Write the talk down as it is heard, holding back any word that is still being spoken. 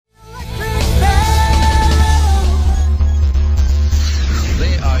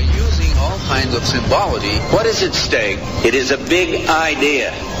of symbology. What is at stake? It is a big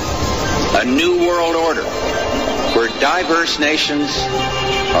idea, a new world order, where diverse nations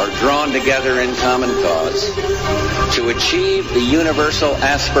are drawn together in common cause to achieve the universal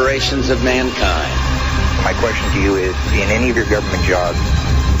aspirations of mankind. My question to you is, in any of your government jobs,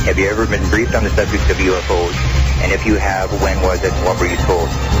 have you ever been briefed on the subject of UFOs? And if you have, when was it? What were you told?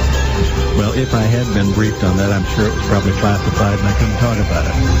 Well, if I had been briefed on that, I'm sure it was probably classified and I couldn't talk about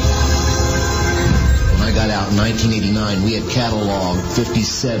it. When I got out in 1989, we had cataloged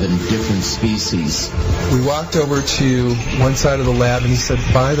 57 different species. We walked over to one side of the lab and he said,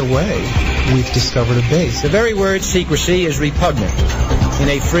 by the way, we've discovered a base. The very word secrecy is repugnant in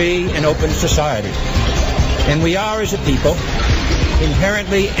a free and open society. And we are, as a people,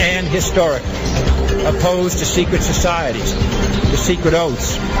 inherently and historically opposed to secret societies, to secret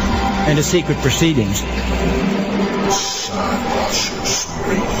oaths, and to secret proceedings. Skywatchers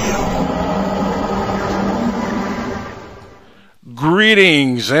Radio.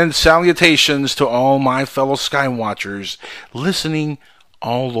 Greetings and salutations to all my fellow Skywatchers listening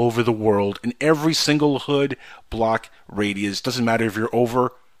all over the world in every single hood, block, radius. Doesn't matter if you're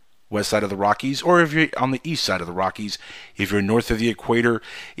over west side of the Rockies or if you're on the east side of the Rockies, if you're north of the equator,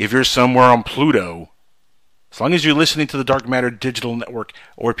 if you're somewhere on Pluto. As long as you're listening to the Dark Matter Digital Network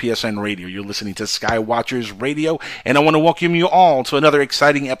or PSN Radio, you're listening to Skywatchers Radio, and I want to welcome you all to another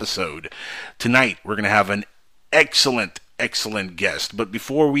exciting episode. Tonight, we're going to have an excellent guest. But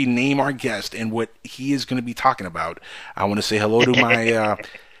before we name our guest and what he is going to be talking about, I want to say hello to my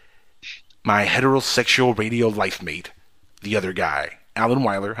my heterosexual radio life mate, the other guy, Alan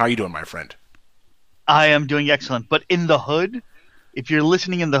Weiler. How you doing, my friend? I am doing excellent. But in the hood, if you're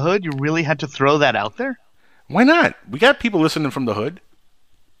listening in the hood, you really had to throw that out there? Why not? We got people listening from the hood.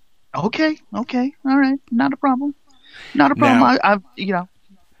 Okay, all right, not a problem. Now, I've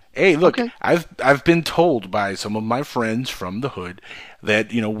Hey, look, okay. I've been told by some of my friends from the hood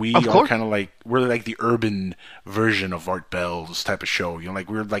that, we are kind of like, we're like the urban version of Art Bell's type of show. Like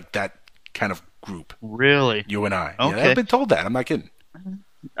we're like that kind of group. Really? You and I. Okay. Yeah, I've been told that. I'm not kidding.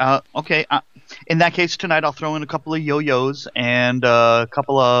 Okay. In that case, tonight I'll throw in a couple of yo-yos and a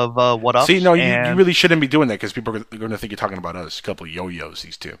couple of what-ups. See, no, you really shouldn't be doing that because people are going to think you're talking about us. A couple of yo-yos,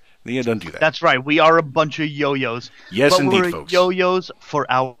 these two. Yeah, don't do that. That's right. We are a bunch of yo-yos. Yes, but indeed, we're folks. Yo-yos for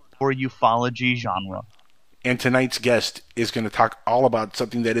our ufology genre. And tonight's guest is going to talk all about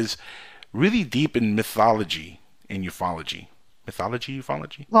something that is really deep in mythology and ufology.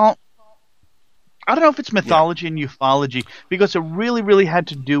 Ufology? Well, I don't know if it's mythology and ufology because it really, really had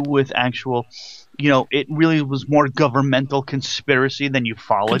to do with actual, it really was more governmental conspiracy than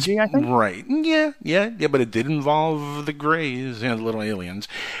ufology, I think. Right. Yeah, but it did involve the Greys and the little aliens.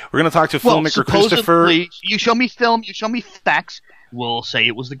 We're going to talk to filmmaker Christopher. You show me film, you show me facts, we'll say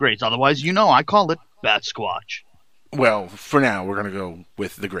it was the Greys. Otherwise, I call it Bat Squatch. Well, for now, we're going to go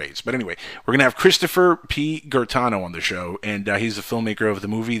with the Greys. But anyway, we're going to have Christopher P. Garetano on the show, and he's the filmmaker of the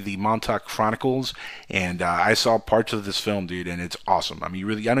movie The Montauk Chronicles, and I saw parts of this film, dude, and it's awesome. I mean,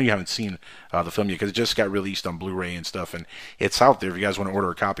 I know you haven't seen the film yet, because it just got released on Blu-ray and stuff, and it's out there if you guys want to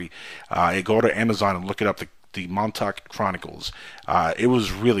order a copy. Go to Amazon and look it up, the Montauk Chronicles. It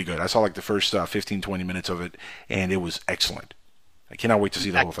was really good. I saw like the first 15, 20 minutes of it, and it was excellent. I cannot wait to see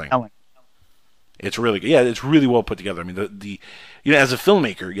the whole thing. It's really good. Yeah, it's really well put together. I mean, the as a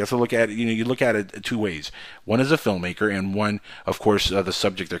filmmaker, you have to look at it. You look at it two ways. One as a filmmaker, and one, of course, the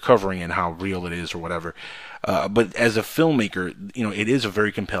subject they're covering and how real it is or whatever. But as a filmmaker, it is a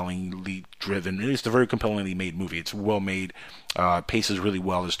very compellingly driven. It's a very compellingly made movie. It's well made, paces really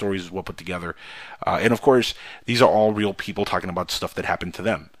well. The story is well put together, and of course, these are all real people talking about stuff that happened to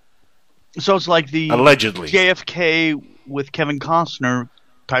them. So it's like the allegedly JFK with Kevin Costner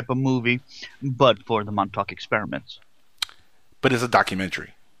type of movie, but for the Montauk experiments. But it's a documentary.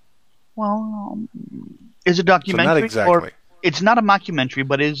 Well, is it a documentary? So not exactly. Or it's not a mockumentary,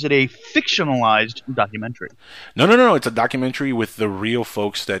 but is it a fictionalized documentary? No. It's a documentary with the real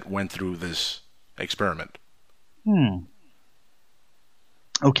folks that went through this experiment.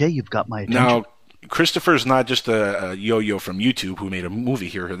 Okay, you've got my attention. Now, Christopher's not just a yo-yo from YouTube who made a movie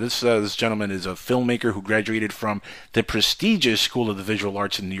here. This gentleman is a filmmaker who graduated from the prestigious School of the Visual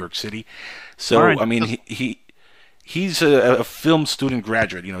Arts in New York City. So, right. I mean, he's a film student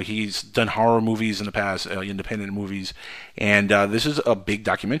graduate. He's done horror movies in the past, independent movies, and this is a big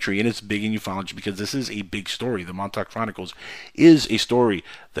documentary, and it's big in ufology because this is a big story. The Montauk Chronicles is a story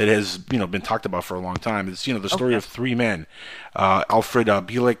that has been talked about for a long time. It's the story of three men, Alfred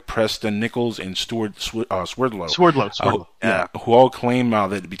Bielek, Preston Nichols, and Stuart Swerdlow. Swerdlow. who all claim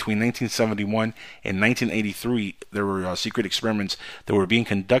that between 1971 and 1983 there were secret experiments that were being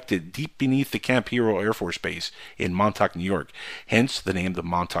conducted deep beneath the Camp Hero Air Force Base in Montauk, New York. Hence the name, the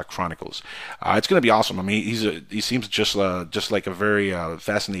Montauk Chronicles. It's going to be awesome. I mean, he seems just like a very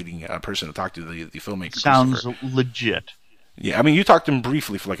fascinating person to talk to. The filmmaker sounds legit. Yeah, I mean, you talked to him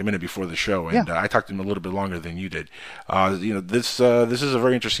briefly for like a minute before the show, and I talked to him a little bit longer than you did. This is a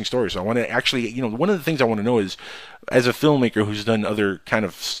very interesting story. So I want to actually, one of the things I want to know is, as a filmmaker who's done other kind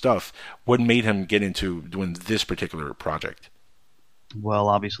of stuff, what made him get into doing this particular project? Well,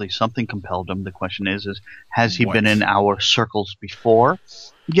 obviously something compelled him. The question is has he been in our circles before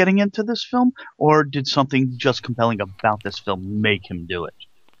getting into this film, or did something just compelling about this film make him do it?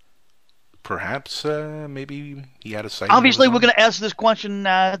 Perhaps, maybe he had a sighting. Obviously, we're going to ask this question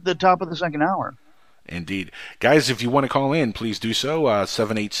at the top of the second hour. Indeed. Guys, if you want to call in, please do so.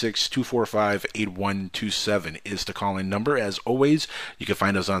 786-245-8127 is the call-in number. As always, you can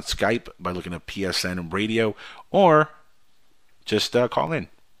find us on Skype by looking up PSN Radio, or just call in.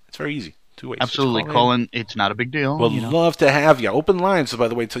 It's very easy. 2 ways. Absolutely. Call in. It's not a big deal. We'd love to have you. Open lines. So by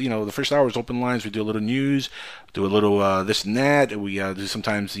the way, the first hour is open lines. We do a little news, do a little this and that. We do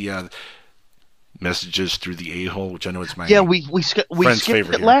sometimes the messages through the a-hole, which I know it's my we skipped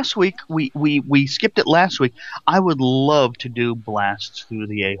it last week. We skipped it last week. I would love to do blasts through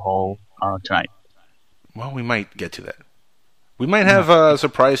the a-hole tonight. Well, we might get to that. We might have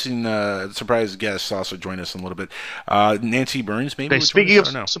surprise guests also join us in a little bit. Nancy Burns, maybe. Okay,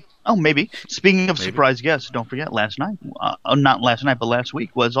 maybe. Speaking of surprise guests, don't forget last night. Not last night, but last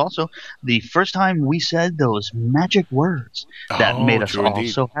week was also the first time we said those magic words that made us all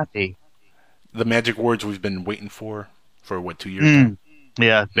so happy. The magic words we've been waiting for what, 2 years now?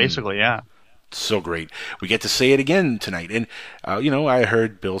 Yeah, basically, yeah. So great. We get to say it again tonight. And, I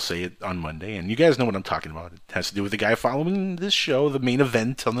heard Bill say it on Monday, and you guys know what I'm talking about. It has to do with the guy following this show, the main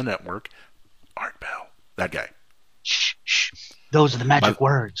event on the network, Art Bell. That guy. Shh. Those are the magic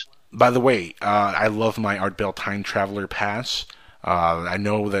words. By the way, I love my Art Bell Time Traveler Pass. I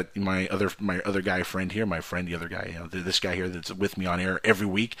know that my other guy friend here, the other guy, this guy here that's with me on air every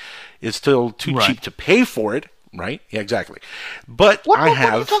week, is still too cheap to pay for it, right? Yeah, exactly. But what are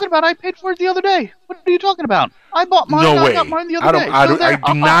you talking about? I paid for it the other day. What are you talking about? I bought mine. No way. I got mine the other day. I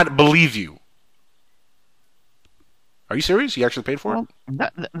do not believe you. Are you serious? You actually paid for it?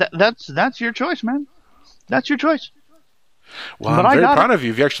 That's your choice, man. That's your choice. Well, I'm very proud of you.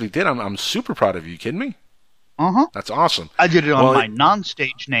 If you actually did, I'm super proud of you. You kidding me? That's awesome. I did it on my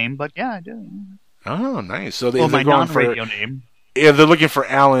non-stage name, but yeah, I did. Oh, nice. So my non-radio name. If they're looking for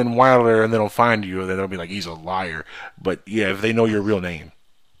Alan Wilder and they don't find you, then they'll be like, he's a liar. But yeah, if they know your real name,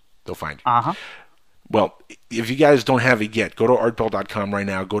 they'll find you. Well, if you guys don't have it yet, go to artbell.com right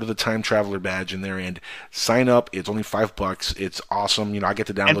now. Go to the Time Traveler badge in there and sign up. It's only $5. It's awesome. I get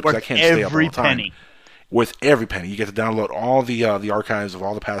to download because I can't stay up all the time. Penny. With every penny, you get to download all the archives of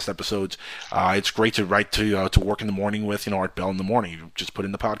all the past episodes. It's great to write to work in the morning with, Art Bell in the morning. You just put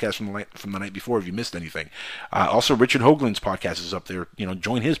in the podcast from the night before if you missed anything. Also, Richard Hoagland's podcast is up there.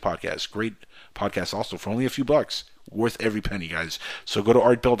 Join his podcast. Great podcast also for only a few bucks. Worth every penny, guys. So go to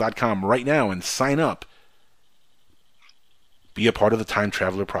artbell.com right now and sign up. Be a part of the Time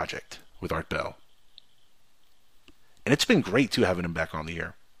Traveler Project with Art Bell. And it's been great, too, having him back on the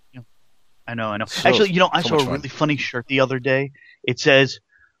air. I know. Actually, I saw a really funny shirt the other day. It says,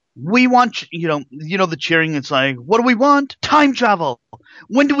 "We want," the cheering. It's like, "What do we want? Time travel.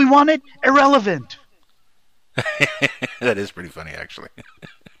 When do we want it? Irrelevant." That is pretty funny, actually.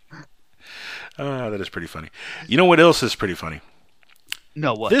 That is pretty funny. You know what else is pretty funny?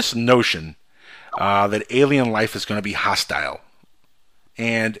 No, what? This notion that alien life is going to be hostile.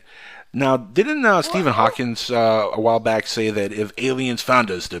 And now, didn't Stephen Hawking a while back say that if aliens found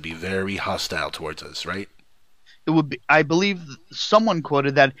us, they'd be very hostile towards us, right? It would be. I believe someone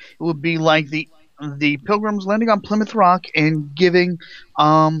quoted that it would be like the Pilgrims landing on Plymouth Rock and giving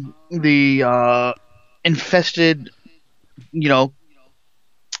the infested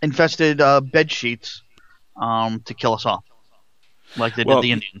bed sheets to kill us off, like they did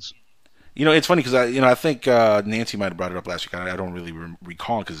the Indians. It's funny because I think Nancy might have brought it up last week. I don't really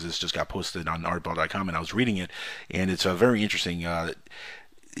recall because this just got posted on artball.com and I was reading it, and it's very interesting.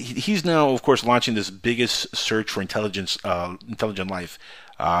 He's now, of course, launching this biggest search for intelligent life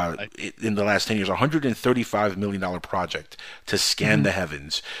in the last 10 years, $135 million project to scan the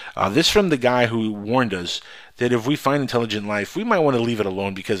heavens. This from the guy who warned us that if we find intelligent life, we might want to leave it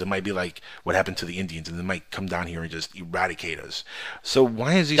alone because it might be like what happened to the Indians, and they might come down here and just eradicate us. So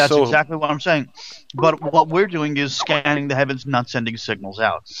why is he That's exactly what I'm saying. But what we're doing is scanning the heavens, not sending signals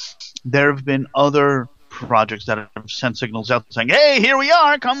out. There have been other projects that have sent signals out saying, "Hey, here we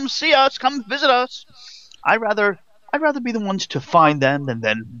are. Come see us. Come visit us." I'd rather be the ones to find them than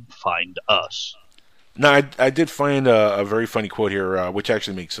then find us. Now, I did find a very funny quote here, which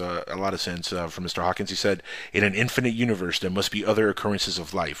actually makes a lot of sense from Mr. Hawkins. He said, "In an infinite universe, there must be other occurrences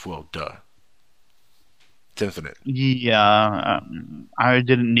of life." Well, duh. It's infinite. Yeah, I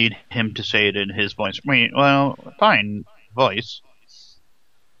didn't need him to say it in his voice. Well, fine voice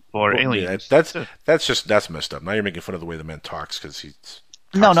for aliens. Yeah, that's messed up. Now you're making fun of the way the man talks because he's.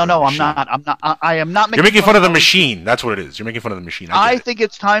 No, I'm not. I am not making. You're making fun of the machine. That's what it is. You're making fun of the machine. I think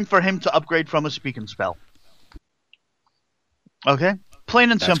it's time for him to upgrade from a speak and spell. Okay,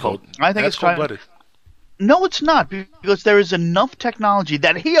 plain and simple. I think it's time. Cold-blooded. No, it's not, because there is enough technology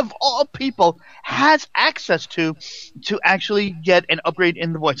that he, of all people, has access to actually get an upgrade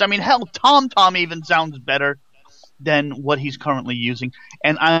in the voice. I mean, hell, Tom even sounds better than what he's currently using,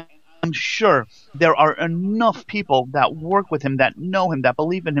 and I'm sure there are enough people that work with him, that know him, that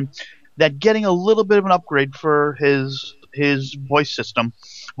believe in him, that getting a little bit of an upgrade for his voice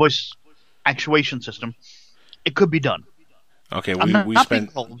actuation system, it could be done. Okay, I'm not. We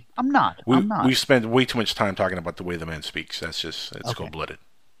spent way too much time talking about the way the man speaks. It's cold-blooded.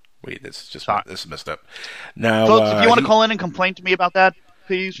 Wait, this is messed up. Now, folks, if you want to call in and complain to me about that,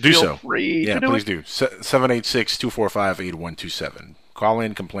 please feel free. Yeah, please do. 786-245-8127. Call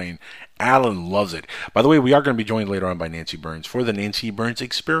in, complain. Alan loves it. By the way, we are going to be joined later on by Nancy Burns for the Nancy Burns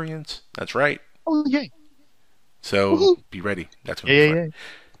Experience. That's right. Oh, yay. So be ready. That's going to be fun.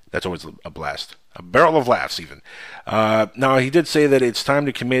 That's always a blast. A barrel of laughs, even. Now, he did say that it's time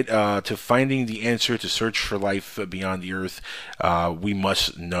to commit to finding the answer to search for life beyond the Earth. We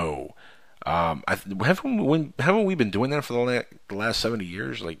must know. Haven't we been doing that for the last 70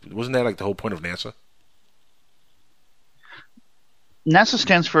 years? Like, wasn't that like the whole point of NASA? NASA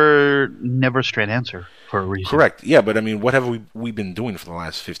stands for Never Straight Answer for a reason. Correct. Yeah, but I mean, what have we been doing for the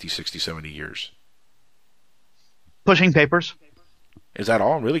last 50, 60, 70 years? Pushing papers. Is that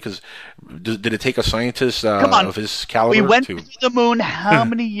all, really? Because did it take a scientist of his caliber to... We went to the moon how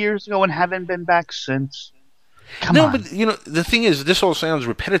many years ago and haven't been back since? Come on. But the thing is, this all sounds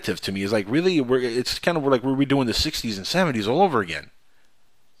repetitive to me. It's like, really, it's kind of like we're redoing the 60s and 70s all over again.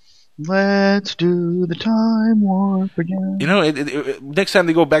 Let's do the time warp again. Next time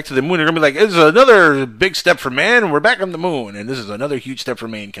they go back to the moon, they're going to be like, this is another big step for man, and we're back on the moon, and this is another huge step for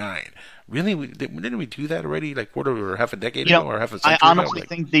mankind. Really? Didn't we do that already, like quarter or half a decade ago, or half a century ago? I honestly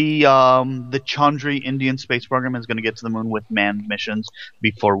think the Chandra Indian space program is going to get to the moon with manned missions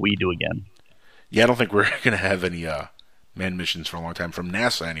before we do again. Yeah, I don't think we're going to have any manned missions for a long time, from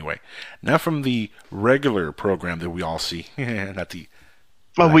NASA anyway. Not from the regular program that we all see. Not the...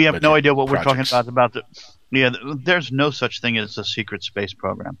 Well, we have no idea what projects. We're talking about. There's no such thing as a secret space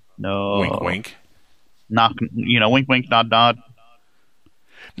program. No. Wink, wink. Not, wink, wink, nod, nod.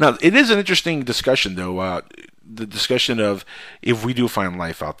 Now, it is an interesting discussion, though. The discussion of if we do find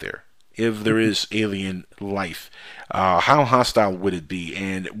life out there, if there is alien life, how hostile would it be,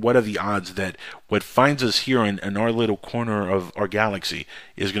 and what are the odds that what finds us here in our little corner of our galaxy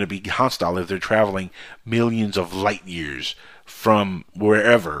is going to be hostile if they're traveling millions of light years from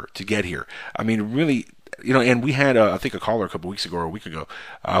wherever to get here? I mean, really, and we had, I think, a caller a couple weeks ago or a week ago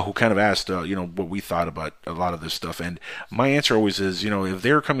who kind of asked, what we thought about a lot of this stuff. And my answer always is, if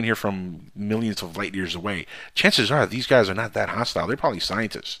they're coming here from millions of light years away, chances are these guys are not that hostile. They're probably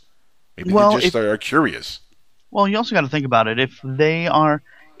scientists. Maybe they just are curious. Well, you also got to think about it. If they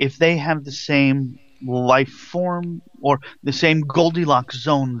have the same life form or the same Goldilocks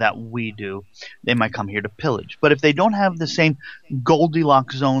zone that we do, they might come here to pillage. But if they don't have the same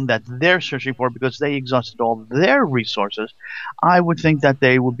Goldilocks zone that they're searching for because they exhausted all their resources, I would think that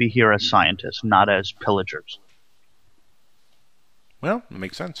they would be here as scientists, not as pillagers. Well, it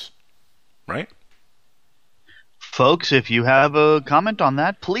makes sense, right? Folks, if you have a comment on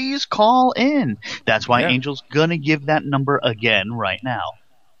that, please call in. That's why Angel's gonna give that number again right now.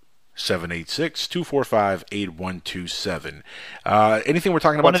 786-245-8127. Anything we're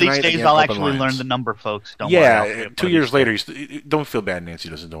talking about one of tonight? These days, again, I'll actually learn the number, folks. Don't worry. 2 years later, don't feel bad. Nancy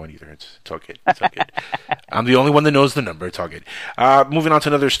doesn't know it either. It's all good. It's all good. I'm the only one that knows the number. It's all good. Moving on to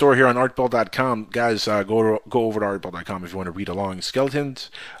another story here on artbell.com. Guys, go over to artbell.com if you want to read along. Skeletons,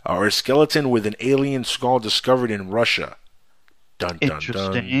 or a skeleton with an alien skull discovered in Russia. Dun, dun,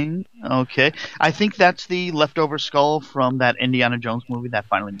 interesting. Dun. Okay. I think that's the leftover skull from that Indiana Jones movie that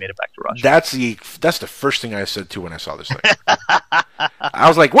finally made it back to Russia. That's the first thing I said, too, when I saw this thing. I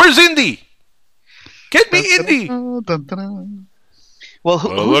was like, where's Indy? Get me Indy! Well,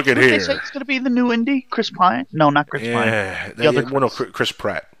 look at here. They say it's going to be the new Indy? Chris Pine? No, not Chris Pine. Chris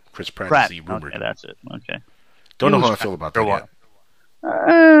Pratt. Chris Pratt is the rumored. Okay, that's it. Okay. Don't know how I feel about that yet.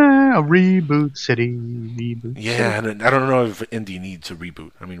 A reboot city. Reboot. Yeah, city. I don't know if Indy needs a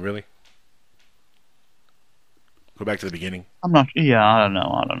reboot. I mean, really? Go back to the beginning. I'm not. Yeah, I don't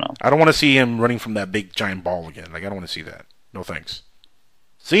know. I don't want to see him running from that big giant ball again. Like, I don't want to see that. No thanks.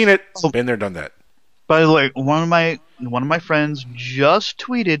 Seen it. Been there, done that. By the way, one of my friends just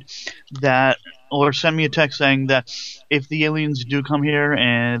tweeted that, or sent me a text saying that if the aliens do come here,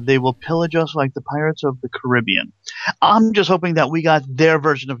 and they will pillage us like the Pirates of the Caribbean. I'm just hoping that we got their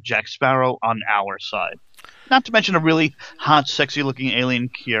version of Jack Sparrow on our side. Not to mention a really hot, sexy-looking alien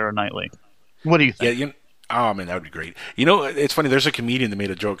Keira Knightley. What do you think? Yeah, oh man, that would be great. You know, it's funny. There's a comedian that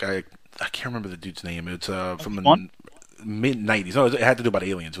made a joke. I can't remember the dude's name. It's from the mid-90s. No, it had to do about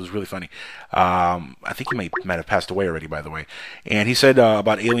aliens. It was really funny. I think he might have passed away already, by the way. And he said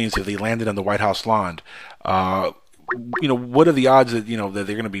about aliens, if they landed on the White House lawn, what are the odds that that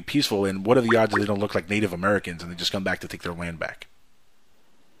they're going to be peaceful, and what are the odds that they don't look like Native Americans and they just come back to take their land back?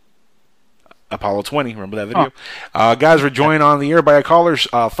 Apollo 20, remember that video? Guys, we're joined on the air by our callers.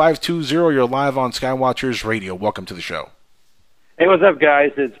 520, you're live on Skywatchers Radio. Welcome to the show. Hey, what's up,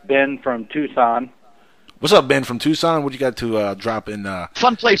 guys? It's Ben from Tucson. What's up, Ben from Tucson? What you got to drop in?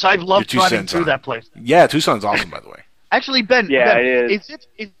 Fun place. I've loved driving through that place. Yeah, Tucson's awesome, by the way. Actually, Ben, yeah, Ben, it is.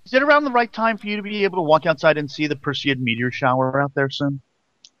 Is it around the right time for you to be able to walk outside and see the Perseid meteor shower out there soon?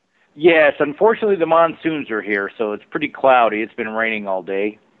 Yes, unfortunately the monsoons are here, so it's pretty cloudy. It's been raining all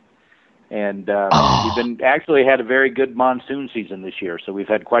day. And we've actually had a very good monsoon season this year, so we've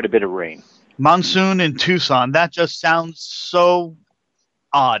had quite a bit of rain. Monsoon in Tucson. That just sounds so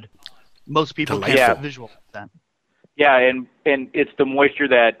odd. Most people can't visualize that. Yeah, and it's the moisture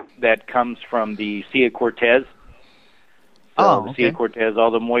that comes from the Sea of Cortez. So the Sea of Cortez,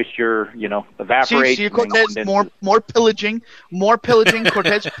 all the moisture, evaporates. Sea of Cortez, more pillaging,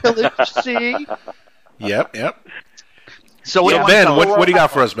 Cortez pillage, see? Yep. So Ben, what do you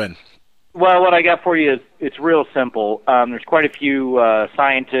got for us, Ben? Well, what I got for you is it's real simple. There's quite a few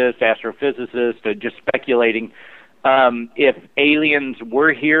scientists, astrophysicists, just speculating. If aliens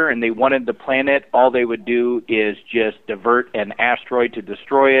were here and they wanted the planet, all they would do is just divert an asteroid to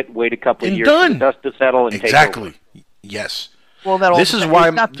destroy it, wait a couple of years for the dust to settle, and take over. Yes. Well, this is why.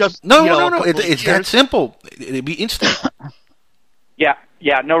 Not just, no. It's that simple. It'd be instant. Yeah.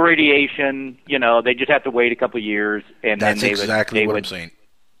 No radiation. They just have to wait a couple of years, and that's then exactly what I'm saying.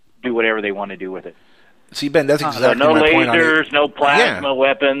 Do whatever they want to do with it. See, Ben, that's exactly no my point on it. lasers, no plasma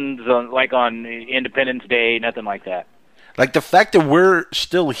weapons, like on Independence Day, nothing like that. Like the fact that we're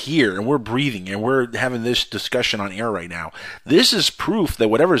still here and we're breathing and we're having this discussion on air right now, this is proof that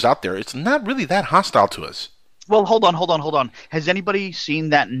whatever's out there, it's not really that hostile to us. Well, hold on. Has anybody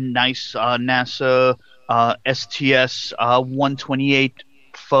seen that nice NASA STS-128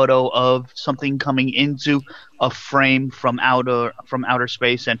 photo of something coming into a frame from outer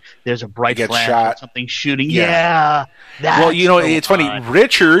space, and there's a bright flash and something shooting? Yeah. Well, it's funny.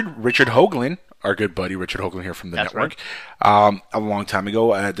 Richard Hoagland, our good buddy Richard Hoagland here from the network, a long time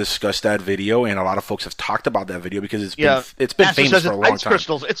ago discussed that video, and a lot of folks have talked about that video because it's been NASA famous for a long time.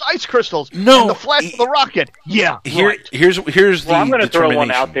 It's ice crystals. No, and the flash of the rocket. Yeah, here's the. I'm going to throw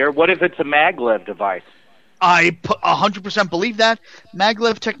one out there. What if it's a maglev device? I 100% believe that.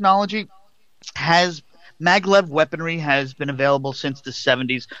 Maglev technology maglev weaponry has been available since the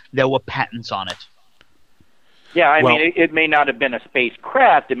 70s. There were patents on it. Yeah, I mean, it may not have been a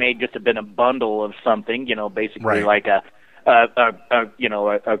spacecraft. It may just have been a bundle of something, basically like a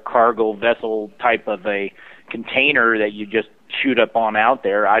cargo vessel type of a container that you just shoot up on out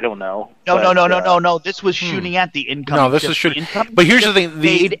there. I don't know. No. This was shooting at the incoming. No, this is shooting. But here's the thing: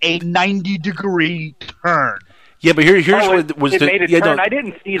 made a 90-degree turn. Yeah, but here's what was it made a turn. I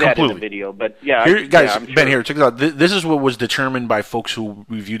didn't see that in the video, but Ben, here, check this out. This is what was determined by folks who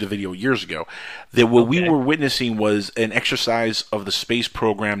reviewed the video years ago. That what we were witnessing was an exercise of the space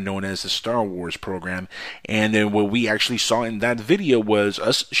program known as the Star Wars program, and then what we actually saw in that video was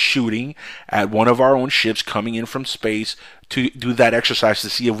us shooting at one of our own ships coming in from space to do that exercise to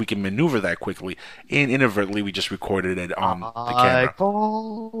see if we can maneuver that quickly. And inadvertently, we just recorded it on the camera.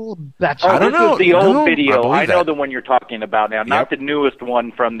 I don't know. The old video. I know the one you're talking about now, not the newest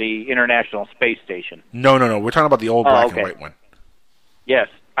one from the International Space Station. No. We're talking about the old black and white one. Yes,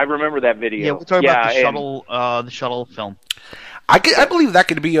 I remember that video. Yeah, we're talking about the shuttle film. I believe that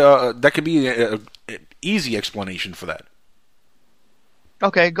could be an easy explanation for that.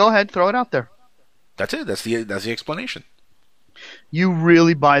 Okay, go ahead, throw it out there. That's it. That's the explanation. You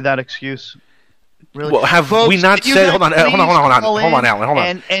really buy that excuse? Really? Well, have we not said? Hold on, Alan. Hold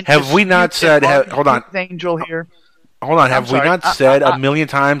on. Have we not said? Hold on. Angel here. Hold on, have we not said a million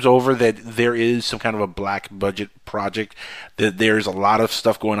times over that there is some kind of a black budget project, that there's a lot of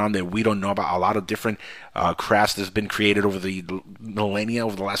stuff going on that we don't know about, a lot of different crafts that's been created over the millennia,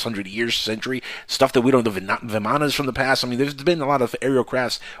 over the last 100 years, century, stuff that we don't know, Vimanas from the past. I mean, there's been a lot of aerial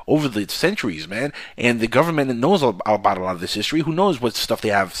crafts over the centuries, man, and the government knows about a lot of this history. Who knows what stuff they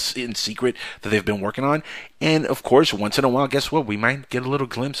have in secret that they've been working on? And, of course, once in a while, guess what? We might get a little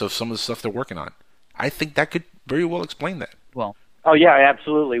glimpse of some of the stuff they're working on. I think that could very well explain that. Well, oh yeah,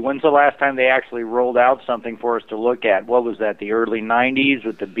 absolutely. When's the last time they actually rolled out something for us to look at? What was that? The early '90s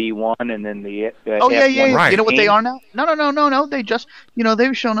with the B1 and then the F1. Right. You know what they are now? No. They just,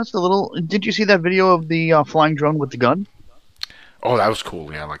 they've shown us the little. Did you see that video of the flying drone with the gun? Oh, that was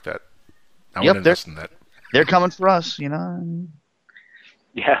cool. Yeah, I like that. I yep, would invest in that. They're coming for us, Yeah,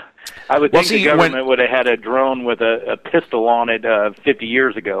 I would think the government would have had a drone with a pistol on it 50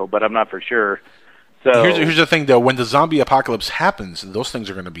 years ago, but I'm not for sure. So here's the thing, though. When the zombie apocalypse happens, those things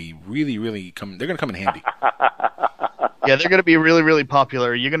are going to be really, really they're going to come in handy. Yeah, they're going to be really, really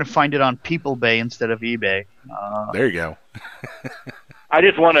popular. You're going to find it on People Bay instead of eBay. There you go. I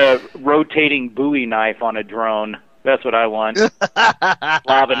just want a rotating Bowie knife on a drone. That's what I want.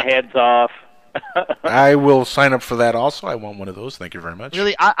 Lobbing heads off. I will sign up for that also. I want one of those. Thank you very much.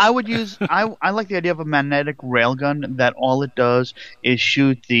 Really, I would use. I like the idea of a magnetic railgun that all it does is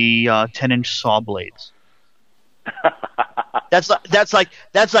shoot the 10-inch saw blades. That's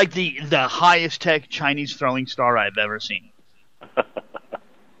like the highest tech Chinese throwing star I've ever seen.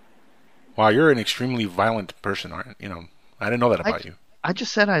 Wow, you're an extremely violent person, aren't you? I didn't know that about you. I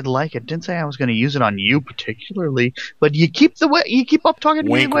just said I'd like it. Didn't say I was going to use it on you particularly. But you keep up talking to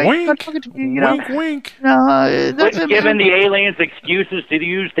wink, me. Wink, talking to me, wink, wink. That's giving the aliens excuses to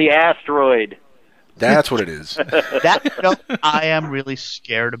use the asteroid. That's what it is. I am really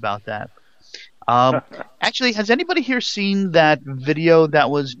scared about that. Actually, has anybody here seen that video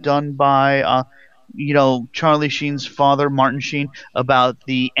that was done by, Charlie Sheen's father, Martin Sheen, about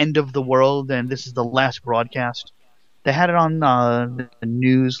the end of the world, and this is the last broadcast? They had it on the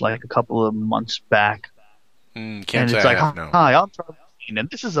news like a couple of months back. Can't and say it's like, I have, hi, I'm Charlie Sheen, and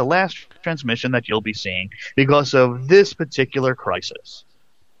this is the last transmission that you'll be seeing because of this particular crisis.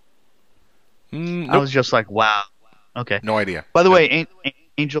 Nope. I was just like, wow. Okay. No idea. By the way,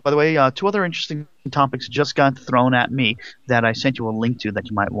 Angel, two other interesting topics just got thrown at me that I sent you a link to that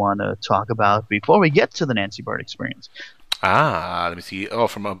you might want to talk about before we get to the Nancy Bird experience. Let me see. Oh,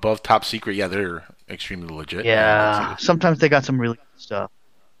 from above Top Secret. Yeah, they're extremely legit. Yeah, sometimes they got some really good stuff.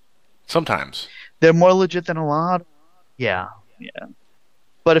 Sometimes. They're more legit than a lot. Yeah.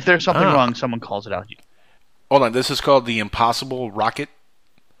 But if there's something wrong, someone calls it out. Hold on, this is called the Impossible Rocket?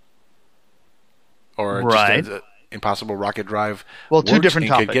 Or right. just Impossible Rocket Drive. Well, two different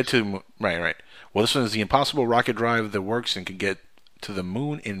topics. Right. Well, this one is the Impossible Rocket Drive that works and can get to the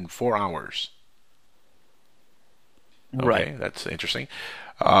moon in 4 hours. Okay, right. That's interesting.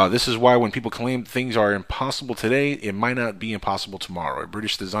 This is why when people claim things are impossible today, it might not be impossible tomorrow. A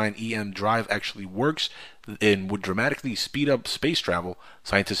British-designed EM drive actually works and would dramatically speed up space travel,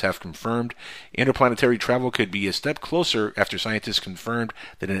 scientists have confirmed. Interplanetary travel could be a step closer after scientists confirmed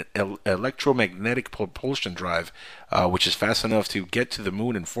that an electromagnetic propulsion drive, which is fast enough to get to the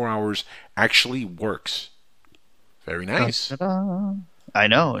moon in 4 hours, actually works. Very nice. Ta-da. I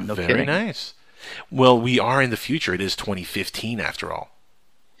know, no Very kidding. Very nice. Well, we are in the future. It is 2015 after all.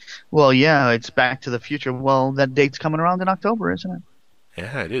 Well, yeah, it's Back to the Future. Well, that date's coming around in October, isn't it?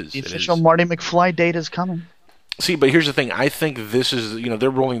 Yeah, it is. The official Marty McFly date is coming. See, but here's the thing. I think this is,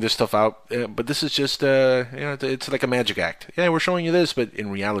 they're rolling this stuff out, but this is just, it's like a magic act. Yeah, we're showing you this, but in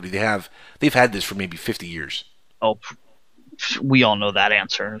reality, they've had this for maybe 50 years. Oh, we all know that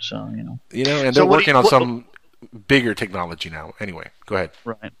answer, so, and they're working on some bigger technology now. Anyway, go ahead.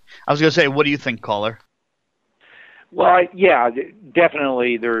 Right. I was going to say, what do you think, caller? Well, yeah,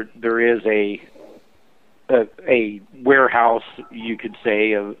 definitely there is a warehouse, you could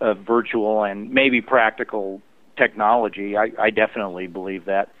say, of virtual and maybe practical technology. I definitely believe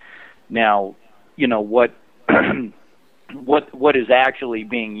that. Now, what is actually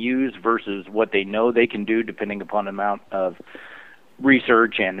being used versus what they know they can do, depending upon the amount of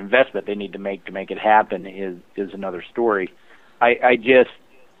research and investment they need to make it happen, is another story. I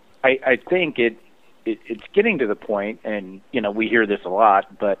think it's getting to the point, and we hear this a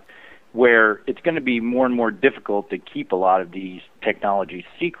lot, but where it's going to be more and more difficult to keep a lot of these technologies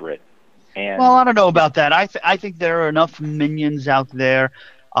secret. And well, I don't know about that. I think there are enough minions out there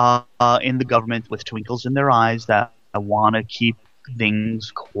in the government with twinkles in their eyes that want to keep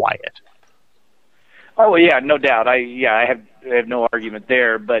things quiet. Oh yeah, no doubt. I have no argument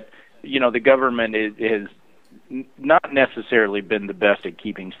there. But the government is not necessarily been the best at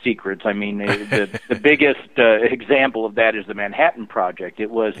keeping secrets. I mean, the biggest example of that is the Manhattan Project.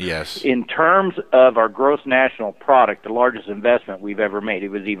 It was, in terms of our gross national product, the largest investment we've ever made. It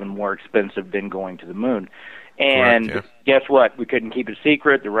was even more expensive than going to the moon. And guess what? We couldn't keep it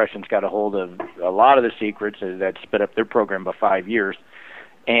secret. The Russians got a hold of a lot of the secrets that sped up their program by 5 years.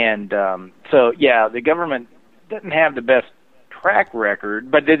 And the government doesn't have the best track record,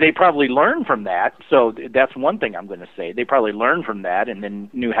 but they probably learned from that. So that's one thing I'm going to say. They probably learned from that and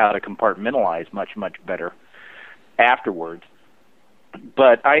then knew how to compartmentalize much, much better afterwards.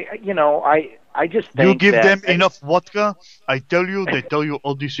 But I just think you give them enough vodka, I tell you, they tell you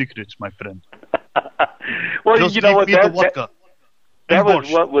all the secrets, my friend. Well, just you know what? That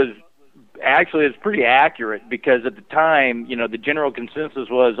was what was actually, it's pretty accurate, because at the time, the general consensus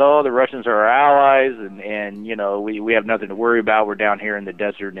was, the Russians are our allies, and we have nothing to worry about. We're down here in the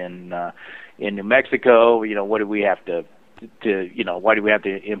desert in New Mexico. What do we have to why do we have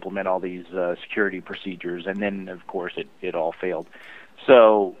to implement all these security procedures? And then, of course, it all failed.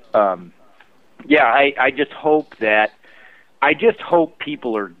 So, I just hope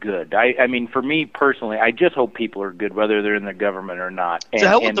people are good. I mean, for me personally, I just hope people are good, whether they're in the government or not. To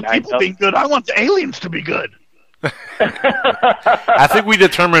hell with the people being good. I want the aliens to be good. I think we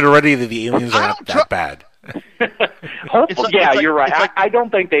determined already that the aliens are not that bad. Hopefully, you're right. I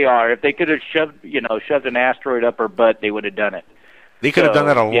don't think they are. If they could have shoved an asteroid up our butt, they would have done it. They could have done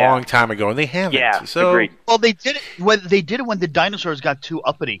that a long time ago, and they haven't. Yeah, so agreed. Well, they did it when the dinosaurs got too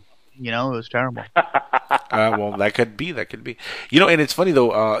uppity. It was terrible. Well, that could be. And it's funny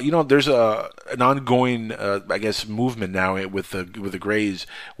though. There's an ongoing, I guess, movement now with the Greys,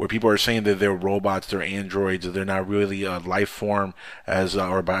 where people are saying that they're robots, they're androids, they're not really a life form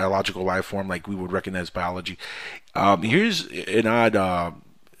or a biological life form like we would recognize biology. Here's an odd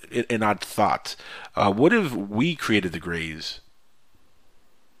thought. What if we created the Greys?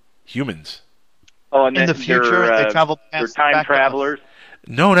 Humans. Oh, and in the future, they travel past they're time travelers.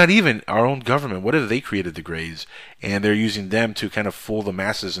 No, not even our own government. What if they created the Greys and they're using them to kind of fool the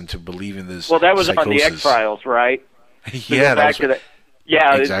masses into believing this? Well, that was psychosis. On the X-Files, right? Yeah, back to that.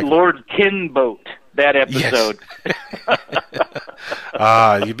 Yeah, exactly. It's Lord Kinboat. That episode.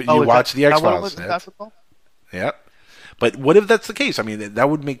 Yes. You watch the X-Files. Yeah. But what if that's the case? I mean, that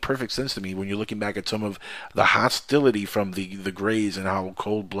would make perfect sense to me when you're looking back at some of the hostility from the Greys and how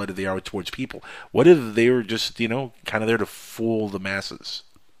cold-blooded they are towards people. What if they were just, kind of there to fool the masses?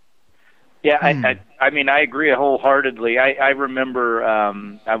 Yeah, I mean, I agree wholeheartedly. I remember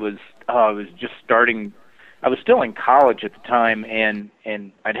I was just starting. I was still in college at the time, and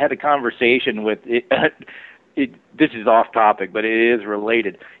I'd had a conversation with this is off topic, but it is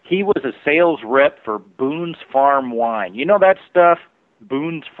related. He was a sales rep for Boone's Farm Wine. You know that stuff?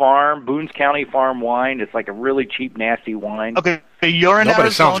 Boone's County Farm Wine. It's like a really cheap, nasty wine. Okay, you're in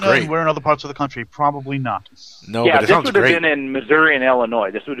Arizona and we're in other parts of the country. Probably not. No, but it sounds great. This would have been in Missouri and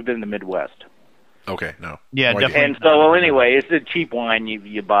Illinois. This would have been in the Midwest. Okay, no. Yeah, definitely. And so, anyway, it's a cheap wine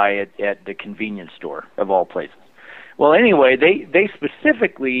you buy at the convenience store, of all places. Well, anyway, they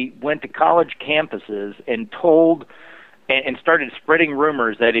specifically went to college campuses and told and started spreading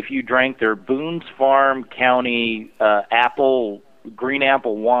rumors that if you drank their Boone's Farm County green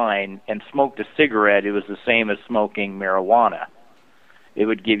apple wine and smoked a cigarette, it was the same as smoking marijuana. It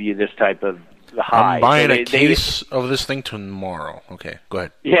would give you this type of high. I'm buying a case of this thing tomorrow. Okay, go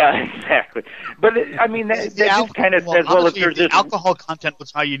ahead. Yeah, exactly. But, I mean, that just kind of says, well, if there's this... alcohol content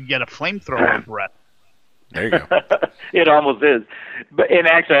was how you'd get a flamethrower breath. There you go. It almost is. And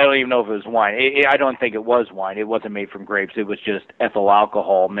actually, I don't even know if it was wine. I don't think it was wine. It wasn't made from grapes. It was just ethyl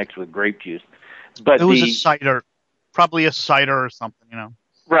alcohol mixed with grape juice. But it was a cider. Probably a cider or something,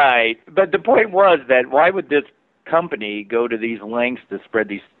 Right. But the point was that why would this company go to these lengths to spread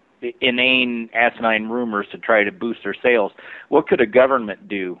these inane, asinine rumors to try to boost their sales? What could a government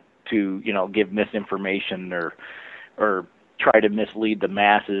do to, give misinformation or try to mislead the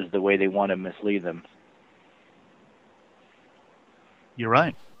masses the way they want to mislead them? You're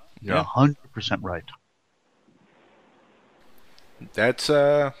right. You're 100% right. That's,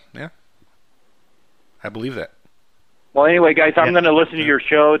 I believe that. Well, anyway, guys, I'm going to listen to your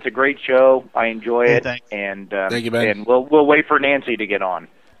show. It's a great show. I enjoy it. Thanks. And thank you, Ben. And we'll wait for Nancy to get on.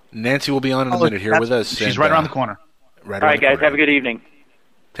 Nancy will be on in a minute here with us. She's right around the corner. All right, guys, have a good evening.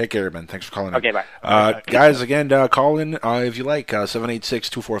 Take care, Ben. Thanks for calling in. Okay, bye. Guys, again, call in if you like,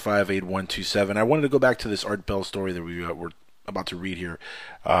 786-245-8127. I wanted to go back to this Art Bell story that we were about to read here.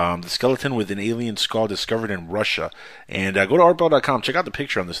 The skeleton with an alien skull discovered in Russia. And go to artbell.com. Check out the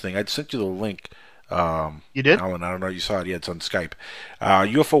picture on this thing. I sent you the link. You did? Alan, I don't know if you saw it. Yeah, it's on Skype.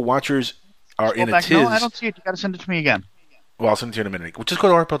 UFO watchers are in a tiz. No, I don't see it. You got to send it to me again. Well, I'll send it to you in a minute. Just go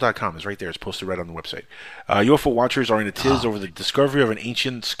to artpel.com. It's right there. It's posted right on the website. UFO watchers are in a tiz over the discovery of an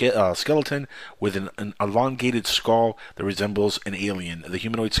ancient skeleton with an elongated skull that resembles an alien. The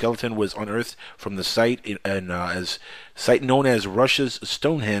humanoid skeleton was unearthed from the site site known as Russia's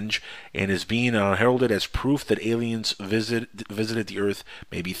Stonehenge and is being heralded as proof that aliens visited the Earth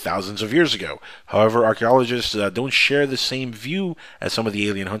maybe thousands of years ago. However, archaeologists don't share the same view as some of the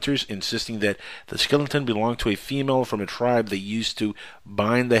alien hunters, insisting that the skeleton belonged to a female from a tribe that used to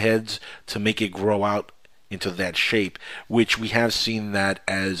bind the heads to make it grow out into that shape, which we have seen that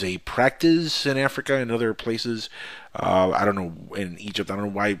as a practice in Africa and other places. I don't know, in Egypt, I don't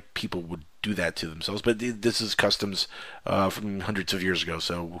know why people would do that to themselves, but this is customs from hundreds of years ago,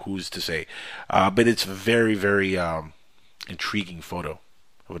 so who's to say? But it's a very, very intriguing photo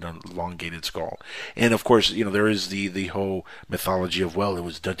of an elongated skull. And of course, there is the whole mythology of, well, it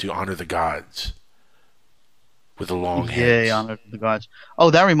was done to honor the gods with the long heads. Yeah, honor the gods. Oh,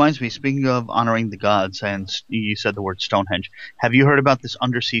 that reminds me, speaking of honoring the gods, and you said the word Stonehenge, have you heard about this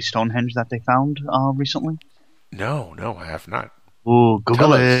undersea Stonehenge that they found recently? No, I have not. Ooh,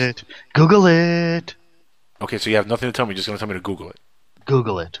 Google it. Google it. Okay, so you have nothing to tell me. You're just going to tell me to Google it.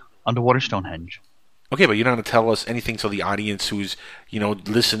 Google it. Underwater Stonehenge. Okay, but you're not going to tell us anything so the audience who's,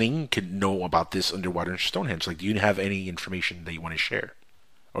 listening can know about this underwater Stonehenge. Like, do you have any information that you want to share?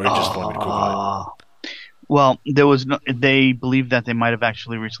 Or you just want me to Google it? Well, they believe that they might have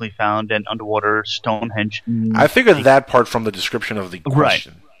actually recently found an underwater Stonehenge. I figured that part from the description of the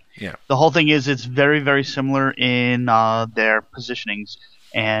question. Right. Yeah. The whole thing is it's very, very similar in their positionings.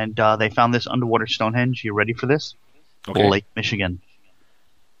 And they found this underwater Stonehenge. You ready for this? Okay. Lake Michigan.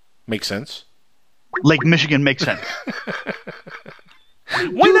 Makes sense. Lake Michigan makes sense.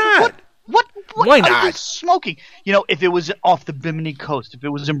 Why not? What Why not? are you smoking? If it was off the Bimini coast, if it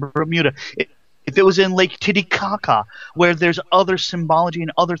was in Bermuda, if it was in Lake Titicaca, where there's other symbology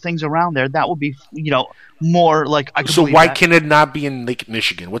and other things around there, that would be, more like I could So believe why that. can it not be in Lake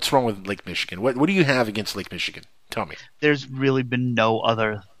Michigan? What's wrong with Lake Michigan? What do you have against Lake Michigan? Tell me. There's really been no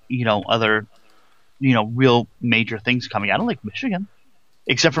other real major things coming out of Lake Michigan,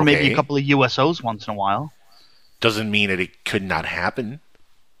 except for maybe a couple of USOs once in a while. Doesn't mean that it could not happen.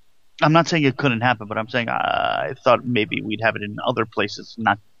 I'm not saying it couldn't happen, but I'm saying I thought maybe we'd have it in other places,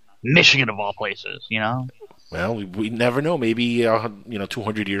 not Michigan of all places, Well, we never know. Maybe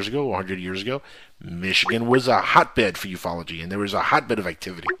 200 years ago, 100 years ago, Michigan was a hotbed for ufology, and there was a hotbed of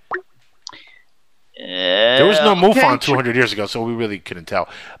activity. There was no MUFON 200 years ago, so we really couldn't tell.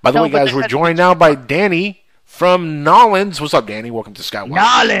 By the way, guys, we're joined now by Danny from Nolans. What's up, Danny? Welcome to Skywatchers.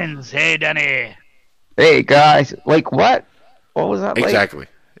 Nolans! Hey, Danny! Hey, guys. Lake what? What was that lake? Exactly.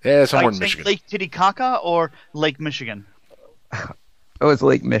 Yeah, somewhere in Michigan. Lake Titicaca or Lake Michigan? It was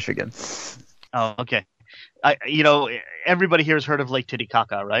Lake Michigan. Oh, okay. Everybody here has heard of Lake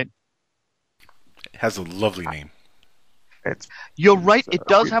Titicaca, right? It has a lovely name. You're right. It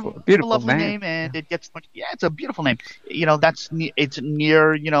does have a beautiful lovely name, and it gets much. Yeah, it's a beautiful name. It's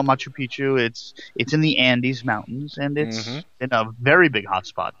near Machu Picchu. It's in the Andes Mountains, and it's in a very big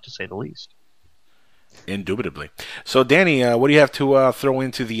hotspot, to say the least. Indubitably. So, Danny, what do you have to throw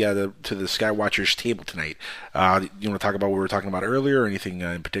into the Skywatchers table tonight? You want to talk about what we were talking about earlier, or anything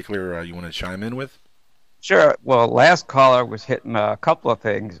in particular you want to chime in with? Sure. Well, last caller was hitting a couple of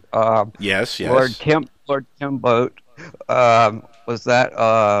things. Yes. Lord Kim Boat. Was that?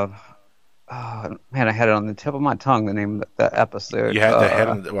 Man, I had it on the tip of my tongue. The name of the episode. You had the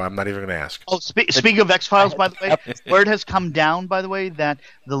head. Well, I'm not even going to ask. Oh, speaking of X-Files, by the way, word has come down, by the way, that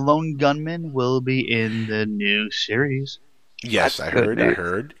the lone gunman will be in the new series. Yes, I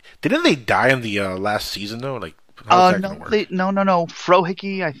heard. Didn't they die in the last season though? Like, how's that going to work? No.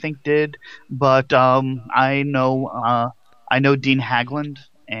 Frohickey, I think, did, but I know Dean Haglund,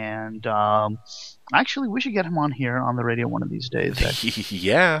 and actually, we should get him on here on the radio one of these days.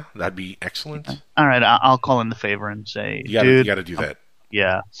 Yeah, that'd be excellent. All right, I'll call in the favor and say, you got to do that.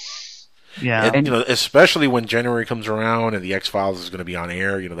 Yeah. And, especially when January comes around and the X-Files is going to be on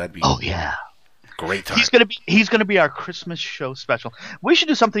air, that'd be great time. He's gonna be our Christmas show special. We should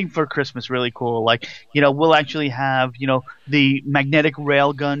do something for Christmas really cool. Like, we'll actually have, the magnetic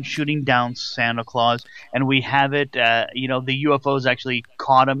railgun shooting down Santa Claus, and we have it, the UFOs actually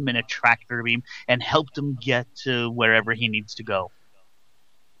caught him in a tractor beam and helped him get to wherever he needs to go.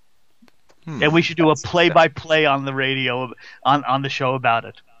 And we should do a play-by-play on the radio, on the show about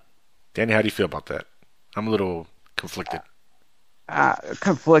it. Danny, how do you feel about that? I'm a little conflicted.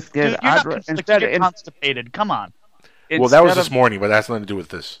 Conflicted. Dude, you're not conflicted, you're constipated. Come on. Well, that was this morning, but that has nothing to do with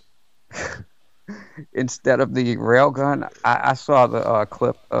this. instead of the railgun. I saw the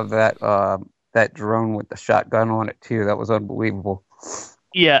clip of that drone with the shotgun on it too. That was unbelievable.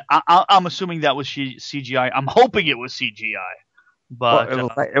 Yeah, I'm assuming that was CGI. I'm hoping it was CGI. But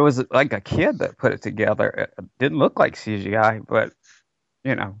it was like a kid that put it together. It didn't look like CGI, but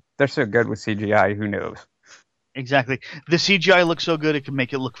they're so good with CGI. Who knows? Exactly. The CGI looks so good it can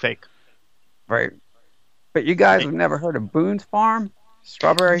make it look fake. Right. But you guys have never heard of Boone's Farm?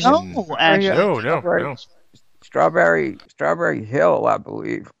 Strawberry? No, actually. No. Strawberry Hill, I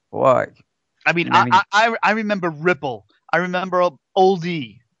believe. Boy. I mean, I remember Ripple. I remember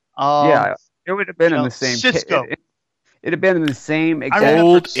Oldie. Yeah, it would have been in the same. Cisco. It'd have been in the same exact.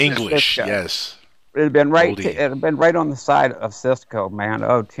 Old English, Cisco. Yes. It'd have been right. It'd have been right on the side of Cisco, man.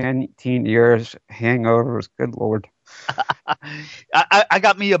 Oh, 10 years hangovers. Good Lord. I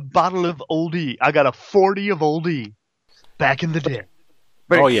got me a bottle of Oldie. I got a 40 of Oldie back in the day.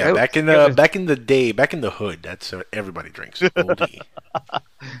 But back in the day, back in the hood. That's what everybody drinks. Oldie.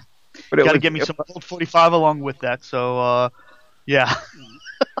 But got to get me some old 45 along with that. So, yeah.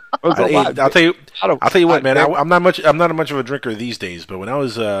 I'll tell you what, man. I'm not much of a drinker these days. But when I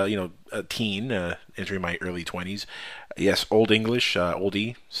was, a teen, entering my early 20s, yes, Old English,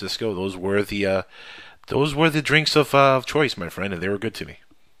 Oldie, Cisco, those were the drinks of choice, my friend, and they were good to me.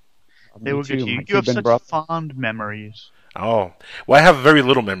 They were good to you. You have such fond memories. Oh, well, I have very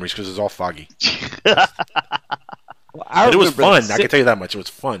little memories because it's all foggy. But it was fun. I can tell you that much. It was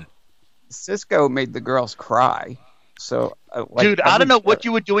fun. Cisco made the girls cry. So, dude, I don't know what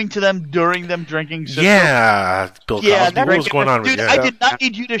you were doing to them during them drinking Cisco. Yeah, Bill Cosby. What was going on? Dude, I did not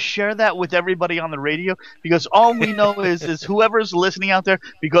need you to share that with everybody on the radio because all we know is whoever's listening out there,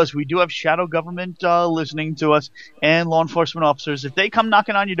 because we do have shadow government listening to us and law enforcement officers. If they come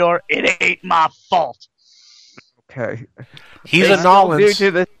knocking on your door, it ain't my fault. Okay. He's a Nolans.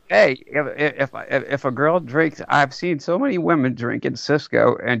 To this day, if a girl drinks, I've seen so many women drinking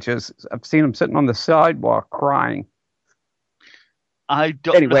Cisco, and I've seen them sitting on the sidewalk crying. I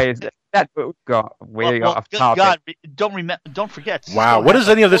don't. Anyways, that got way off topic. God, don't forget. Wow, what does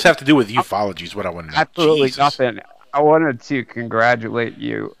any of this have to do with ufology? Is what I want to know. Absolutely Jesus. Nothing. I wanted to congratulate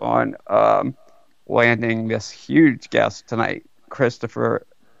you on landing this huge guest tonight, Christopher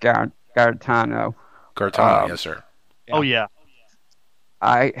Garetano. Garetano, yes, sir. Yeah. Oh, yeah.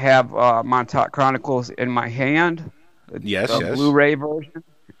 I have Montauk Chronicles in my hand. Yes. Blu-ray version.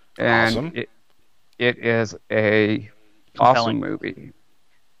 And awesome. It is a awesome movie.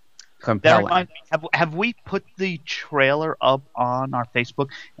 Compelling. That reminds me, have we put the trailer up on our Facebook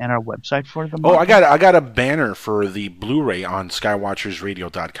and our website for them? Oh, I got a banner for the Blu-ray on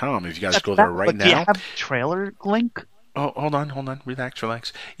skywatchersradio.com. If you guys go there right now. Do you have a trailer link? Oh, hold on.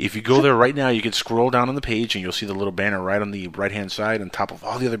 Relax. If you go there right now, you can scroll down on the page and you'll see the little banner right on the right-hand side on top of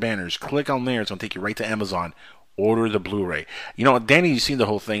all the other banners. Click on there. It's going to take you right to Amazon. Order the Blu-ray. Danny's seen the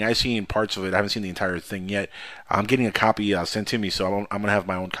whole thing. I've seen parts of it. I haven't seen the entire thing yet. I'm getting a copy sent to me, so I'm going to have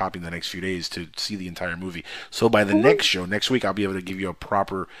my own copy in the next few days to see the entire movie. So by the next show, next week, I'll be able to give you a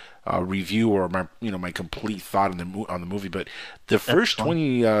proper review or my complete thought on the movie. But the first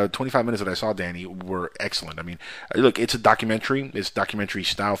 25 minutes that I saw, Danny, were excellent. I mean, look, it's a documentary. It's documentary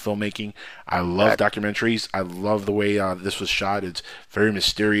style filmmaking. I love documentaries. I love the way this was shot. It's very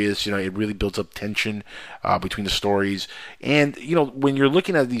mysterious. It really builds up tension between the stories. And when you're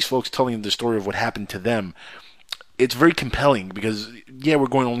looking at these folks telling the story of what happened to them, it's very compelling because, we're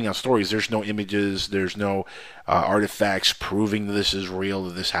going only on stories. There's no images. There's no artifacts proving that this is real,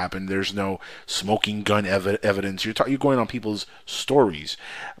 that this happened. There's no smoking gun evidence. You're going on people's stories.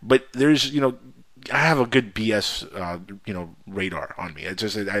 But there's, I have a good BS, radar on me. It's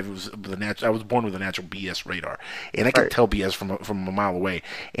just I was born with a natural BS radar, and I can tell BS from a mile away.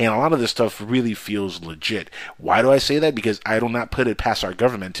 And a lot of this stuff really feels legit. Why do I say that? Because I do not put it past our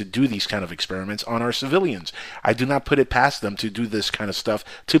government to do these kind of experiments on our civilians. I do not put it past them to do this kind of stuff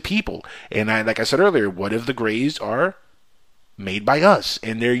to people. And like I said earlier, what if the Greys are made by us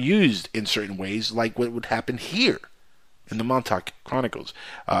and they're used in certain ways, like what would happen here in the Montauk Chronicles?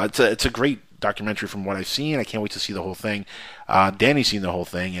 It's a great documentary from what I've seen. I can't wait to see the whole thing. Danny's seen the whole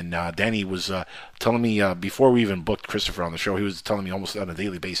thing, and Danny was telling me before we even booked Christopher on the show, he was telling me almost on a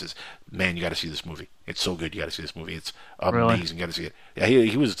daily basis, man, you got to see this movie. It's so good. You got to see this movie. It's amazing. Really? You got to see it. Yeah,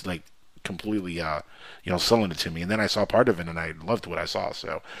 he was like completely selling it to me, and then I saw part of it, and I loved what I saw.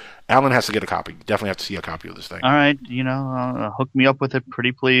 So Alan has to get a copy. Definitely have to see a copy of this thing. All right, hook me up with it,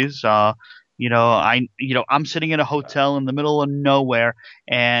 pretty please. I'm sitting in a hotel in the middle of nowhere,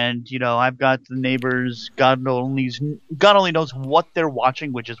 and I've got the neighbors. God only knows what they're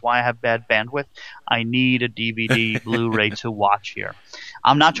watching, which is why I have bad bandwidth. I need a DVD Blu-ray to watch here.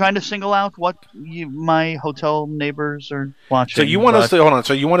 I'm not trying to single out what my hotel neighbors are watching. So you want us to hold on?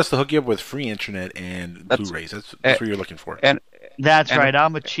 So you want us to hook you up with free internet and Blu-rays? That's what you're looking for. That's right.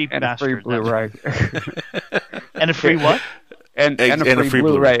 I'm a cheap bastard. And a free Blu-ray. And a free what? And a free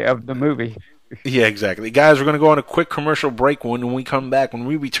Blu-ray of the movie. Yeah, exactly. Guys, we're going to go on a quick commercial break. When we come back, when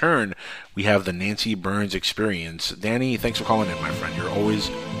we return, we have the Nancy Burns Experience. Danny, thanks for calling in, my friend. You're always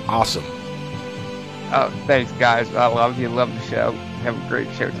awesome. Oh, thanks, guys. I love you. Love the show. Have a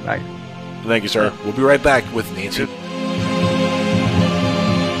great show tonight. Thank you, sir. We'll be right back with Nancy.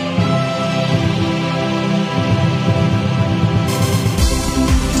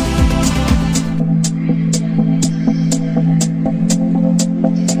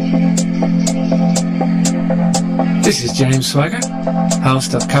 This is James Swagger,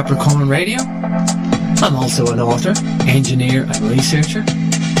 host of Capricorn Radio. I'm also an author, engineer and researcher.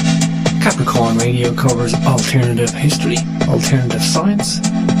 Capricorn Radio covers alternative history, alternative science,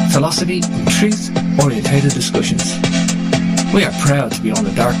 philosophy and truth-orientated discussions. We are proud to be on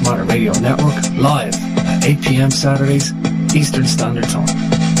the Dark Matter Radio Network live at 8 p.m. Saturdays, Eastern Standard Time.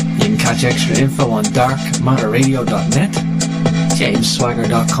 You can catch extra info on darkmatterradio.net,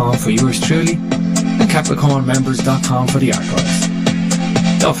 jamesswagger.com for yours truly, and CapricornMembers.com for the archives.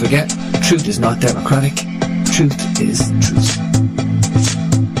 Don't forget, truth is not democratic. Truth is truth.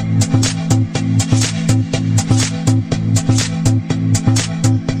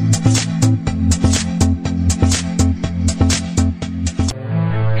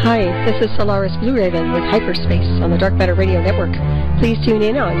 Hi, this is Solaris Blue Raven with Hyperspace on the Dark Matter Radio Network. Please tune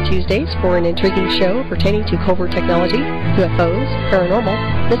in on Tuesdays for an intriguing show pertaining to covert technology, UFOs,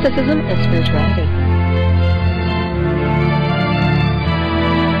 paranormal, mysticism, and spirituality.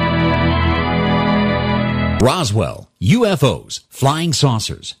 Roswell, UFOs, flying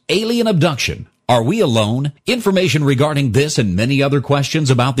saucers, alien abduction. Are we alone? Information regarding this and many other questions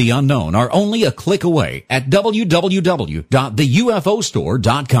about the unknown are only a click away at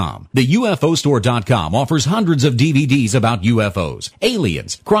www.theufostore.com. TheUFOstore.com offers hundreds of DVDs about UFOs,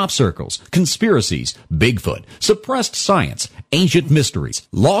 aliens, crop circles, conspiracies, Bigfoot, suppressed science, ancient mysteries.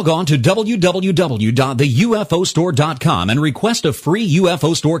 Log on to www.theufostore.com and request a free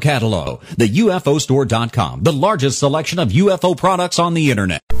UFO Store catalog. TheUFOstore.com, the largest selection of UFO products on the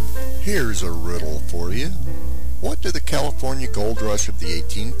internet. Here's a riddle for you. What do the California gold rush of the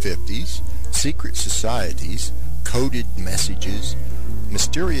 1850s, secret societies, coded messages,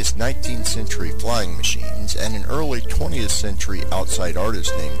 mysterious 19th century flying machines, and an early 20th century outside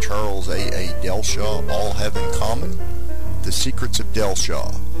artist named Charles A.A. Delshaw all have in common? The Secrets of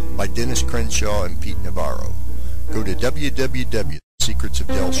Delshaw by Dennis Crenshaw and Pete Navarro. Go to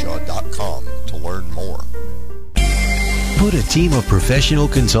www.secretsofdelshaw.com to learn more. Put a team of professional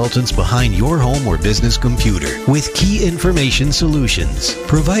consultants behind your home or business computer with Key Information Solutions,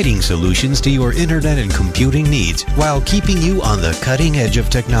 providing solutions to your internet and computing needs while keeping you on the cutting edge of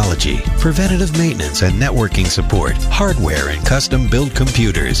technology. Preventative maintenance and networking support, hardware and custom-built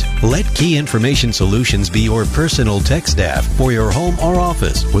computers. Let Key Information Solutions be your personal tech staff for your home or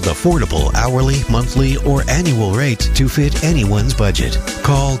office with affordable hourly, monthly, or annual rates to fit anyone's budget.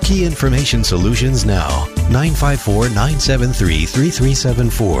 Call Key Information Solutions now.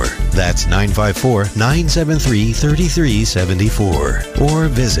 954-973-3374. That's 954-973-3374. Or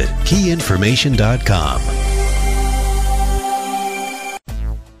visit keyinformation.com.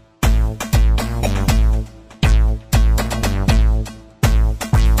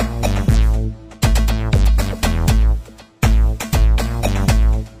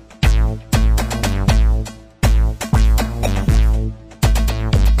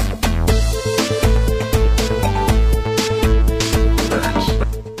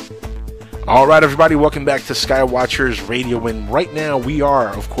 All right, everybody, welcome back to Skywatchers Radio, and right now we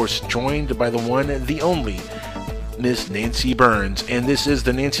are, of course, joined by the one, the only, Miss Nancy Burns, and this is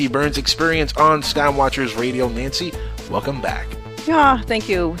the Nancy Burns Experience on Skywatchers Radio. Nancy, welcome back. Yeah, thank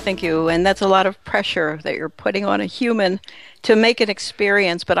you, and that's a lot of pressure that you're putting on a human to make an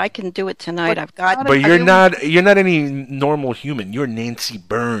experience, but I can do it tonight. But you're not any normal human. You're Nancy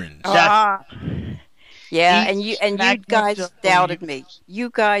Burns. Yeah, and you guys doubted me.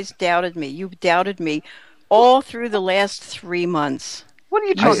 You guys doubted me. You've doubted me all through the last 3 months. What are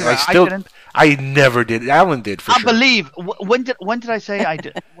you talking about? I never did. Alan did, for sure. I believe. When did I say I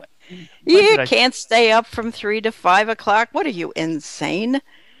did? You can't stay up from 3 to 5 o'clock. What are you, insane?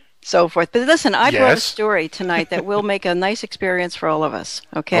 So forth. But listen, I brought a story tonight that will make a nice experience for all of us.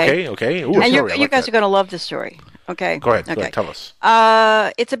 Okay? Okay. Ooh, and you guys are going to love this story. Okay? Go ahead, tell us.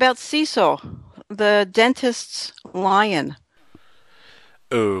 It's about Cecil, the dentist's lion.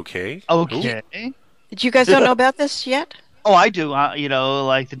 Okay. Did you guys don't know about this yet? Oh, I do.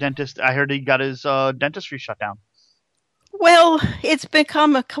 Like the dentist. I heard he got his dentistry shut down. Well, it's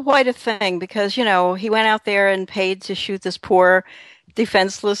become quite a thing because, he went out there and paid to shoot this poor,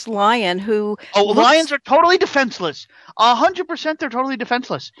 defenseless lion who... lions are totally defenseless. 100% they're totally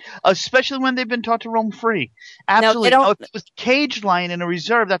defenseless, especially when they've been taught to roam free. Absolutely. If it was a caged lion in a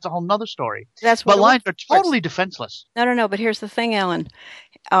reserve, that's a whole nother story. But lions are totally defenseless. No, but here's the thing, Alan.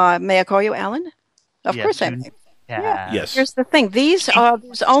 May I call you Alan? Of course I may. Yeah. Yes. Here's the thing. There's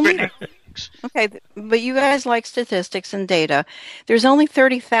only... Okay, but you guys like statistics and data. There's only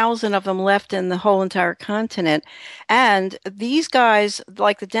 30,000 of them left in the whole entire continent. And these guys,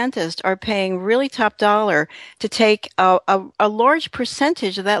 like the dentist, are paying really top dollar to take a large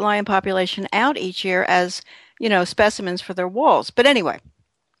percentage of that lion population out each year as, specimens for their walls. But anyway,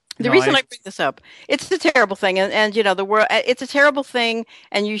 the reason I bring this up, it's a terrible thing. And the world, it's a terrible thing,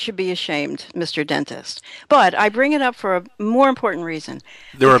 and you should be ashamed, Mr. Dentist. But I bring it up for a more important reason.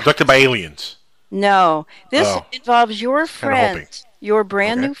 They were abducted by aliens. No. This involves your friend, your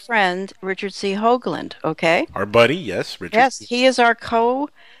brand new friend, Richard C. Hoagland, okay? Our buddy, yes, Richard. Yes, he is our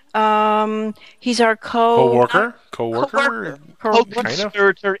co-worker?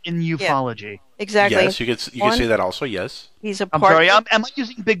 Co-conspirator in ufology. Yeah, exactly. Yes, you could say that also, yes. He's a I'm sorry, am I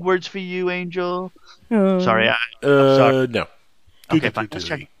using big words for you, Angel? Sorry. I'm sorry. No. Okay, fine. Let's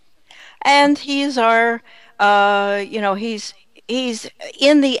check. And he's our, he's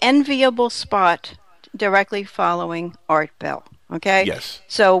in the enviable spot directly following Art Bell. Okay? Yes.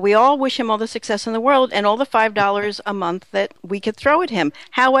 So we all wish him all the success in the world and all the $5 a month that we could throw at him.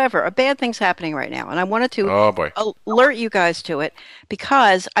 However, a bad thing's happening right now, and I wanted to alert you guys to it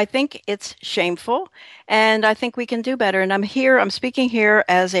because I think it's shameful, and I think we can do better. And I'm speaking here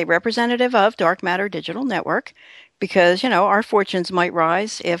as a representative of Dark Matter Digital Network because, our fortunes might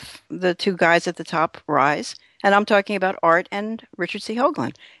rise if the two guys at the top rise. And I'm talking about Art and Richard C.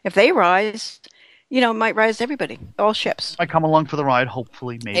 Hoagland. If they rise... it might rise to everybody, all ships. I come along for the ride,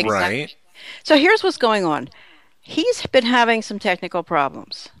 hopefully, maybe. Exactly. Right. So here's what's going on. He's been having some technical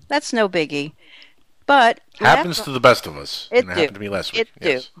problems. That's no biggie. But happens to the best of us. It happened to me last week.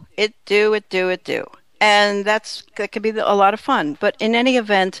 It do. And that could be a lot of fun. But in any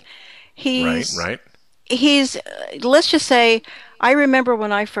event, he's... Right. He's, let's just say, I remember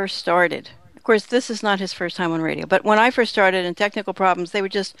when I first started. Of course, this is not his first time on radio. But when I first started in technical problems, they were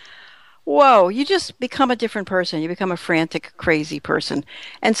just... Whoa, you just become a different person. You become a frantic, crazy person.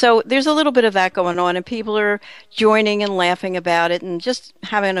 And so there's a little bit of that going on, and people are joining and laughing about it and just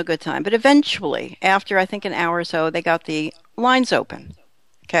having a good time. But eventually, after I think an hour or so, they got the lines open.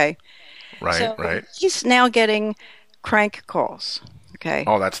 Okay? Right. He's now getting crank calls. Okay?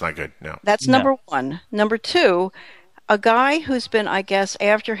 Oh, that's not good. No. That's number one. Number two, a guy who's been, I guess,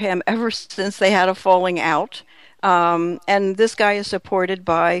 after him ever since they had a falling out. And this guy is supported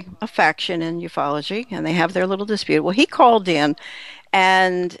by a faction in ufology, and they have their little dispute. Well, he called in,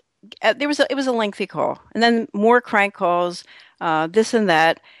 and it was a lengthy call, and then more crank calls, this and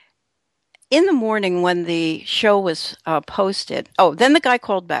that. In the morning when the show was posted, then the guy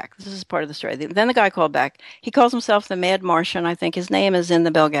called back. This is part of the story. Then the guy called back. He calls himself the Mad Martian. I think his name is in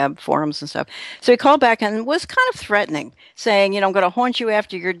the Belgab forums and stuff. So he called back and was kind of threatening, saying, I'm going to haunt you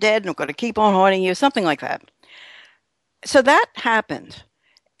after you're dead, and I'm going to keep on haunting you, something like that. So that happened.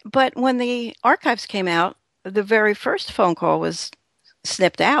 But when the archives came out, the very first phone call was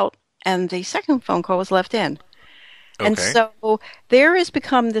snipped out, and the second phone call was left in. Okay. And so there has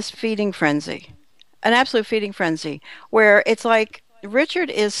become this feeding frenzy, an absolute feeding frenzy, where it's like Richard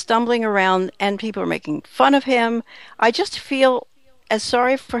is stumbling around and people are making fun of him. I just feel as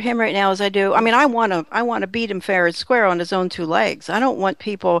sorry for him right now as I do. I mean, I want to beat him fair and square on his own two legs. I don't want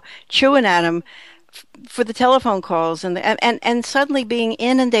people chewing at him for the telephone calls and suddenly being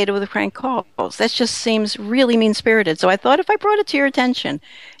inundated with crank calls. That just seems really mean-spirited. So I thought if I brought it to your attention,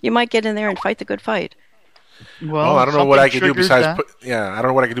 you might get in there and fight the good fight. Well, I don't know what I can do besides I don't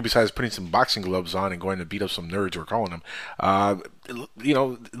know what I can do besides putting some boxing gloves on and going to beat up some nerds who are calling them.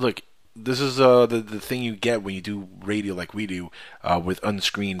 Look, this is the thing you get when you do radio like we do with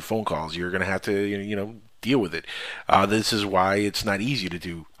unscreened phone calls. You're going to have to deal with it. This is why it's not easy to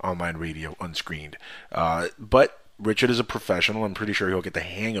do online radio unscreened. But Richard is a professional. I'm pretty sure he'll get the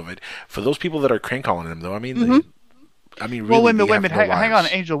hang of it. For those people that are crank calling him, though, really, well, wait a minute. Hang on,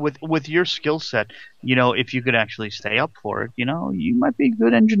 Angel. With your skill set, if you could actually stay up for it, you might be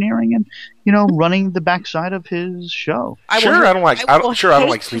good engineering and, running the backside of his show. I don't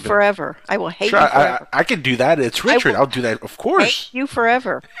like sleeping forever. I will hate you forever. I can do that. It's Richard. I'll do that, of course. Hate you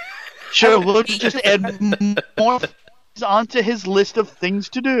forever. Sure, we'll just add more onto his list of things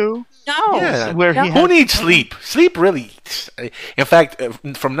to do. No. Yeah. Where he Who needs sleep? Sleep really. In fact,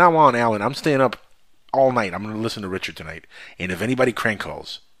 from now on, Alan, I'm staying up all night. I'm going to listen to Richard tonight. And if anybody crank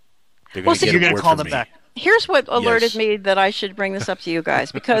calls, they're going to get you're a going word to call from them me. back. Here's what alerted me that I should bring this up to you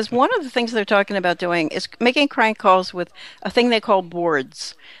guys, because one of the things they're talking about doing is making crank calls with a thing they call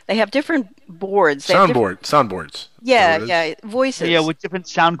boards. They have different boards. Soundboards. Yeah, voices. Yeah, with different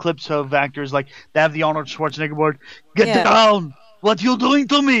sound clips of actors. Like, they have the Arnold Schwarzenegger board. Get down! What you doing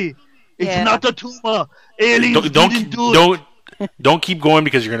to me? It's not a tumor. Aliens didn't do it. Don't keep going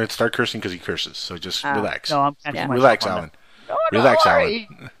because you're going to start cursing because he curses. So just relax. No, I'm catching myself Relax, on Alan. that. Relax,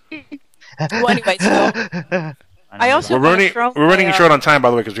 Alan. Well, anyway, so I also we're running short on time,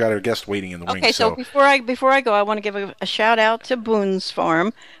 by the way, because we got our guest waiting in the wings. Okay, so before I go, I want to give a shout out to Boone's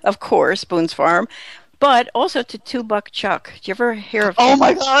Farm, of course, Boone's Farm, but also to Two Buck Chuck. Did you ever hear of? Oh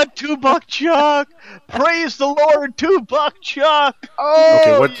my God, Two Buck Chuck! Praise the Lord, Two Buck Chuck!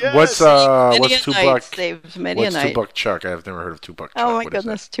 Oh, okay, what's Two Buck? What's Two Buck Chuck? I've never heard of Two Buck Chuck. Oh my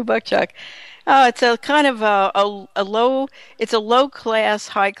goodness, Two Buck Chuck. It's a kind of a low class,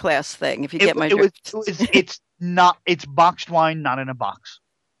 high class thing. If you get my drift. It's boxed wine, not in a box.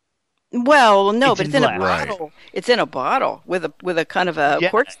 Well, no, but it's in a glass. bottle. Right. It's in a bottle with a kind of a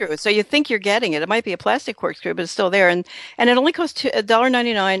corkscrew. So you think you're getting it. It might be a plastic corkscrew, but it's still there. And it only costs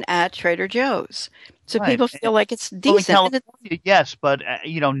 $1.99 at Trader Joe's. So people feel like it's decent. Well, in California, yes, but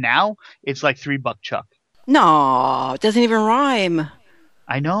now it's like $3 Chuck. No, it doesn't even rhyme.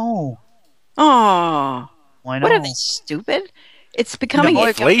 I know. Oh, I know. What are they, stupid? It's becoming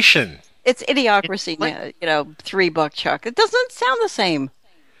inflation. It's idiocracy now. $3 Chuck. It doesn't sound the same.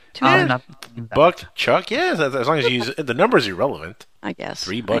 Buck Chuck, yeah. As long as you use the number is irrelevant. I guess.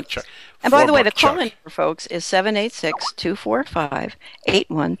 $3 Chuck. And by the way, the call-in number, folks, is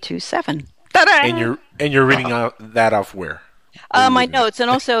 786-245-8127. And you're reading that off where? My notes, and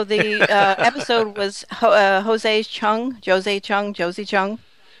also the episode was Josie Chung.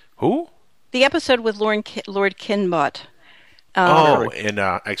 Who? The episode with Lord Kinbot. In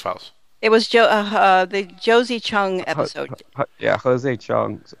X-Files. It was the Josie Chung episode. Jose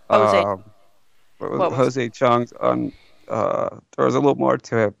Chung's. Jose Chung's on. There was a little more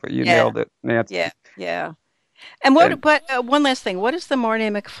to it, but you nailed it, Nancy. Yeah. And one last thing. What is the Marty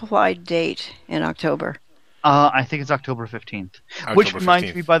McFly date in October? I think it's October 15th. Which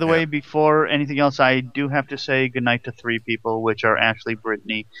reminds me, by the way, before anything else, I do have to say goodnight to 3 people, which are Ashley,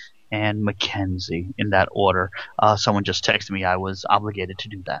 Brittany, and Mackenzie, in that order. Someone just texted me. I was obligated to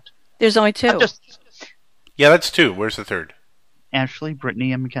do that. There's only 2. Yeah, that's 2. Where's the third? Ashley,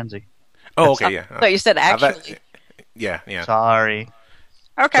 Brittany, and Mackenzie. Oh, okay, yeah. So you said actually. Yeah. Sorry.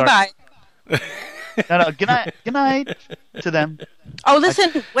 Okay, bye. No, good night to them. Oh,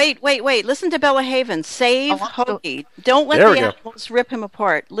 listen, wait. Listen to Bella Haven. Save Hoagie. Don't let the animals rip him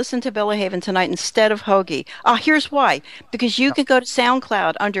apart. Listen to Bella Haven tonight instead of Hoagie. Here's why. Because you can go to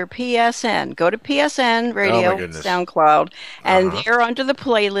SoundCloud under PSN. Go to PSN Radio, SoundCloud, and there under the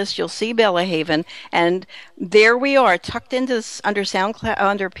playlist you'll see Bella Haven, and there we are, tucked into under SoundCloud,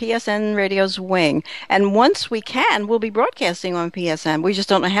 under PSN Radio's wing. And once we can, we'll be broadcasting on PSN. We just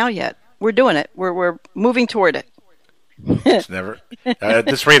don't know how yet. We're doing it. We're moving toward it. It's never at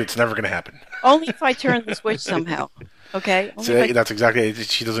this rate. It's never going to happen. Only if I turn the switch somehow. Okay. That's exactly it.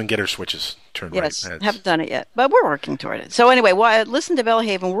 She doesn't get her switches turned right. Yes, haven't done it yet, but we're working toward it. So anyway, listen to Bella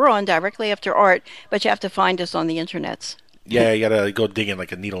Haven. We're on directly after Art, but you have to find us on the internets. Yeah, you got to go digging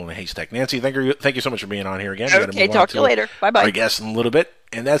like a needle in a haystack. Nancy, thank you so much for being on here again. Okay, talk to you later. Bye-bye. Our guest in a little bit.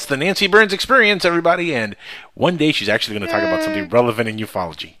 And that's the Nancy Burns Experience, everybody. And one day she's actually going to talk about something relevant in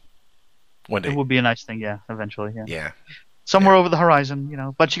ufology. One day. It would be a nice thing, eventually, Yeah. Somewhere over the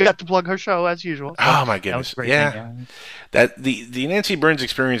horizon, but she got to plug her show as usual. Oh my goodness. Yeah. That the Nancy Burns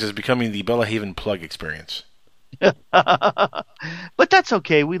Experience is becoming the Bella Haven Plug Experience. But that's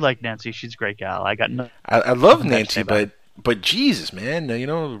okay. We like Nancy. She's a great gal. I love Nancy, but Jesus, man,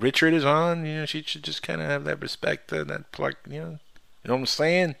 Richard is on. She should just kind of have that respect, that plug. You know what I'm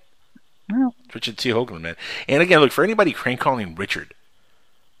saying? Well, Richard T. Hoagland, man. And again, look, for anybody crank calling Richard,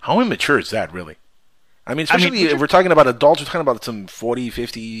 how immature is that, really? I mean, especially if we're talking about adults, we're talking about some 40,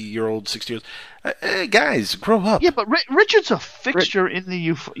 50-year-old, 60-year-olds. Guys, grow up. Yeah, but Richard's a fixture in the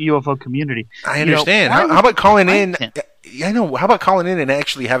UFO community. I understand. How about calling in? I know. How about calling in and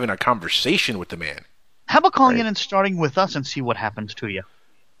actually having a conversation with the man? How about calling in and starting with us and see what happens to you?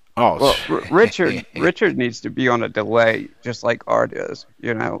 Oh, well, Richard needs to be on a delay, just like Art is.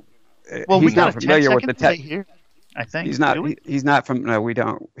 Well, he's not familiar with the tech here. I think he's not. He's not from. No, we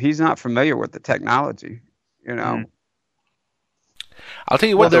don't. He's not familiar with the technology. I'll tell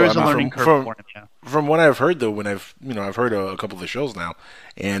you what, there is a learning curve for him, yeah. From what I've heard, though, when I've heard a couple of the shows now,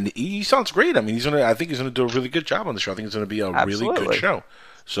 and he sounds great. I mean, I think he's gonna do a really good job on the show. I think it's gonna be a really good show.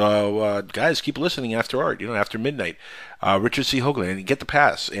 So, guys, keep listening after art, after midnight. Richard C. Hoagland, and get the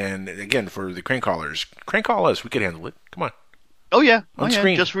pass. And again, for the crank callers, crank call us. We can handle it. Come on. Oh yeah, on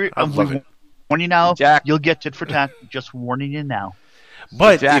screen. Just love it. Warning you now, Jack. You'll get tit for tat. Just warning you now.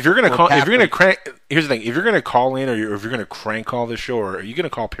 But Jack, if you're gonna call, if you're gonna crank, here's the thing: if you're gonna call in, or if you're gonna crank call the show, or are you gonna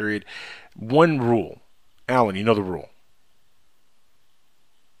call? Period. One rule, Alan. You know the rule.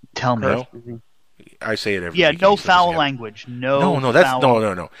 Tell me. No? I say it every week. No foul language. No.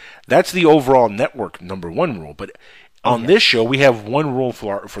 That's the overall network #1 rule. But on this show, we have one rule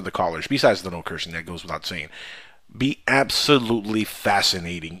for the callers. Besides the no cursing, that goes without saying. Be absolutely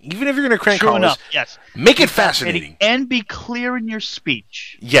fascinating. Even if you're going to crank call us, yes. Make it fascinating. And be clear in your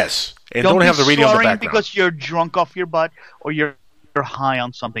speech. Yes. And don't have the radio in the background. Because you're drunk off your butt or you're high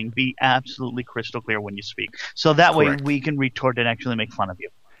on something. Be absolutely crystal clear when you speak. So that way we can retort and actually make fun of you.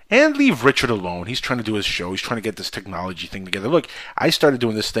 And leave Richard alone. He's trying to do his show. He's trying to get this technology thing together. Look, I started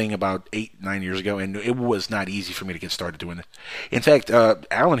doing this thing about 8-9 years ago, and it was not easy for me to get started doing it. In fact,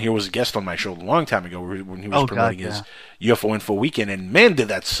 Alan here was a guest on my show a long time ago when he was promoting his UFO Info Weekend, and man, did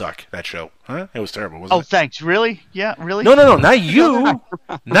that suck, that show. Huh? It was terrible, wasn't it? Oh, thanks. Really? Yeah, really? No, not you.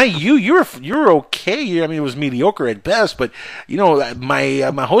 Not you. You're okay. I mean, it was mediocre at best, but,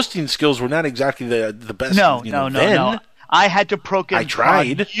 my hosting skills were not exactly the best. No. I had to poke and prod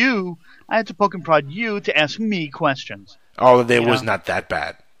you. I had to poke and prod you to ask me questions. Oh, it was not that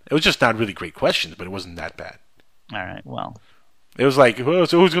bad. It was just not really great questions, but it wasn't that bad. All right, well. It was like, so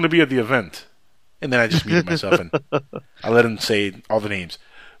who's going to be at the event? And then I just muted myself and I let him say all the names.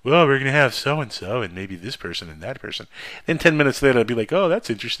 Well, we're going to have so-and-so and maybe this person and that person. Then 10 minutes later, I'd be like, oh, that's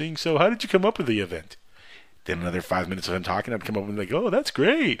interesting. So how did you come up with the event? Then another 5 minutes of him talking, I'd come up and be like, oh, that's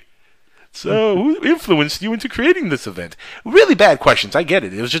great. So, who influenced you into creating this event? Really bad questions. I get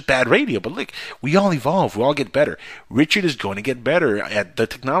it. It was just bad radio. But look, we all evolve. We all get better. Richard is going to get better at the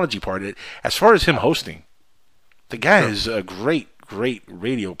technology part of it. As far as him hosting, the guy is a great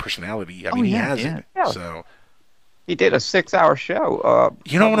radio personality. I mean, he has it. Yeah. So he did a 6-hour show.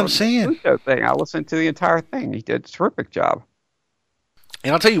 You know what I'm saying? Thing. I listened to the entire thing. He did a terrific job.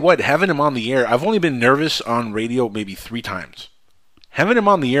 And I'll tell you what, having him on the air, I've only been nervous on radio maybe 3 times. Having him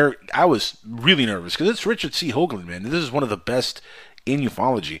on the air, I was really nervous because it's Richard C. Hoagland, man. This is one of the best in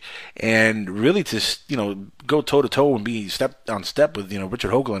ufology, and really to go toe to toe and be step on step with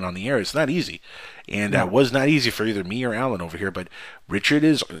Richard Hoagland on the air, it's not easy, and it was not easy for either me or Alan over here. But Richard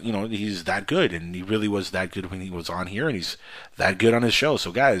is, he's that good, and he really was that good when he was on here, and he's that good on his show.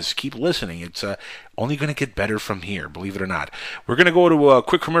 So guys, keep listening. It's only going to get better from here, believe it or not. We're going to go to a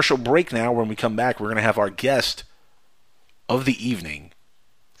quick commercial break now. When we come back, we're going to have our guest of the evening,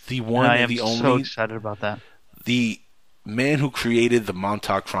 the one and the only. I am so excited about that. The man who created the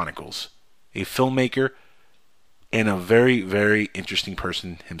Montauk Chronicles, a filmmaker and a very, very interesting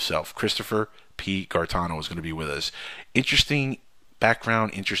person himself. Christopher P. Garetano is going to be with us. Interesting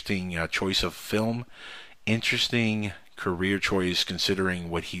background, interesting choice of film, interesting career choice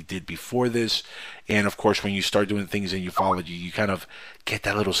considering what he did before this. And of course, when you start doing things in ufology, you kind of get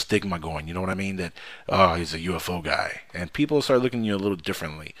that little stigma going, you know what I mean, that he's a UFO guy, and people start looking at you a little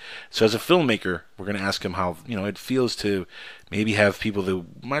differently. So as a filmmaker, we're going to ask him how it feels to maybe have people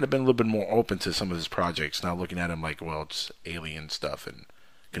that might have been a little bit more open to some of his projects now looking at him like, well, it's alien stuff and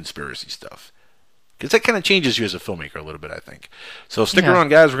conspiracy stuff. Because that kind of changes you as a filmmaker a little bit, I think. So stick around,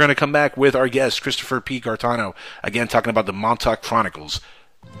 guys. We're going to come back with our guest, Christopher P. Garetano, again talking about the Montauk Chronicles.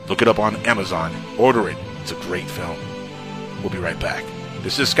 Look it up on Amazon. Order it. It's a great film. We'll be right back.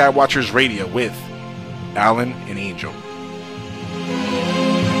 This is Skywatchers Radio with Alan and Angel.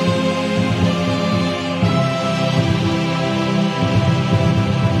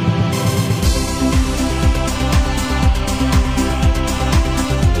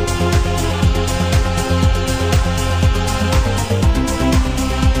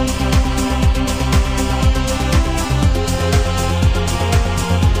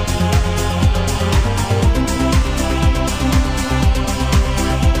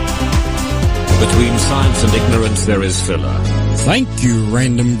 Between science and ignorance, there is filler. Thank you,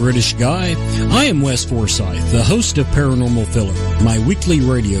 random British guy. I am Wes Forsyth, the host of Paranormal Filler, my weekly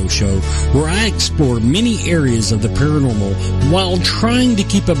radio show where I explore many areas of the paranormal while trying to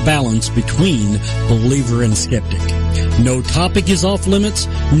keep a balance between believer and skeptic. No topic is off limits,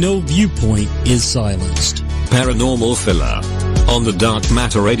 no viewpoint is silenced. Paranormal Filler on the Dark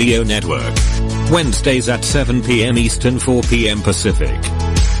Matter Radio Network. Wednesdays at 7 p.m. Eastern, 4 p.m. Pacific.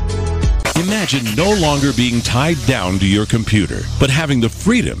 Imagine no longer being tied down to your computer, but having the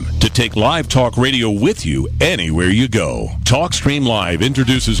freedom to take live talk radio with you anywhere you go. TalkStream Live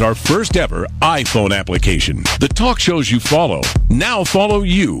introduces our first ever iPhone application. The talk shows you follow now follow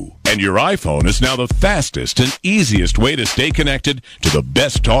you. And your iPhone is now the fastest and easiest way to stay connected to the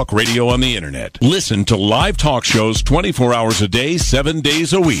best talk radio on the internet. Listen to live talk shows 24 hours a day, 7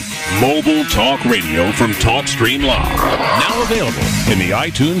 days a week. Mobile talk radio from TalkStream Live. Now available in the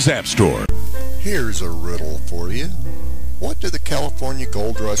iTunes App Store. Here's a riddle for you. What do the California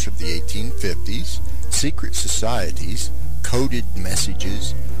gold rush of the 1850s, secret societies, coded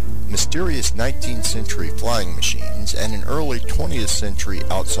messages, mysterious 19th century flying machines, and an early 20th century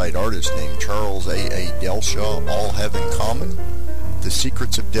outside artist named Charles A.A. Delshaw all have in common? The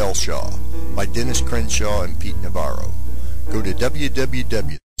Secrets of Delshaw by Dennis Crenshaw and Pete Navarro. Go to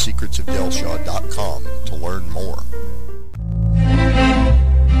www.secretsofdelshaw.com to learn more.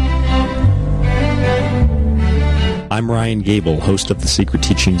 I'm Ryan Gable, host of the Secret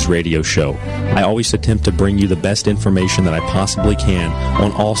Teachings radio show. I always attempt to bring you the best information that I possibly can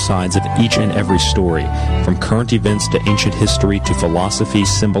on all sides of each and every story, from current events to ancient history to philosophy,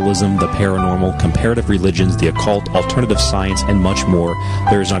 symbolism, the paranormal, comparative religions, the occult, alternative science, and much more.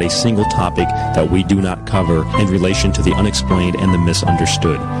 There is not a single topic that we do not cover in relation to the unexplained and the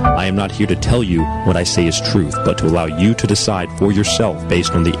misunderstood. I am not here to tell you what I say is truth, but to allow you to decide for yourself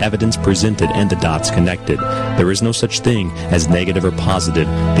based on the evidence presented and the dots connected. There is no such thing as negative or positive.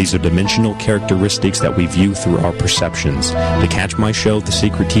 These are dimensional characteristics that we view through our perceptions. To catch my show, The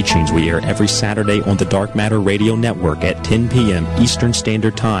Secret Teachings, we air every Saturday on the Dark Matter Radio Network at 10 p.m. Eastern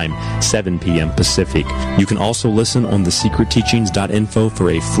Standard Time, 7 p.m. Pacific. You can also listen on thesecretteachings.info for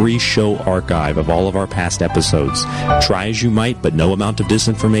a free show archive of all of our past episodes. Try as you might, but no amount of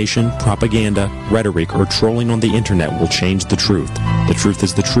disinformation, propaganda, rhetoric, or trolling on the internet will change the truth. The truth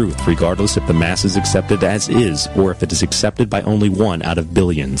is the truth, regardless if the masses accept it as is, or if it is accepted by only one out of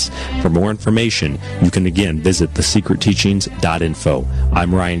billions. For more information, you can again visit thesecretteachings.info.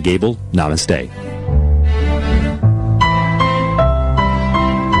 I'm Ryan Gable. Namaste.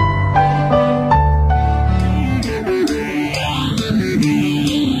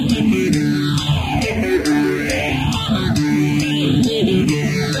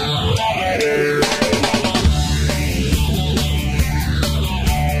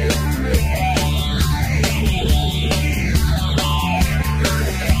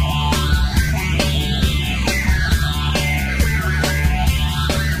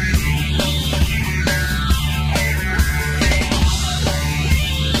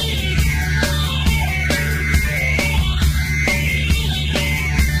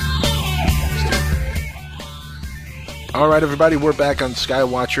 All right, everybody, we're back on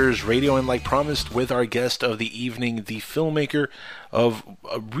Skywatchers Radio, and like promised, with our guest of the evening, the filmmaker of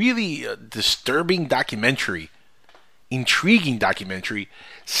a really disturbing documentary, intriguing documentary,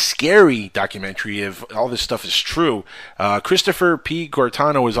 scary documentary, if all this stuff is true. Christopher P.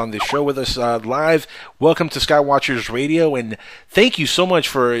 Garetano is on the show with us live. Welcome to Skywatchers Radio, and thank you so much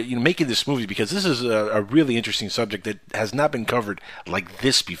for making this movie, because this is a really interesting subject that has not been covered like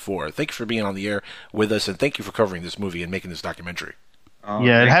this before. Thank you for being on the air with us, and thank you for covering this movie and making this documentary.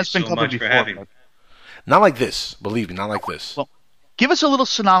 Yeah, it has been covered before. Not like this, believe me, not like this. Well, give us a little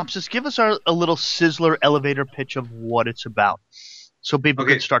synopsis. Give us a little sizzler elevator pitch of what it's about, so people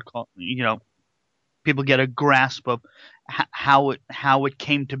can start, people get a grasp of how it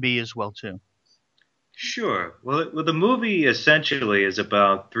came to be as well too. Sure. Well, the movie essentially is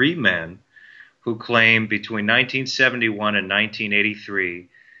about three men who claim between 1971 and 1983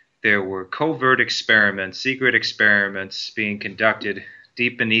 there were covert experiments, secret experiments being conducted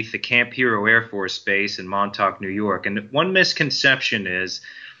deep beneath the Camp Hero Air Force Base in Montauk, New York. And one misconception is,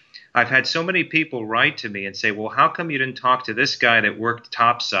 I've had so many people write to me and say, well, how come you didn't talk to this guy that worked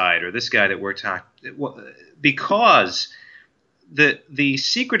topside or this guy that worked top? Well, because the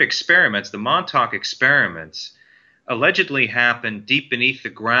secret experiments, the Montauk experiments, allegedly happened deep beneath the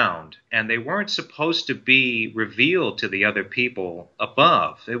ground, and they weren't supposed to be revealed to the other people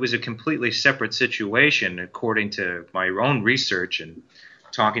above. It was a completely separate situation, according to my own research and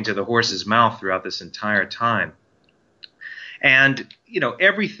talking to the horse's mouth throughout this entire time. And,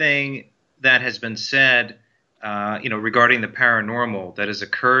 everything that has been said, regarding the paranormal that has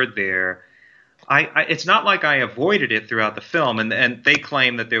occurred there, it's not like I avoided it throughout the film, and they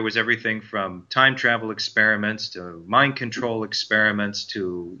claim that there was everything from time travel experiments to mind control experiments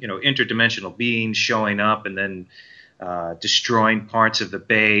to interdimensional beings showing up and then destroying parts of the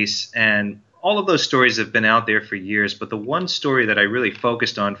base, and all of those stories have been out there for years. But the one story that I really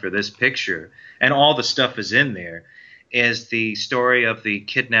focused on for this picture, and all the stuff is in there, is the story of the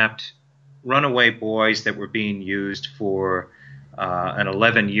kidnapped runaway boys that were being used for an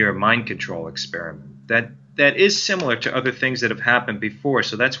 11-year mind control experiment. That is similar to other things that have happened before,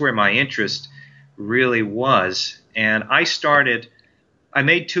 so that's where my interest really was. And I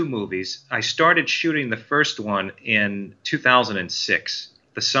made 2 movies. I started shooting the first one in 2006,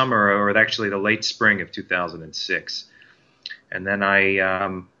 the summer, or actually the late spring of 2006. And then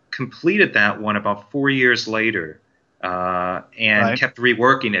I completed that one about 4 years later, and kept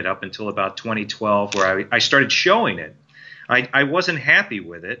reworking it up until about 2012, where I started showing it. I wasn't happy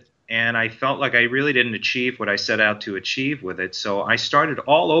with it, and I felt like I really didn't achieve what I set out to achieve with it, so I started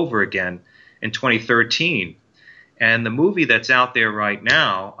all over again in 2013. And the movie that's out there right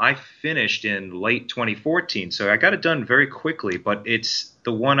now, I finished in late 2014, so I got it done very quickly, but it's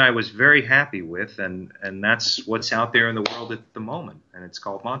the one I was very happy with, and that's what's out there in the world at the moment, and it's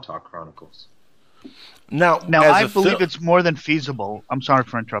called Montauk Chronicles. Now I believe it's more than feasible. I'm sorry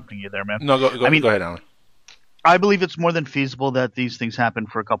for interrupting you there, man. No, go ahead, Alan. I believe it's more than feasible that these things happen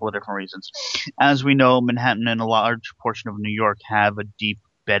for a couple of different reasons. As we know, Manhattan and a large portion of New York have a deep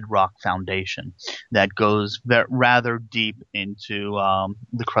bedrock foundation that goes rather deep into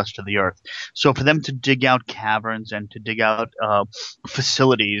the crust of the earth. So for them to dig out caverns and to dig out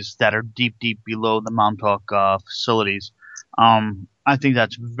facilities that are deep, deep below the Montauk facilities, I think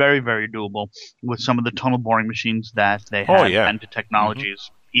that's very, very doable with some of the tunnel boring machines that they had and the technologies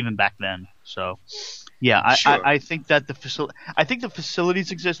even back then. So, yeah, Sure. I think that the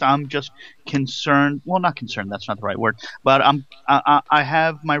facilities exist. I'm just concerned. Well, not concerned. That's not the right word. But I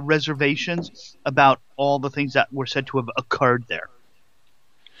have my reservations about all the things that were said to have occurred there.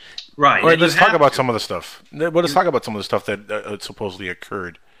 Right. All right, let's talk about some of the stuff. Let's talk about some of the stuff that supposedly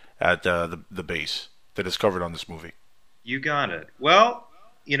occurred at the base that is covered on this movie. You got it. Well,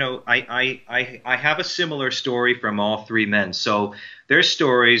 you know, I have a similar story from all 3 men. So their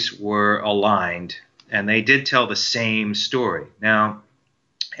stories were aligned, and they did tell the same story. Now,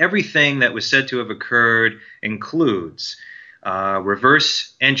 everything that was said to have occurred includes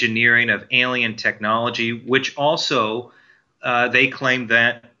reverse engineering of alien technology, which also they claimed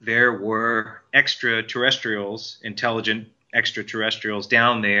that there were extraterrestrials, intelligent extraterrestrials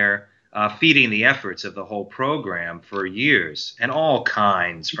down there feeding the efforts of the whole program for years, and all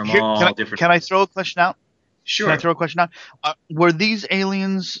kinds from different. Can I throw a question out? Sure. Can I throw a question out? Were these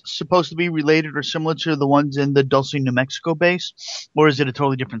aliens supposed to be related or similar to the ones in the Dulce, New Mexico base, or is it a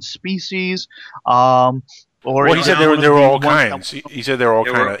totally different species? Well, he said there were all kinds. He said there were all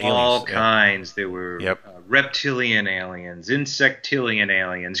kinds of aliens. There were all kinds. There were reptilian aliens, insectilian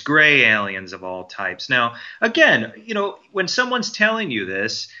aliens, gray aliens of all types. Now, again, you know, when someone's telling you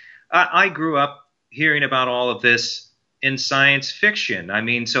this, I grew up hearing about all of this in science fiction. I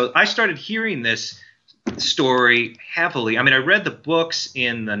mean, so I started hearing this story heavily. I mean, I read the books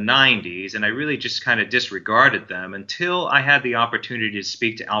in the 90s, and I really just kind of disregarded them until I had the opportunity to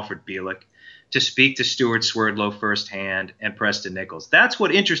speak to Alfred Bielek, to speak to Stuart Swerdlow firsthand, and Preston Nichols. That's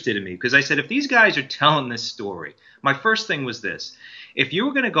what interested me, because I said, if these guys are telling this story, my first thing was this. If you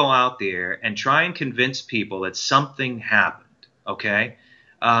were going to go out there and try and convince people that something happened, okay,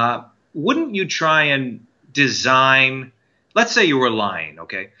 wouldn't you try and design, let's say you were lying,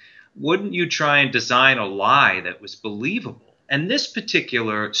 okay, wouldn't you try and design a lie that was believable? And this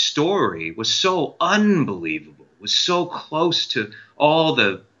particular story was so unbelievable, was so close to all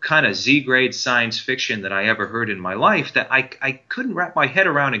the kind of Z-grade science fiction that I ever heard in my life that I couldn't wrap my head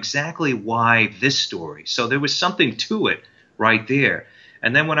around exactly why this story. So there was something to it right there.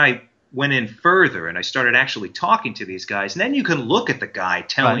 And then when I went in further and I started actually talking to these guys, and then you can look at the guy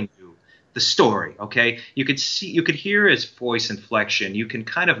telling you the story, okay? You could hear his voice inflection. You can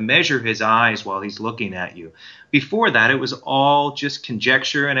kind of measure his eyes while he's looking at you. Before that, it was all just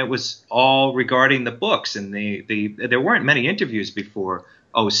conjecture, and it was all regarding the books. And there weren't many interviews before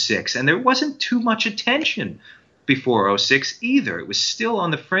 06, and there wasn't too much attention before 06 either. It was still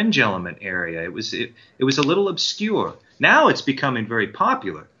on the fringe element area. It was a little obscure. Now it's becoming very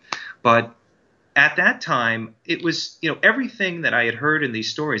popular, but at that time, it was, you know, everything that I had heard in these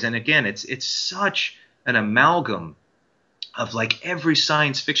stories. And again, it's such an amalgam of like every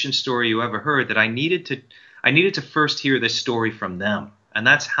science fiction story you ever heard that I needed to first hear this story from them. And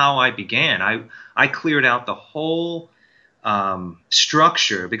that's how I began. I cleared out the whole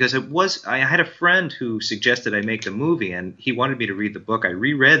structure because I had a friend who suggested I make the movie, and he wanted me to read the book. I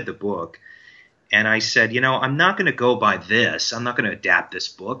reread the book. And I said, you know, I'm not going to go by this. I'm not going to adapt this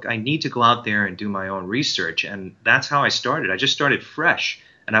book. I need to go out there and do my own research. And that's how I started. I just started fresh.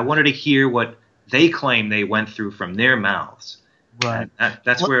 And I wanted to hear what they claim they went through from their mouths. Right. And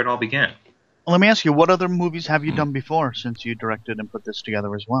that's where it all began. Let me ask you, what other movies have you done before since you directed and put this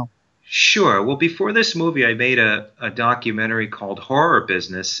together as well? Sure. Well, before this movie, I made a documentary called Horror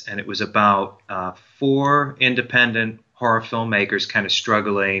Business, and it was about 4 independent horror filmmakers kind of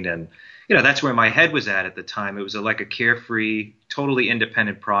struggling, and that's where my head was at the time. It was like a carefree, totally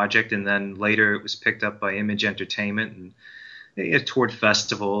independent project, and then later it was picked up by Image Entertainment and it toured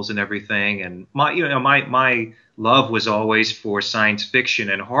festivals and everything. And my love was always for science fiction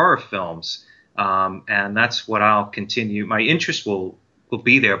and horror films, and that's what I'll continue. My interest will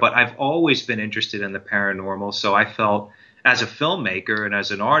be there, but I've always been interested in the paranormal, so I felt as a filmmaker and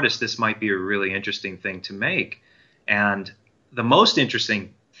as an artist, this might be a really interesting thing to make. And the most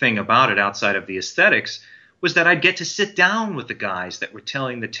interesting thing about it, outside of the aesthetics, was that I'd get to sit down with the guys that were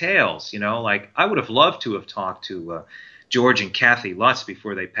telling the tales. Like I would have loved to have talked to George and Kathy Lutz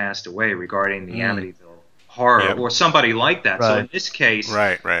before they passed away regarding the Amityville horror, or somebody like that. Right. So in this case,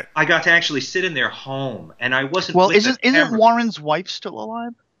 right, I got to actually sit in their home, and I wasn't. Well, isn't Warren's wife still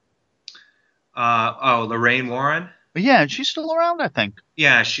alive? Lorraine Warren. Yeah, she's still around, I think.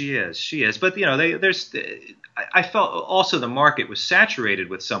 Yeah, she is. But I felt also the market was saturated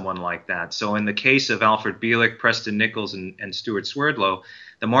with someone like that. So in the case of Alfred Bielek, Preston Nichols, and Stuart Swerdlow,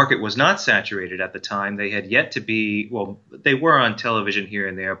 the market was not saturated at the time. They had yet to be, well, they were on television here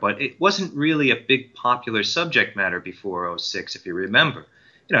and there, but it wasn't really a big popular subject matter before 06, if you remember.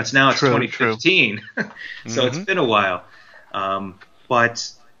 It's 2015, so it's been a while.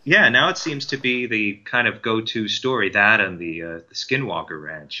 But yeah, now it seems to be the kind of go-to story, that and the Skinwalker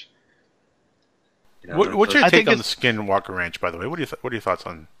Ranch. What's your take on the Skinwalker Ranch, by the way? What are your thoughts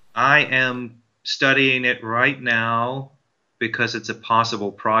on? I am studying it right now because it's a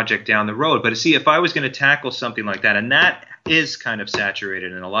possible project down the road. But see, if I was going to tackle something like that, and that is kind of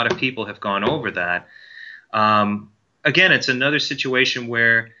saturated, and a lot of people have gone over that. Again, it's another situation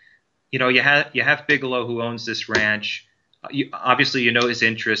where, you have Bigelow, who owns this ranch. Obviously, his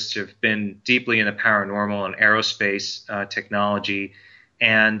interests have been deeply in the paranormal and aerospace technology.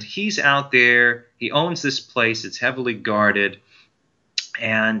 And he's out there. He owns this place. It's heavily guarded.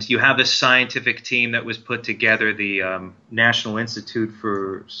 And you have this scientific team that was put together, the National Institute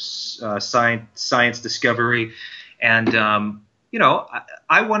for Science Discovery. And,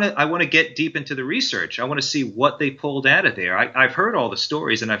 I want to get deep into the research. I want to see what they pulled out of there. I've heard all the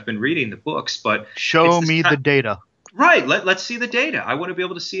stories and I've been reading the books, but show me the data. Right. Let's see the data. I want to be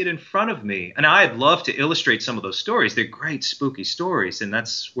able to see it in front of me. And I'd love to illustrate some of those stories. They're great, spooky stories, and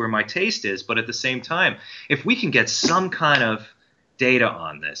that's where my taste is. But at the same time, if we can get some kind of data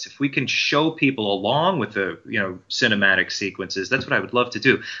on this, if we can show people along with the cinematic sequences, that's what I would love to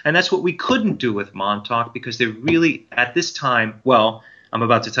do. And that's what we couldn't do with Montauk, because they're really, at this time, well, I'm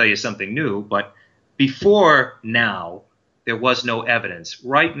about to tell you something new, but before now, there was no evidence.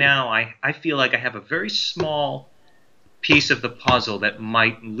 Right now, I feel like I have a very small piece of the puzzle that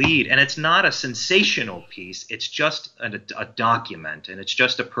might lead, and it's not a sensational piece, it's just a document, and it's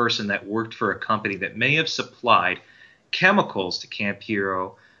just a person that worked for a company that may have supplied chemicals to Camp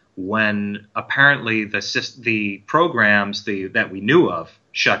Hero when apparently the programs that we knew of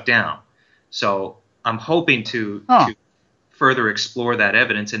shut down. So I'm hoping to further explore that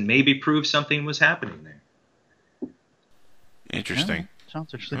evidence and maybe prove something was happening there. Interesting.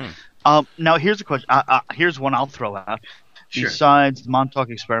 Sounds interesting. Now, here's a question. Here's one I'll throw out. Sure. Besides the Montauk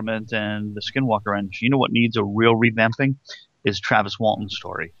Experiment and the Skinwalker Ranch, what needs a real revamping is Travis Walton's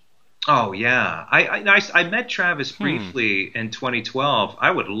story. Oh, yeah. I met Travis briefly in 2012.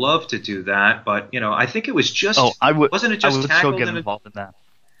 I would love to do that, but, I think it was just wasn't it just I would tackled so get involved in that.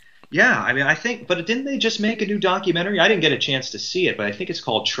 Yeah, I think, but didn't they just make a new documentary? I didn't get a chance to see it, but I think it's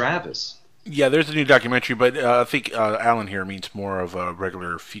called Travis. Yeah, there's a new documentary, but I think Alan here means more of a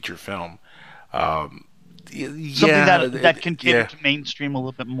regular feature film. Something that can cater to mainstream a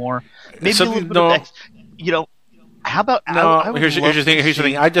little bit more. Maybe a little bit of how about here's the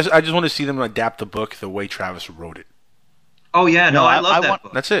thing. I just want to see them adapt the book the way Travis wrote it. Oh yeah, I love that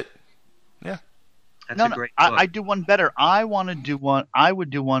book. That's it. Yeah. That's a great book. I do one better. I would do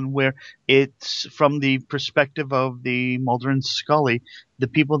one where it's from the perspective of the Mulder and Scully, the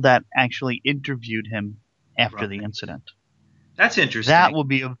people that actually interviewed him after the incident. That's interesting. I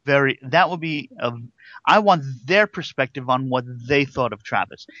want their perspective on what they thought of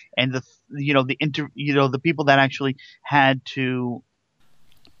Travis, and the people that actually had to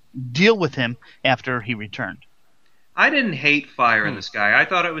deal with him after he returned. I didn't hate Fire in the Sky. I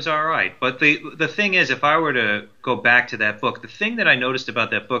thought it was all right. But the thing is, if I were to go back to that book, the thing that I noticed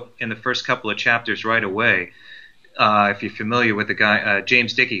about that book in the first couple of chapters right away, if you're familiar with the guy,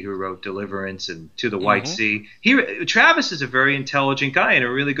 James Dickey, who wrote Deliverance and To the White Sea, Travis is a very intelligent guy and a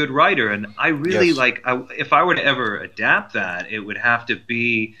really good writer. And I really if I were to ever adapt that, it would have to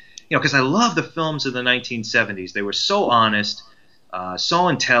be, because I love the films of the 1970s. They were so honest, so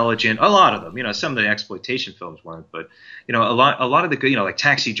intelligent. A lot of them, some of the exploitation films weren't, but a lot of the good, like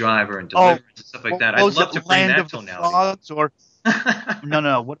Taxi Driver and Deliverance and stuff like that. I'd love to bring that tonality. Or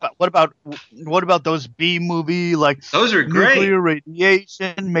no. What about those B movie like those are great. Nuclear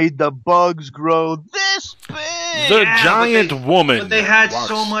radiation made the bugs grow this big. The giant woman. But they had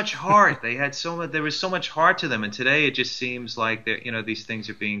so much heart. There was so much heart to them, and today it just seems like these things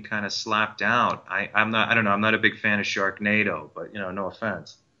are being kind of slapped out. I'm not a big fan of Sharknado, but no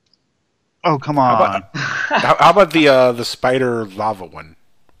offense. Oh, come on. How about the spider lava one?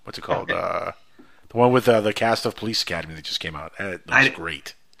 What's it called? The one with the cast of Police Academy that just came out. That was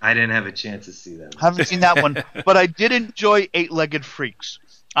great. I didn't have a chance to see that. Haven't seen that one, but I did enjoy Eight-Legged Freaks.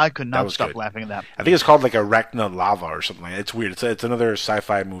 I could not stop laughing at that. I think it's called like Arachna Lava or something like that. It's weird. It's another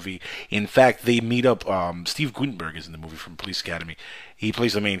sci-fi movie. In fact, they meet up. Steve Guttenberg is in the movie from Police Academy. He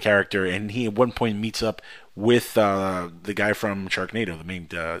plays the main character, and he at one point meets up with the guy from Sharknado, the main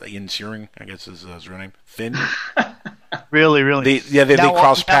Ian Searing, I guess is his real name, Finn. Really. They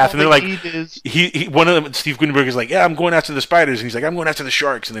cross paths, and they're like, one of them, Steve Guttenberg is like, yeah, I'm going after the spiders, and he's like, I'm going after the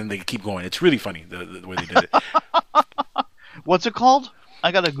sharks, and then they keep going. It's really funny the way they did it. What's it called?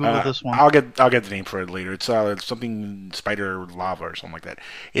 I gotta Google this one. I'll get the name for it later. It's something spider lava or something like that.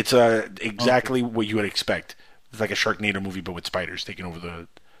 It's exactly what you would expect. It's like a Sharknado movie, but with spiders taking over the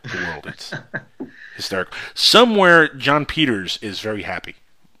world. It's hysterical. Somewhere, John Peters is very happy.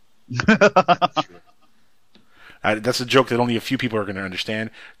 That's a joke that only a few people are going to understand.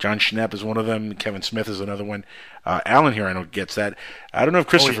 John Schnepp is one of them. Kevin Smith is another one. Alan here, I know, gets that. I don't know if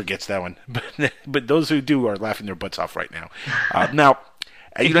Christopher gets that one, but those who do are laughing their butts off right now. Now,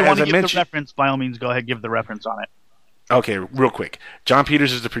 if you want to give the reference, by all means, go ahead, give the reference on it. Okay, real quick. John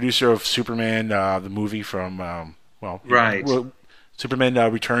Peters is the producer of Superman, the movie from, right. Superman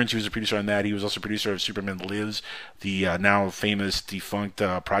Returns. He was a producer on that. He was also producer of Superman Lives, the now famous defunct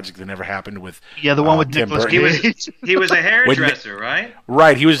project that never happened with the one with Nicolas Cage. He was a hairdresser, right?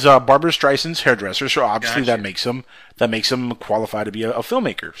 Right. He was Barbara Streisand's hairdresser, so obviously that makes him qualified to be a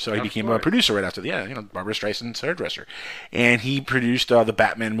filmmaker. So he became a producer right after Barbara Streisand's hairdresser, and he produced the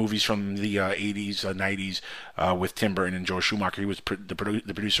Batman movies from the 80s, 90s with Tim Burton and Joel Schumacher. He was the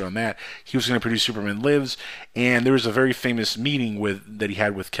producer on that. He was going to produce Superman Lives, and there was a very famous meeting that he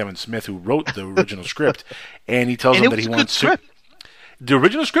had with Kevin Smith, who wrote the original script, and he tells him that he wants the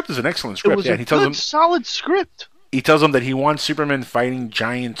original script is an excellent script. It was a good, solid script. He tells him that he wants Superman fighting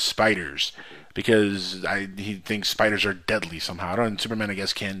giant spiders because he thinks spiders are deadly somehow. And Superman, I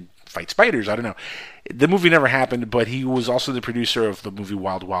guess, can fight spiders. I don't know. The movie never happened, but he was also the producer of the movie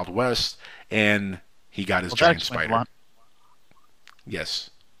Wild Wild West, and he got his giant spider. Yes.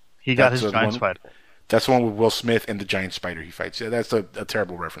 He got his giant spider. That's the one with Will Smith and the giant spider he fights. Yeah, that's a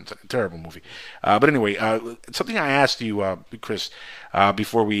terrible reference, a terrible movie. But anyway, something I asked you, Chris,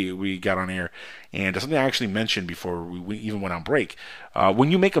 before we got on air, and something I actually mentioned before we even went on break. When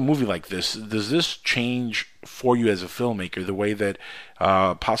you make a movie like this, does this change for you as a filmmaker the way that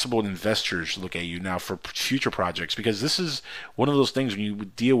possible investors look at you now for future projects? Because this is one of those things when you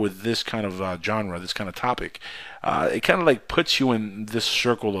deal with this kind of genre, this kind of topic, it kind of like puts you in this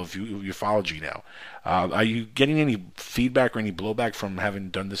circle of ufology now. Are you getting any feedback or any blowback from having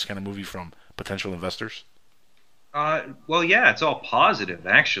done this kind of movie from potential investors? Well, yeah, it's all positive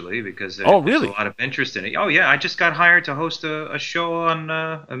actually because there's a lot of interest in it. Oh, yeah, I just got hired to host a show on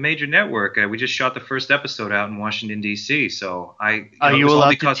a major network. We just shot the first episode out in Washington D.C. So are you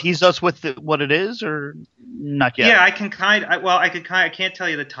allowed to tease us with what it is, or not yet? Yeah, I can I can't tell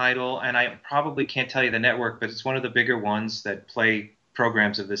you the title, and I probably can't tell you the network, but it's one of the bigger ones that play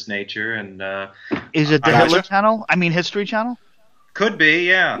programs of this nature. And is it the Hitler Channel? I mean, History Channel? Could be,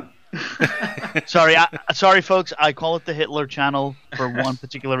 yeah. Sorry, folks. I call it the Hitler Channel for one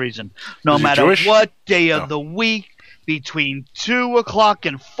particular reason. No matter what day of the week, between 2 o'clock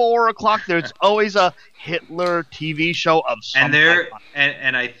and 4 o'clock, there's always a Hitler TV show of some type.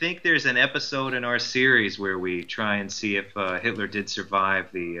 And I think there's an episode in our series where we try and see if Hitler did survive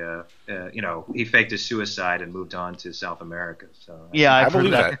the, he faked his suicide and moved on to South America. So yeah, I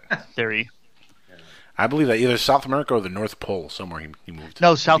believe that theory. I believe that either South America or the North Pole, somewhere he moved.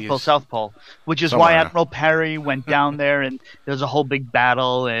 No, South Pole, which is why Admiral Perry went down there, and there was a whole big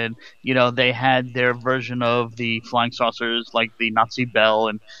battle, and they had their version of the flying saucers, like the Nazi Bell,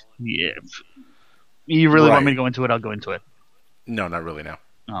 and you really want me to go into it? I'll go into it. No, not really now.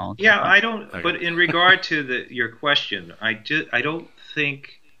 Oh, okay. Yeah, I don't. Okay. But in regard to your question, I don't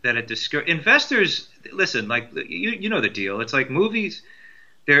think that investors listen. Like you know the deal. It's like movies.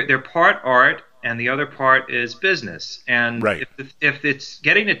 They're part art and the other part is business. And if it's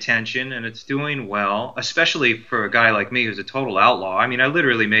getting attention and it's doing well, especially for a guy like me who's a total outlaw. I mean, I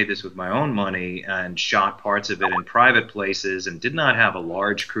literally made this with my own money and shot parts of it in private places and did not have a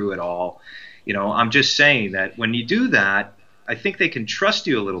large crew at all. You know, I'm just saying that when you do that, I think they can trust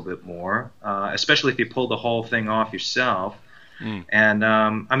you a little bit more, especially if you pull the whole thing off yourself. And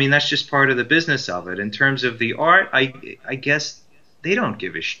I mean, that's just part of the business of it. In terms of the art, I guess they don't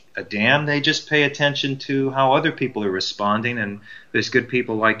give a damn. They just pay attention to how other people are responding. And there's good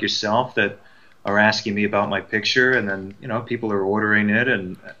people like yourself that are asking me about my picture, and then, you know, people are ordering it.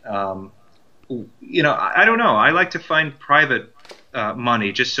 And, you know, I don't know. I like to find private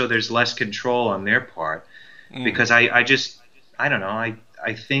money just so there's less control on their part, because I don't know.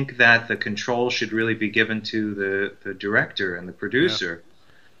 I think that the control should really be given to the director and the producer. Yeah.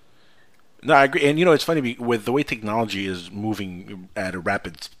 No, I agree. And, you know, it's funny, with the way technology is moving at a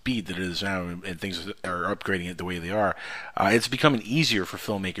rapid speed that it is now, and things are upgrading it the way they are, it's becoming easier for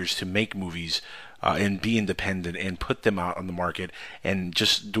filmmakers to make movies and be independent and put them out on the market and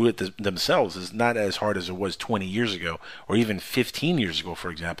just do it themselves. It's not as hard as it was 20 years ago or even 15 years ago, for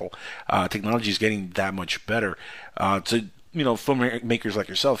example. Technology is getting that much better. You know, filmmakers like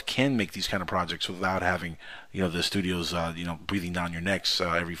yourself can make these kind of projects without having, you know, the studios, you know, breathing down your necks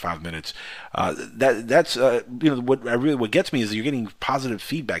every 5 minutes. That's you know, what gets me is that you're getting positive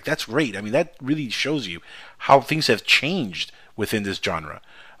feedback. That's great. I mean, that really shows you how things have changed within this genre.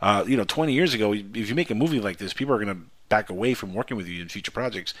 You know, 20 years ago, if you make a movie like this, people are going to back away from working with you in future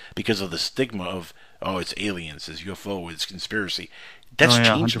projects because of the stigma of, oh, it's aliens, it's UFO, it's conspiracy. That's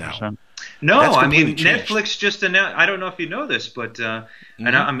changed 100%. Now. No, I mean, changed. Netflix just announced, I don't know if you know this, but and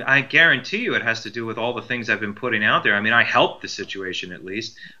I guarantee you it has to do with all the things I've been putting out there. I mean, I helped the situation at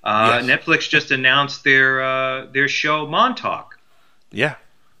least. Yes. Netflix just announced their show Montauk. Yeah.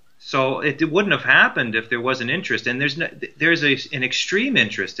 So it wouldn't have happened if there wasn't interest, and there's an extreme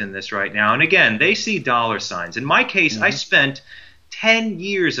interest in this right now. And again, they see dollar signs. In my case, I spent 10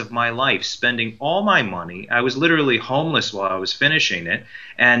 years of my life spending all my money. I was literally homeless while I was finishing it,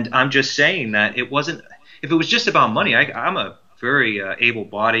 and I'm just saying that it wasn't. If it was just about money, I'm a very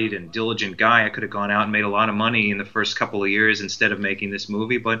able-bodied and diligent guy. I could have gone out and made a lot of money in the first couple of years instead of making this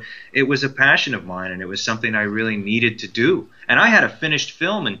movie, but it was a passion of mine, and it was something I really needed to do. And I had a finished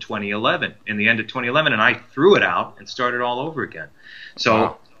film in 2011, in the end of 2011, and I threw it out and started all over again. So,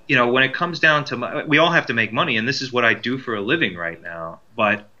 wow. You know, when it comes down to, we all have to make money, and this is what I do for a living right now.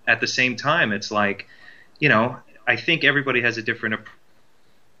 But at the same time, it's like, you know, I think everybody has a different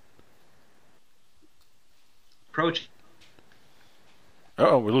approach.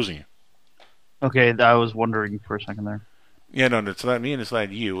 Oh, we're losing you. Okay, I was wondering for a second there. Yeah, no, it's not me and it's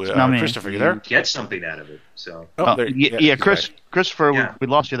not you. It's not me. Christopher, you there? Get something out of it. So. Christopher, we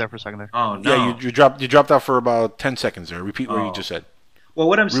lost you there for a second there. Oh no. Yeah, you dropped out for about 10 seconds there. Repeat what you just said. Well,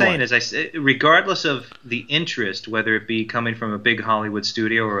 what I'm saying is, regardless of the interest, whether it be coming from a big Hollywood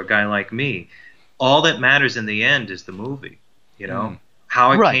studio or a guy like me, all that matters in the end is the movie. You know,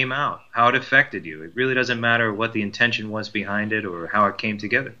 how it came out, how it affected you. It really doesn't matter what the intention was behind it or how it came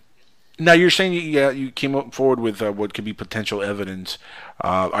together. Now, you're saying you came forward with what could be potential evidence.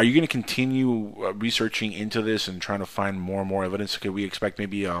 Are you going to continue researching into this and trying to find more and more evidence? Could we expect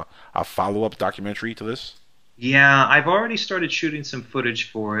maybe a follow-up documentary to this? Yeah, I've already started shooting some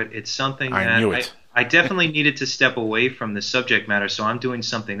footage for it. It's something that I definitely needed to step away from the subject matter, so I'm doing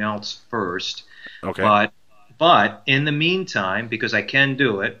something else first. Okay. But in the meantime, because I can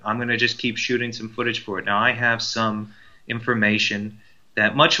do it, I'm going to just keep shooting some footage for it. Now, I have some information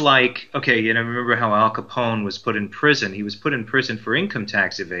that, much like, remember how Al Capone was put in prison? He was put in prison for income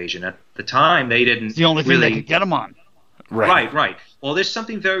tax evasion. At the time, they didn't It's the only thing they could get him on. Right. Well, there's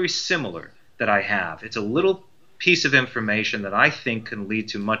something very similar that I have. It's a little piece of information that I think can lead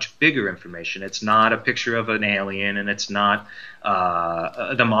to much bigger information. It's not a picture of an alien, and it's not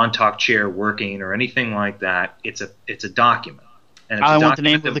the Montauk chair working or anything like that. It's a document. And I want the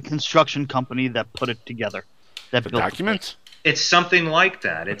name of the construction company that put it together. That built document? It's something like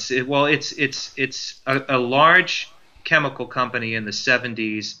that. It's a large chemical company in the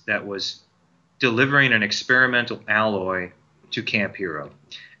 70s that was delivering an experimental alloy to Camp Hero,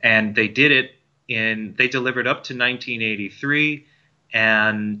 and they did it. They delivered up to 1983,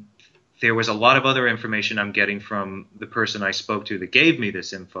 and there was a lot of other information I'm getting from the person I spoke to that gave me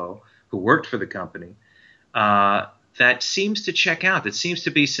this info, who worked for the company, that seems to check out, that seems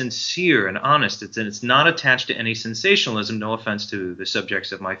to be sincere and honest. It's not attached to any sensationalism, no offense to the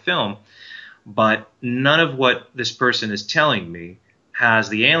subjects of my film, but none of what this person is telling me has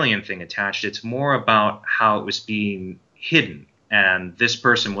the alien thing attached. It's more about how it was being hidden and this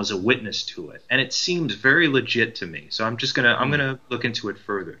person was a witness to it, and it seems very legit to me. So I'm gonna look into it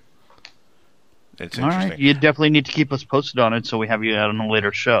further. It's All interesting. right, you definitely need to keep us posted on it so we have you out on a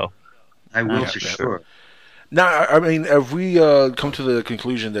later show. I will for sure. Now, I mean, have we come to the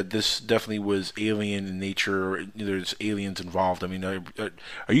conclusion that this definitely was alien in nature, or there's aliens involved? I mean, are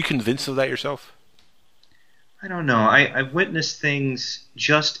you convinced of that yourself? I don't know. I've witnessed things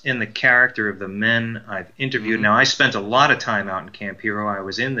just in the character of the men I've interviewed. Now, I spent a lot of time out in Camp Hero. I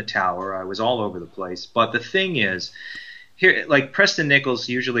was in the tower. I was all over the place. But the thing is, here, like Preston Nichols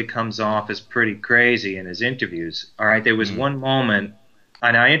usually comes off as pretty crazy in his interviews. All right, there was one moment,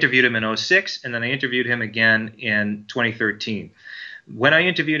 and I interviewed him in 2006, and then I interviewed him again in 2013. When I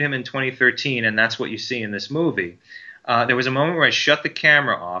interviewed him in 2013, and that's what you see in this movie, there was a moment where I shut the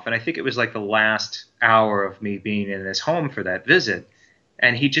camera off, and I think it was like the last hour of me being in his home for that visit,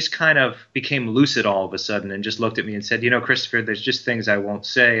 and he just kind of became lucid all of a sudden and just looked at me and said, Christopher, there's just things I won't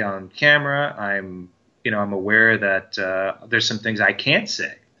say on camera. I'm aware that there's some things I can't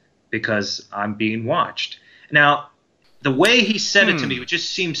say because I'm being watched. Now, the way he said it to me, it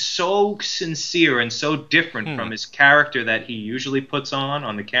just seemed so sincere and so different from his character that he usually puts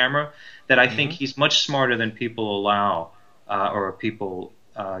on the camera, that I think he's much smarter than people allow or people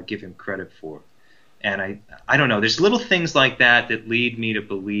give him credit for. And I don't know. There's little things like that lead me to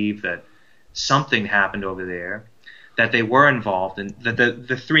believe that something happened over there, that they were involved, and that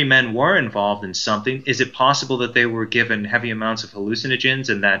the three men were involved in something. Is it possible that they were given heavy amounts of hallucinogens?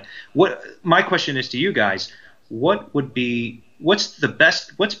 And my question is to you guys, what's a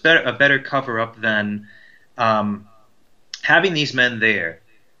better cover up than having these men there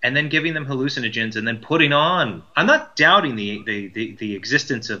and then giving them hallucinogens and then putting on, I'm not doubting the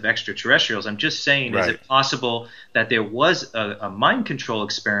existence of extraterrestrials. I'm just saying, right, is it possible that there was a mind control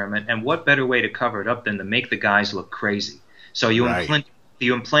experiment, and what better way to cover it up than to make the guys look crazy? So you implant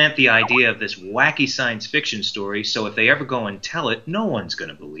the idea of this wacky science fiction story, so if they ever go and tell it, no one's going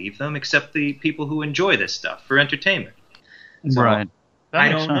to believe them except the people who enjoy this stuff for entertainment. So right. I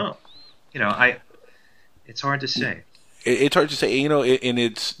don't know. It's hard to say. It's hard to say, and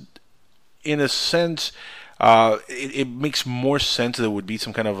it's, in a sense, it makes more sense that it would be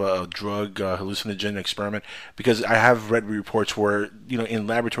some kind of a drug hallucinogen experiment, because I have read reports where, in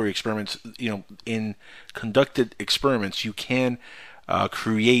laboratory experiments, in conducted experiments, you can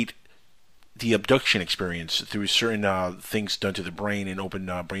create the abduction experience through certain things done to the brain and open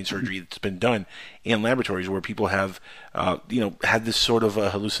brain surgery that's been done in laboratories where people have, had this sort of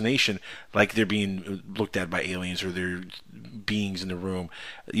a hallucination, like they're being looked at by aliens or they're beings in the room.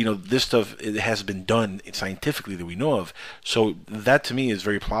 This stuff, it has been done scientifically that we know of. So that to me is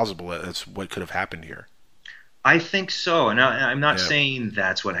very plausible. That's what could have happened here. I think so, and I'm not saying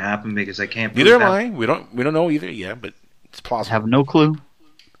that's what happened because I can't prove Neither that. am I. We don't know either. Yeah, but it's plausible. I have no clue.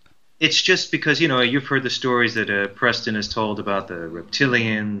 It's just because, you've heard the stories that Preston has told about the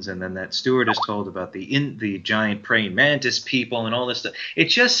reptilians, and then that Stewart has told about the giant praying mantis people and all this stuff. It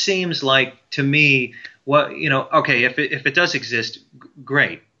just seems like, to me, okay, if it does exist,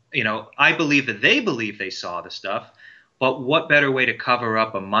 great. I believe that they saw the stuff, but what better way to cover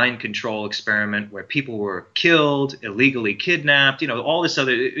up a mind control experiment where people were killed, illegally kidnapped, all this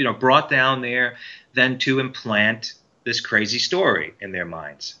other, brought down there, than to implant this crazy story in their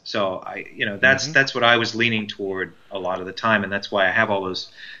minds. So that's what I was leaning toward a lot of the time, and that's why I have all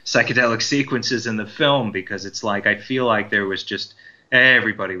those psychedelic sequences in the film, because it's like I feel like there was just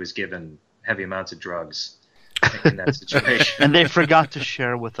everybody was given heavy amounts of drugs in that situation. And they forgot to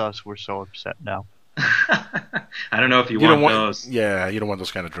share with us. We're so upset now. I don't know if you want those. Yeah, you don't want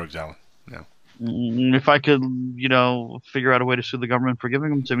those kind of drugs, Alan. No. If I could, figure out a way to sue the government for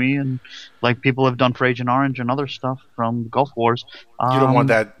giving them to me, and like people have done for Agent Orange and other stuff from Gulf Wars. You don't want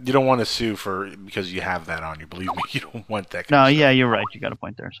that. You don't want to sue because you have that on you. Believe me, you don't want that. No, yeah, you're right. You got a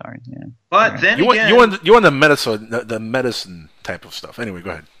point there. Sorry. Yeah. But then you want the medicine type of stuff. Anyway, go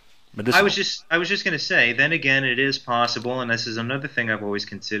ahead. Medicinal. I was just going to say, then again, it is possible, and this is another thing I've always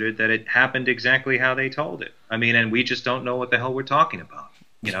considered, that it happened exactly how they told it. I mean, and we just don't know what the hell we're talking about.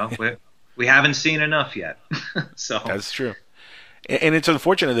 We haven't seen enough yet. So that's true. And it's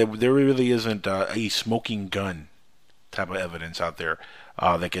unfortunate that there really isn't a smoking gun type of evidence out there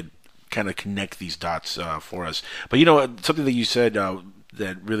that could kind of connect these dots for us. But something that you said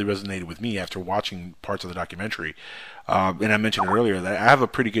that really resonated with me after watching parts of the documentary, and I mentioned it earlier, that I have a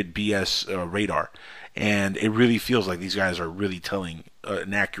pretty good BS radar, and it really feels like these guys are really telling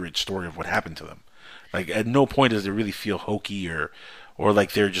an accurate story of what happened to them. Like, at no point does it really feel hokey or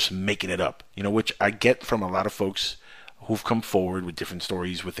like they're just making it up, which I get from a lot of folks who've come forward with different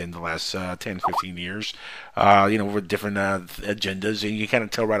stories within the last 10, 15 years, with different agendas, and you kind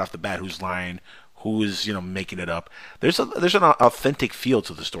of tell right off the bat who's lying, who is, making it up. There's an authentic feel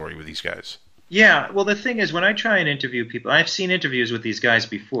to the story with these guys. Yeah, well, the thing is, when I try and interview people, I've seen interviews with these guys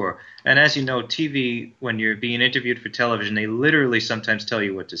before, and as you know, TV, when you're being interviewed for television, they literally sometimes tell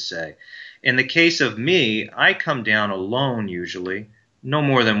you what to say. In the case of me, I come down alone usually, no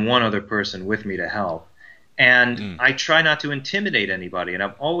more than one other person with me to help, and I try not to intimidate anybody, and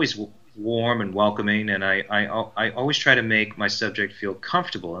I'm always warm and welcoming, and I always try to make my subject feel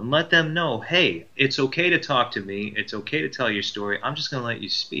comfortable and let them know, hey, it's okay to talk to me, it's okay to tell your story, I'm just going to let you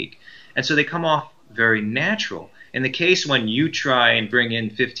speak. And so they come off very natural. In the case when you try and bring in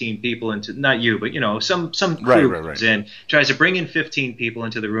 15 people into, not you, but some crew comes in, tries to bring in 15 people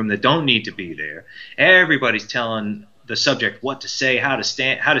into the room that don't need to be there. Everybody's telling the subject what to say, how to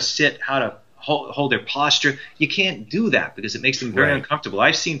stand, how to sit, how to hold their posture. You can't do that because it makes them very uncomfortable.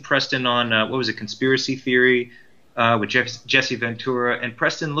 I've seen Preston on Conspiracy Theory with Jesse Ventura, and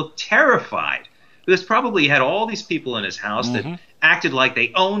Preston looked terrified because probably he had all these people in his house that acted like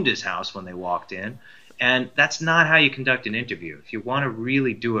they owned his house when they walked in, and that's not how you conduct an interview. If you want to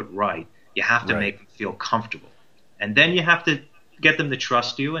really do it right, you have to make them feel comfortable, and then you have to get them to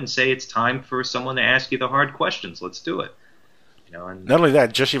trust you and say it's time for someone to ask you the hard questions. Let's do it. And not only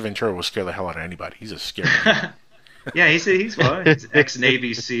that, Jesse Ventura will scare the hell out of anybody. He's a scary guy. Yeah, he's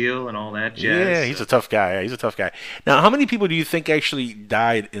ex-Navy SEAL and all that jazz. Yeah, he's a tough guy. He's a tough guy. Now, how many people do you think actually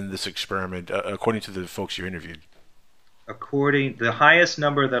died in this experiment, according to the folks you interviewed? The highest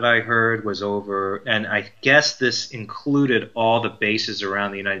number that I heard was over, and I guess this included all the bases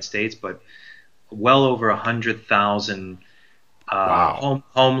around the United States, but well over 100,000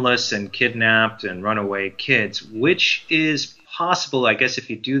 homeless and kidnapped and runaway kids, which is possible, I guess, if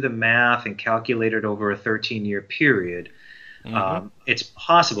you do the math and calculate it over a 13-year period. It's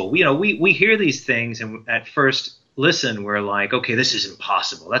possible. We hear these things, and at first listen, we're like, okay, this isn't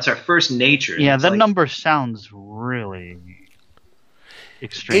possible. That's our first nature. Yeah, that number sounds really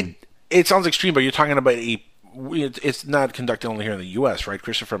extreme. It sounds extreme, but you're talking about it's not conducted only here in the U.S., right,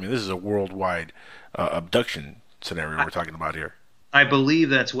 Christopher? I mean, this is a worldwide abduction scenario we're talking about here. I believe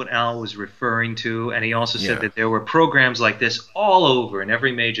that's what Al was referring to, and he also said that there were programs like this all over in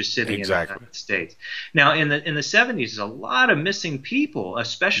every major city in the United States. Now, in the 70s, there's a lot of missing people,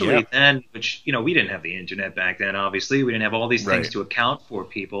 especially then, which, we didn't have the internet back then, obviously. We didn't have all these things to account for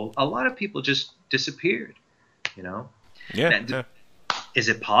people. A lot of people just disappeared, Is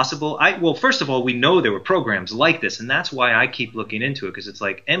it possible? Well, first of all, we know there were programs like this, and that's why I keep looking into it, because it's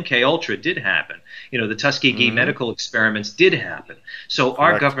like MK Ultra did happen. The Tuskegee medical experiments did happen. So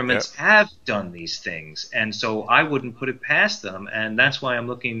our governments have done these things, and so I wouldn't put it past them, and that's why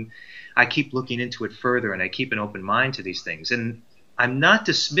I keep looking into it further, and I keep an open mind to these things. And I'm not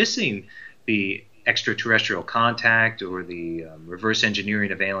dismissing the extraterrestrial contact or the reverse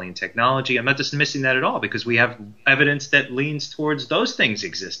engineering of alien technology. I'm not dismissing that at all, because we have evidence that leans towards those things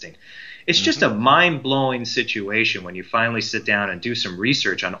existing. It's just a mind-blowing situation when you finally sit down and do some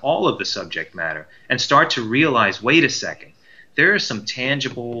research on all of the subject matter and start to realize, wait a second, there are some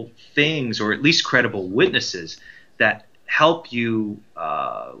tangible things, or at least credible witnesses, that help you,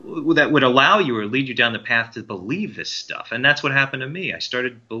 that would allow you or lead you down the path to believe this stuff. And that's what happened to me. I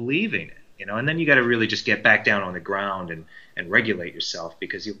started believing it. And then you got to really just get back down on the ground and regulate yourself,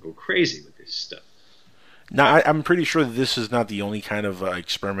 because you'll go crazy with this stuff. Now, I'm pretty sure this is not the only kind of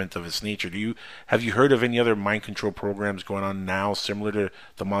experiment of its nature. Have you heard of any other mind control programs going on now similar to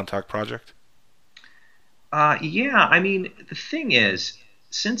the Montauk Project? Yeah, I mean, the thing is,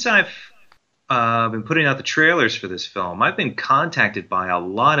 since I've been putting out the trailers for this film, I've been contacted by a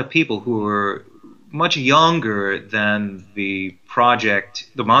lot of people who are much younger than the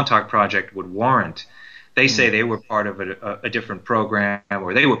Montauk Project would warrant. They say they were part of a different program,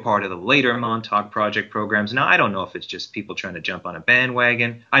 or they were part of the later Montauk Project programs. Now, I don't know if it's just people trying to jump on a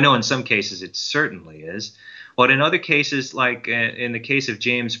bandwagon. I know in some cases it certainly is. But in other cases, like in the case of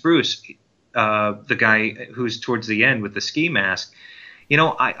James Bruce, the guy who's towards the end with the ski mask,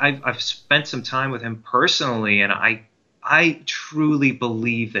 I've spent some time with him personally, and I truly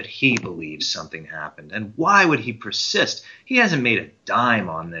believe that he believes something happened. And why would he persist? He hasn't made a dime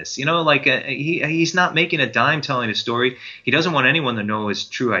on this. He's not making a dime telling a story. He doesn't want anyone to know his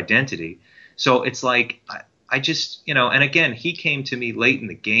true identity. So it's like, I just, and again, he came to me late in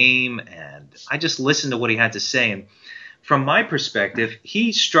the game, and I just listened to what he had to say. And from my perspective,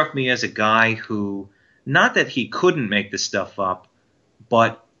 he struck me as a guy who, not that he couldn't make this stuff up,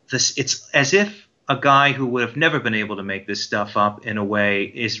 but it's as if a guy who would have never been able to make this stuff up in a way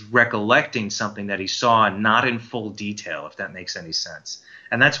is recollecting something that he saw, not in full detail, if that makes any sense.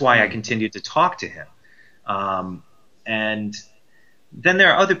 And that's why I continued to talk to him. And then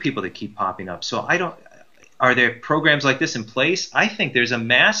there are other people that keep popping up. So are there programs like this in place? I think there's a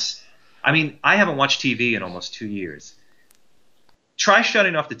mass. I mean, I haven't watched TV in almost 2 years. Try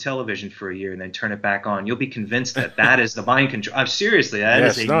shutting off the television for a year and then turn it back on. You'll be convinced that is the mind control. Seriously, that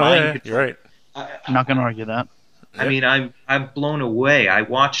is a mind control. You're right. I'm not going to argue that. I mean, I'm blown away. I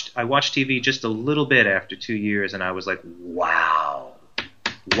watched TV just a little bit after 2 years, and I was like, wow.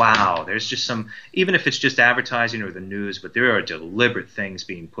 There's just some, even if it's just advertising or the news, but there are deliberate things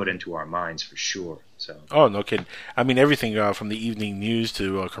being put into our minds for sure. So. Oh, no kidding. I mean, everything from the evening news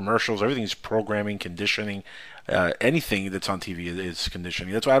to commercials, everything's programming, conditioning. Anything that's on TV is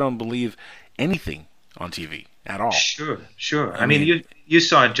conditioning. That's why I don't believe anything on TV at all. Sure. I mean, you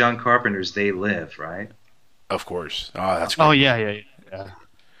saw John Carpenter's They Live, right? Of course. Oh, that's great. Oh, yeah.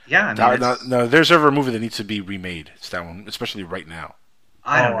 Yeah, I mean, no, there's ever a movie that needs to be remade. It's that one, especially right now.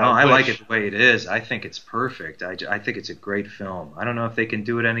 I don't know. I like it the way it is. I think it's perfect. I think it's a great film. I don't know if they can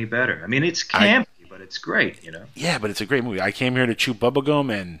do it any better. I mean, it's campy, but it's great, you know. Yeah, but it's a great movie. I came here to chew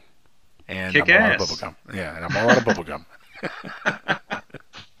bubblegum and kick I'm ass. All out of bubblegum. Yeah, and I'm all out of bubblegum.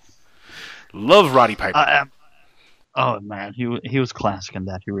 Love Roddy Piper. Oh man, he was classic in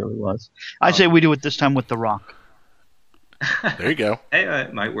that. He really was. I say we do it this time with The Rock. There you go. Hey,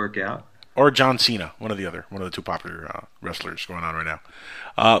 it might work out. Or John Cena, one of the two popular wrestlers going on right now.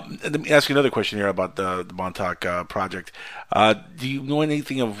 Let me ask you another question here about the Montauk project. Do you know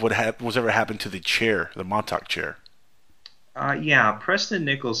anything of what was ever happened to the chair, the Montauk chair? Yeah, Preston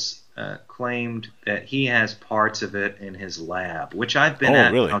Nichols claimed that he has parts of it in his lab, which I've been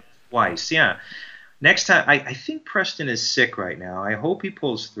at really? Twice. Yeah. Next time, I think Preston is sick right now. I hope he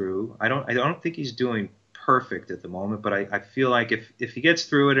pulls through. I don't think he's doing perfect at the moment, but I feel like if he gets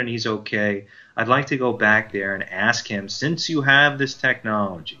through it and he's okay, I'd like to go back there and ask him, since you have this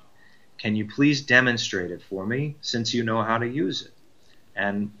technology, can you please demonstrate it for me, since you know how to use it?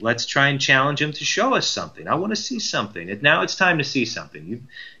 And let's try and challenge him to show us something. I want to see something. Now it's time to see something.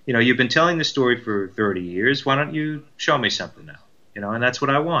 You've been telling the story for 30 years. Why don't you show me something now? And that's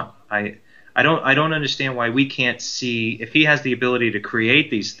what I want. I don't understand why we can't see, if he has the ability to create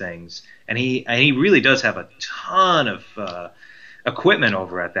these things, and he really does have a ton of equipment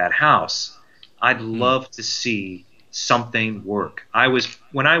over at that house. I'd love to see something work.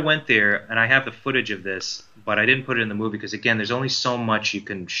 When I went there, and I have the footage of this, but I didn't put it in the movie because, again, there's only so much you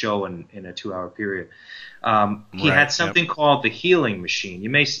can show in a 2-hour period. He had something called the healing machine. You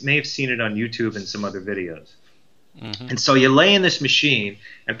may have seen it on YouTube and some other videos. Mm-hmm. And so you lay in this machine,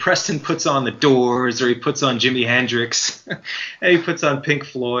 and Preston puts on the Doors, or he puts on Jimi Hendrix, and he puts on Pink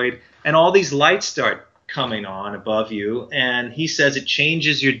Floyd, and all these lights start coming on above you, and he says it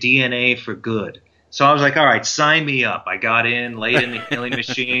changes your DNA for good. So I was like, all right, sign me up. I got in, laid in the healing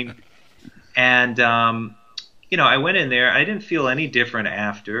machine, and I went in there. I didn't feel any different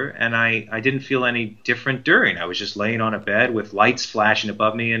after, and I didn't feel any different during. I was just laying on a bed with lights flashing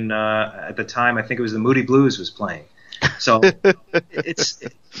above me, and at the time, I think it was the Moody Blues was playing. So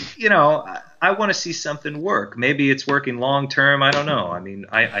I want to see something work. Maybe it's working long term. I don't know. I mean,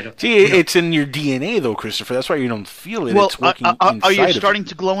 I don't. See, it's in your DNA though, Christopher. That's why you don't feel it. Well, it's working are you inside starting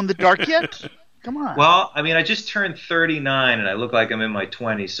to glow in the dark yet? Come on. Well, I mean, I just turned 39, and I look like I'm in my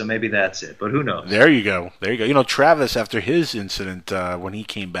 20s, so maybe that's it. But who knows? There you go. Travis, after his incident, when he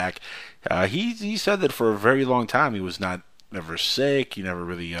came back, he said that for a very long time he was never sick. He never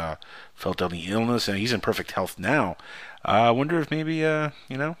really felt any illness, and he's in perfect health now. I wonder if maybe they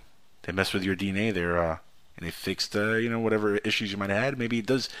messed with your DNA there, and they fixed whatever issues you might have had. Maybe it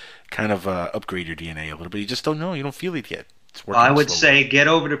does kind of upgrade your DNA a little bit. You just don't know. You don't feel it yet. I would say get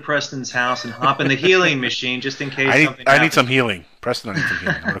over to Preston's house and hop in the healing machine just in case something happens. I need some healing. Preston, I need some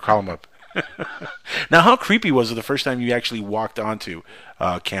healing. I'm going to call him up. Now, how creepy was it the first time you actually walked onto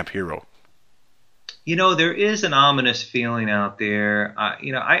Camp Hero? There is an ominous feeling out there.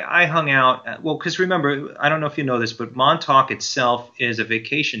 I hung out, because remember, I don't know if you know this, but Montauk itself is a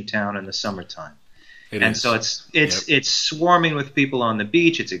vacation town in the summertime. So it's swarming with people on the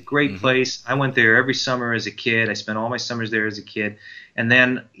beach. It's a great place. I went there every summer as a kid. I spent all my summers there as a kid. And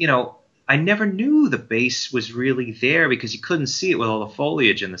then, I never knew the base was really there because you couldn't see it with all the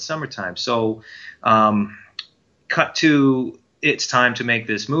foliage in the summertime. So cut to it's time to make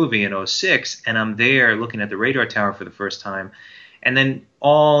this movie in 2006, and I'm there looking at the radar tower for the first time. And then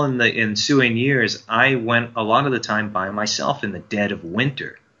all in the ensuing years, I went a lot of the time by myself in the dead of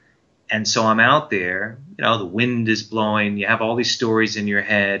winter. And so I'm out there, the wind is blowing, you have all these stories in your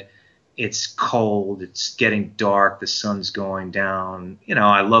head, it's cold, it's getting dark, the sun's going down. You know,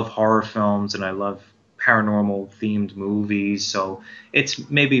 I love horror films and I love paranormal themed movies, so it's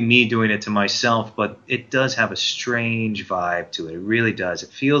maybe me doing it to myself, but it does have a strange vibe to it. It really does. It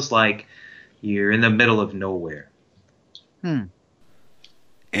feels like you're in the middle of nowhere. And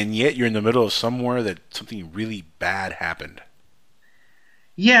yet you're in the middle of somewhere that something really bad happened.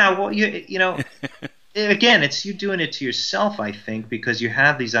 Yeah, well, you know, again, it's you doing it to yourself, I think, because you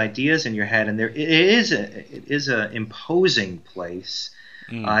have these ideas in your head, and it is a imposing place.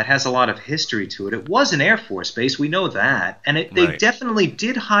 It has a lot of history to it. It was an Air Force base, we know that, and they definitely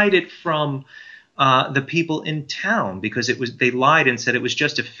did hide it from the people in town, because they lied and said it was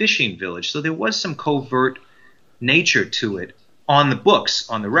just a fishing village. So there was some covert nature to it on the books,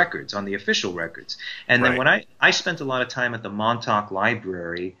 on the records, on the official records. And then when I spent a lot of time at the Montauk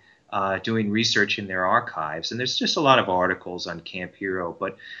Library doing research in their archives, and there's just a lot of articles on Camp Hero,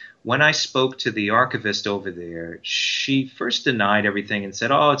 but when I spoke to the archivist over there, she first denied everything and said,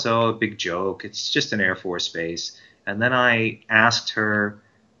 oh, it's a big joke. It's just an Air Force base. And then I asked her,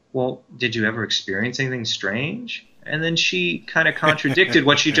 well, did you ever experience anything strange? And then she kind of contradicted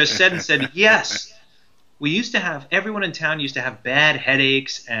what she just said and said, yes. Everyone in town used to have bad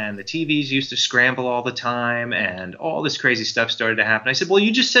headaches, and the TVs used to scramble all the time, and all this crazy stuff started to happen. I said, well,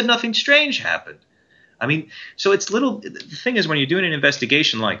 you just said nothing strange happened. I mean, so the thing is, when you're doing an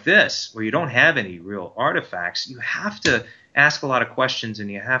investigation like this, where you don't have any real artifacts, you have to ask a lot of questions, and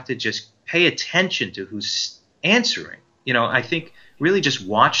you have to just pay attention to who's answering. You know, I think really just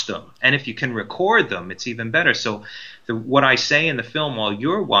watch them. And if you can record them, it's even better. So what I say in the film while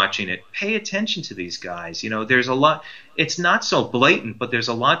you're watching it, pay attention to these guys. You know, there's a lot. It's not so blatant, but there's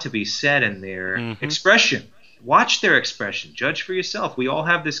a lot to be said in their expression. Watch their expression. Judge for yourself. We all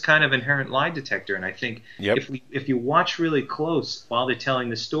have this kind of inherent lie detector, and I think if you watch really close while they're telling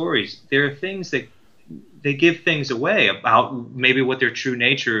the stories, there are things that they give things away about maybe what their true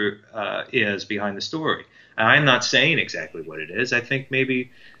nature is behind the story. I'm not saying exactly what it is. I think maybe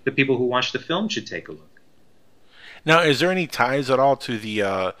the people who watch the film should take a look. Now, is there any ties at all to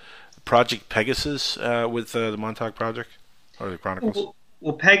the Project Pegasus with the Montauk Project or the Chronicles?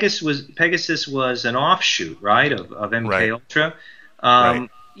 Well, Pegasus was an offshoot, right, of MK Ultra.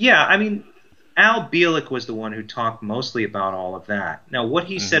 Yeah, I mean, Al Bielek was the one who talked mostly about all of that. Now, what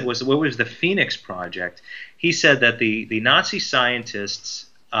he said was, what was the Phoenix Project? He said that the Nazi scientists,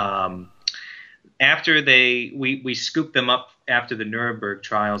 after we scooped them up after the Nuremberg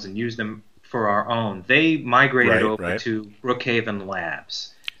trials and used them for our own, they migrated over to Brookhaven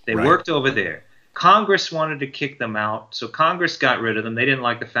Labs. They worked over there. Congress wanted to kick them out, so Congress got rid of them. They didn't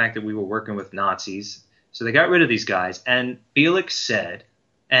like the fact that we were working with Nazis, so they got rid of these guys. And Bielek said,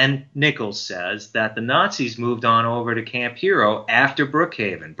 and Nichols says, that the Nazis moved on over to Camp Hero after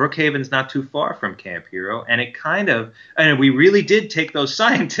Brookhaven. Brookhaven's not too far from Camp Hero, and and we really did take those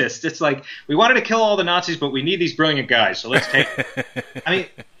scientists. It's like, we wanted to kill all the Nazis, but we need these brilliant guys, so let's take them. I mean,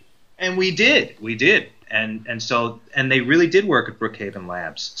 and we did. And they really did work at Brookhaven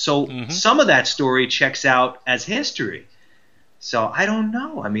Labs. So some of that story checks out as history. So I don't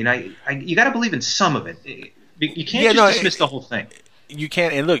know. I mean, you got to believe in some of it. You can't dismiss the whole thing. You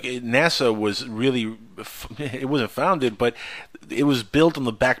can't. And look, NASA was really, it wasn't founded, but it was built on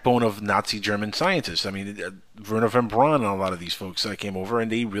the backbone of Nazi German scientists. I mean, Werner von Braun and a lot of these folks came over,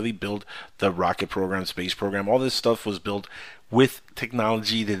 and they really built the rocket program, space program. All this stuff was built with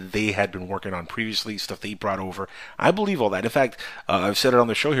technology that they had been working on previously, stuff they brought over. I believe all that. In fact, I've said it on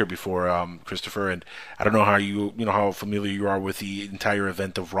the show here before, Christopher, and I don't know how how familiar you are with the entire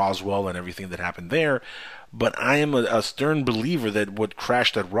event of Roswell and everything that happened there, but I am a stern believer that what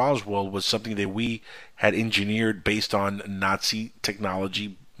crashed at Roswell was something that we had engineered based on Nazi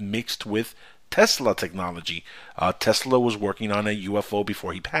technology mixed with Tesla technology. Tesla was working on a UFO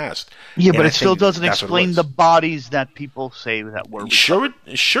before he passed. Yeah, but it still doesn't explain the bodies that people say that were. Sure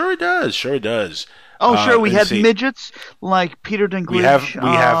it does. Oh, sure. We had midgets like Peter Dinklage. We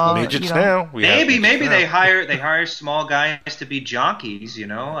have midgets now. Maybe they hire small guys to be jockeys.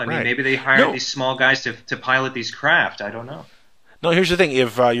 I mean, maybe they hire these small guys to pilot these craft. I don't know. No, here's the thing.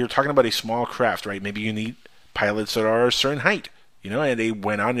 If you're talking about a small craft, right? Maybe you need pilots that are a certain height. And they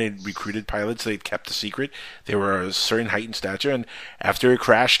went on and recruited pilots. They kept the secret. They were a certain height and stature. And after a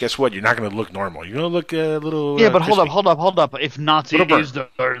crash, guess what? You're not going to look normal. You're going to look a little. Yeah, but hold up. If Nazi is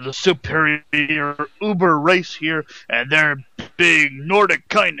the superior Uber race here, and they're big Nordic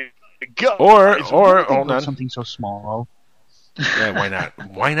kind of guys, or hold on, something so small. Yeah, why not?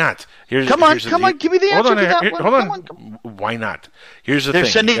 Why not? Come on, give me the answer to that one. Hold on. Why not? Here's the thing.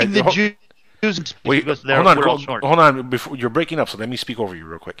 They're sending the Wait, hold on. Before you're breaking up, so let me speak over you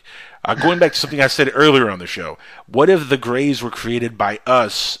real quick. Going back to something I said earlier on the show. What if the Greys were created by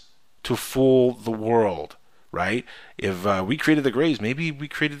us to fool the world, right? If we created the Greys, maybe we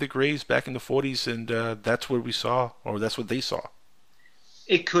created the Greys back in the 40s, and that's what we saw, or that's what they saw.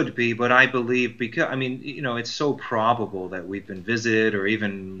 It could be, but I believe it's so probable that we've been visited, or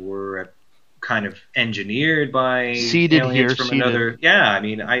even we're kind of engineered by aliens from another. Yeah,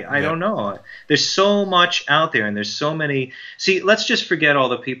 I don't know. There's so much out there, and there's so many. See, let's just forget all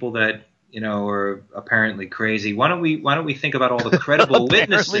the people that are apparently crazy. Why don't we think about all the credible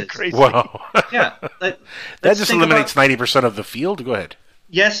witnesses? Crazy. Wow. Yeah, that just eliminates 90% of the field. Go ahead.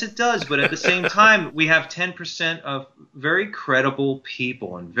 Yes, it does, but at the same time, we have 10% of very credible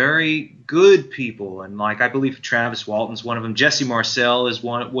people and very good people, and I believe Travis Walton's one of them. Jesse Marcel was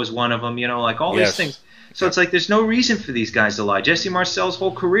one of them. All these things. So it's like there's no reason for these guys to lie. Jesse Marcel's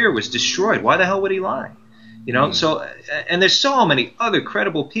whole career was destroyed. Why the hell would he lie? So and there's so many other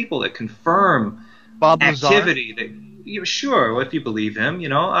credible people that confirm Bob activity. That sure, if you believe him,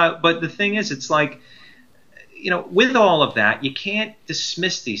 but the thing is, it's like. With all of that, you can't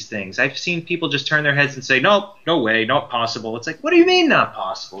dismiss these things. I've seen people just turn their heads and say, "No, no way, not possible." It's like, what do you mean not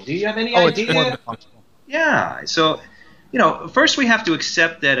possible? Do you have any idea? It's more than possible. Yeah. So, first we have to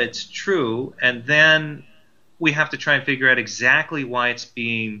accept that it's true, and then we have to try and figure out exactly why it's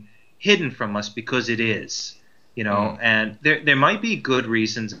being hidden from us, because it is. And there might be good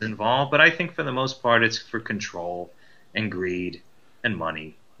reasons involved, but I think for the most part it's for control and greed and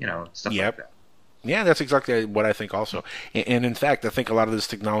money, stuff like that. Yeah, that's exactly what I think also. And in fact, I think a lot of this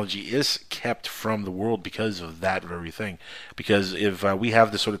technology is kept from the world because of that very thing. Because if we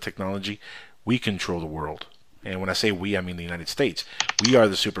have this sort of technology, we control the world. And when I say we, I mean the United States. We are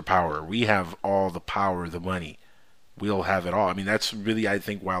the superpower. We have all the power, the money. We'll have it all. That's really, I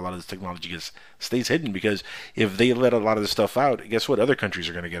think, why a lot of this technology stays hidden. Because if they let a lot of this stuff out, guess what? Other countries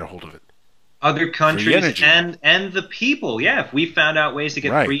are going to get a hold of it. Other countries and the people. Yeah, if we found out ways to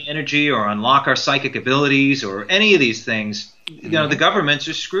get free energy or unlock our psychic abilities or any of these things, the governments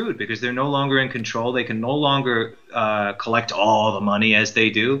are screwed because they're no longer in control. They can no longer collect all the money as they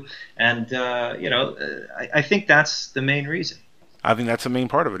do. And, I think that's the main reason. I think that's the main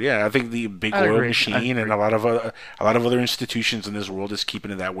part of it. Yeah, I think the big oil machine and a lot of other institutions in this world is keeping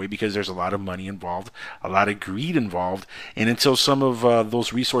it that way because there's a lot of money involved, a lot of greed involved, and until some of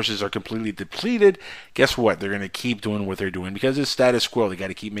those resources are completely depleted, guess what? They're going to keep doing what they're doing because it's status quo. They got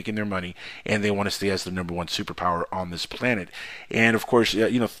to keep making their money, and they want to stay as the number one superpower on this planet. And of course,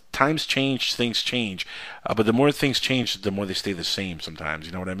 times change, things change, but the more things change, the more they stay the same. Sometimes,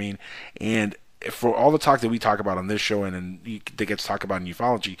 you know what I mean? And for all the talk that we talk about on this show and that gets talked about in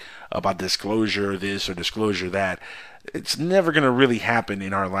ufology about disclosure this or disclosure that, it's never going to really happen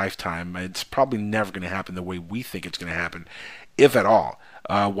in our lifetime. It's probably never going to happen the way we think it's going to happen, if at all.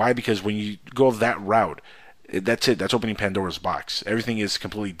 Why? Because when you go that route, that's it. That's opening Pandora's box. Everything is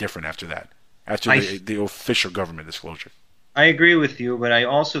completely different after that, after the official government disclosure. I agree with you, but I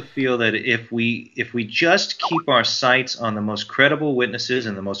also feel that if we just keep our sights on the most credible witnesses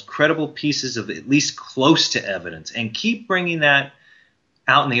and the most credible pieces of at least close to evidence, and keep bringing that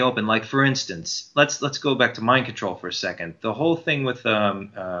out in the open, like for instance, let's go back to mind control for a second. The whole thing with in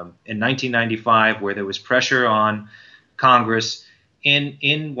 1995, where there was pressure on Congress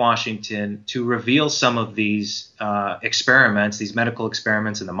in Washington to reveal some of these experiments, these medical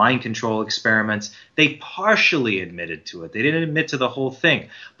experiments and the mind control experiments, they partially admitted to it. They didn't admit to the whole thing.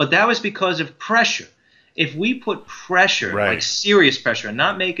 But that was because of pressure. If we put pressure, like serious pressure, and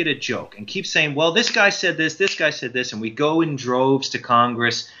not make it a joke, and keep saying, well, this guy said this, and we go in droves to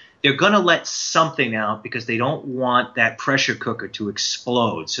Congress, they're going to let something out because they don't want that pressure cooker to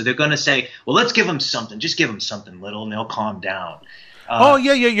explode. So they're going to say, well, let's give them something. Just give them something little, and they'll calm down.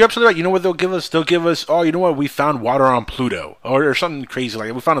 You're absolutely right. You know what they'll give us? They'll give us, you know what? We found water on Pluto, or something crazy like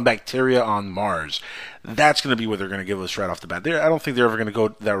that. We found a bacteria on Mars. That's going to be what they're going to give us right off the bat. I don't think they're ever going to go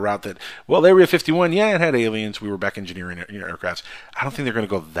that route that, well, Area 51, yeah, it had aliens. We were back engineering aircrafts. I don't think they're going to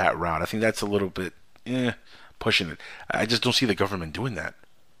go that route. I think that's a little bit pushing it. I just don't see the government doing that.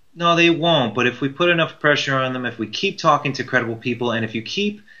 No, they won't. But if we put enough pressure on them, if we keep talking to credible people, and if you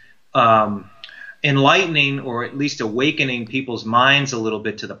keep enlightening or at least awakening people's minds a little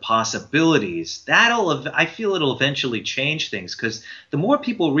bit to the possibilities, I feel it'll eventually change things, because the more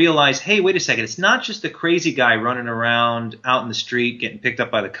people realize, hey, wait a second, it's not just the crazy guy running around out in the street getting picked up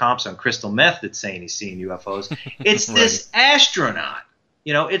by the cops on crystal meth that's saying he's seeing UFOs. It's this astronaut.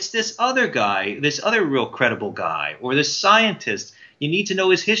 It's this other guy, this other real credible guy, or this scientist. You need to know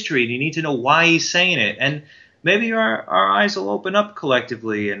his history, and you need to know why he's saying it. And maybe our eyes will open up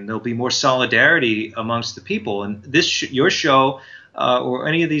collectively, and there'll be more solidarity amongst the people. And your show, or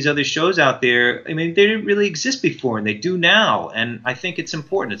any of these other shows out there, I mean, they didn't really exist before, and they do now. And I think it's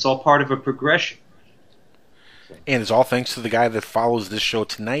important. It's all part of a progression. And it's all thanks to the guy that follows this show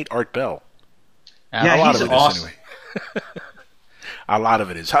tonight, Art Bell. Yeah, he's awesome. Anyway. A lot of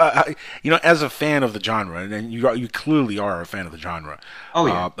it is. As a fan of the genre, and you clearly are a fan of the genre. Oh,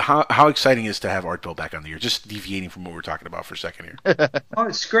 yeah. How exciting is to have Art Bell back on the air? Just deviating from what we're talking about for a second here. Oh,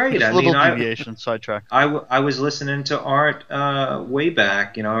 it's great. Just little deviation, sidetrack. I was listening to Art way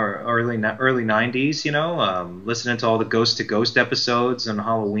back, early 90s, listening to all the Ghost to Ghost episodes on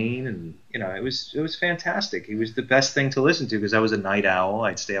Halloween, and it was fantastic. He was the best thing to listen to because I was a night owl.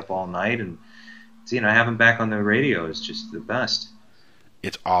 I'd stay up all night, and have him back on the radio is just the best.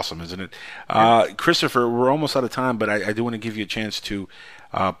 It's awesome, isn't it? Christopher, we're almost out of time, but I do want to give you a chance to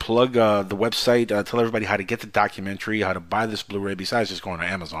plug the website, tell everybody how to get the documentary, how to buy this Blu-ray, besides just going to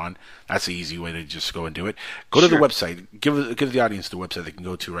Amazon. That's the easy way to just go and do it. Go to the website. Give the audience the website they can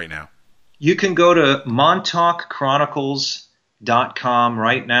go to right now. You can go to montaukchronicles.com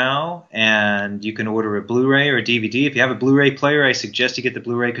right now, and you can order a Blu-ray or a DVD. If you have a Blu-ray player, I suggest you get the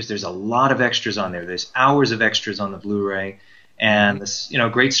Blu-ray because there's a lot of extras on there. There's hours of extras on the Blu-ray. And this,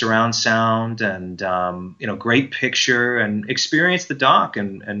 great surround sound and, great picture, and experience the doc.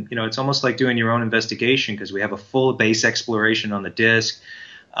 And it's almost like doing your own investigation because we have a full base exploration on the disc.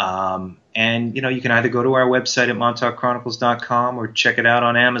 And, you can either go to our website at montaukchronicles.com or check it out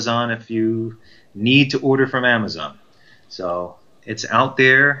on Amazon if you need to order from Amazon. So it's out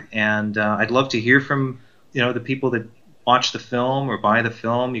there, and I'd love to hear from, the people that watch the film or buy the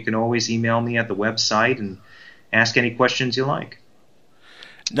film. You can always email me at the website and ask any questions you like.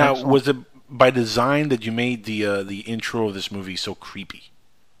 Now, Excellent. Was it by design that you made the intro of this movie so creepy?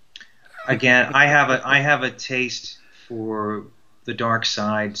 Again, I have a taste for the dark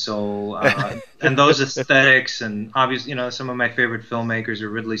side, so and those aesthetics, and obviously, some of my favorite filmmakers are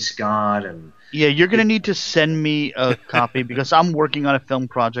Ridley Scott and. Yeah, you're gonna need to send me a copy because I'm working on a film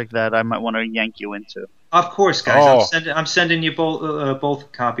project that I might want to yank you into. Of course, guys. I'm sending you both a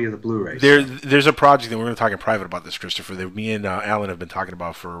copy of the Blu-ray. There's a project that we're going to talk in private about this, Christopher, that me and Alan have been talking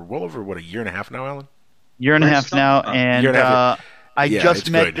about for well over, a year and a half now, Alan? Year and a half now, and I just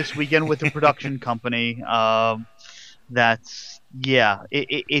met good. this weekend with a production company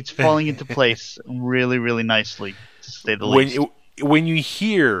it's falling into place really, really nicely, to say the least. When you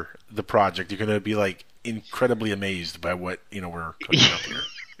hear the project, you're going to be incredibly amazed by what we're cooking up here.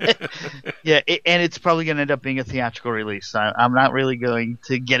 Yeah, and it's probably going to end up being a theatrical release. I'm not really going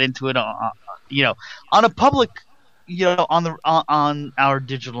to get into it on a public, on our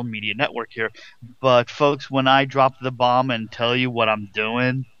digital media network here. But folks, when I drop the bomb and tell you what I'm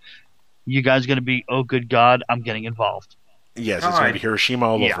doing, you guys are going to be, oh good God, I'm getting involved. Yes, it's going to be Hiroshima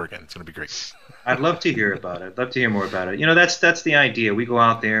all over again. It's going to be great. I'd love to hear about it. I'd love to hear more about it. That's the idea. We go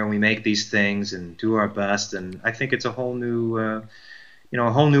out there and we make these things and do our best, and I think it's a whole new.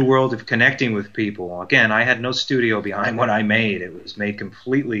 A whole new world of connecting with people. Again, I had no studio behind what I made. It was made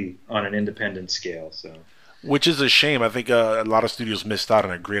completely on an independent scale. So, which is a shame. I think a lot of studios missed out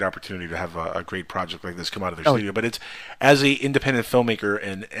on a great opportunity to have a great project like this come out of their studio. But it's, as a independent filmmaker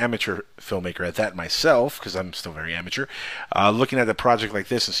and amateur filmmaker at that myself, because I'm still very amateur, looking at a project like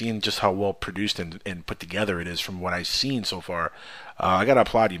this and seeing just how well produced and put together it is from what I've seen so far, I got to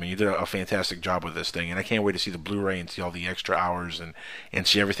applaud you, man. You did a fantastic job with this thing, and I can't wait to see the Blu-ray and see all the extra hours and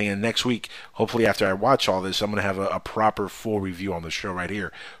see everything. And next week, hopefully after I watch all this, I'm going to have a proper full review on the show right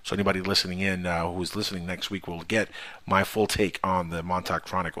here. So anybody listening in who is listening next week will get my full take on the Montauk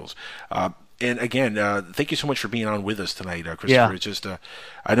Chronicles. And again, thank you so much for being on with us tonight, Christopher. Yeah. It's just,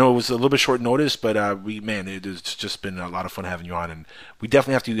 I know it was a little bit short notice, but it's just been a lot of fun having you on, and we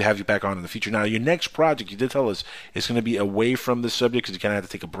definitely have to have you back on in the future. Now, your next project, you did tell us, is going to be away from the subject because you kind of have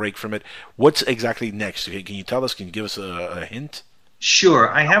to take a break from it. What's exactly next? Can you tell us? Can you give us a hint?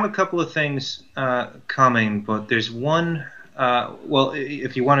 Sure. I have a couple of things coming, but there's one.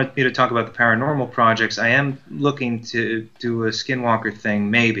 If you wanted me to talk about the paranormal projects, I am looking to do a Skinwalker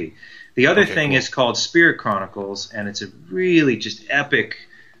thing, maybe. The other thing is called Spirit Chronicles, and it's a really just epic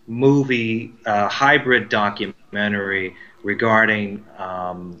movie, hybrid documentary regarding,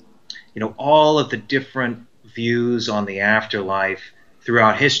 all of the different views on the afterlife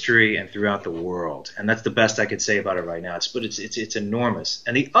throughout history and throughout the world. And that's the best I could say about it right now. It's enormous.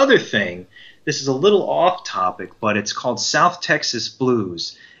 And the other thing, this is a little off topic, but it's called South Texas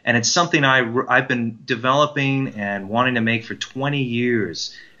Blues. And it's something I've been developing and wanting to make for 20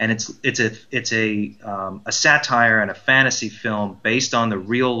 years. And it's a satire and a fantasy film based on the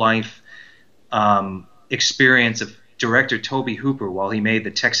real life experience of director Tobe Hooper while he made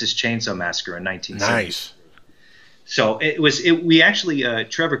the Texas Chainsaw Massacre in 1970. Nice. So we actually,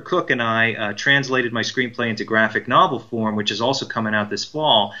 Trevor Cook and I translated my screenplay into graphic novel form, which is also coming out this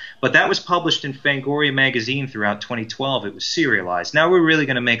fall. But that was published in Fangoria magazine throughout 2012. It was serialized. Now we're really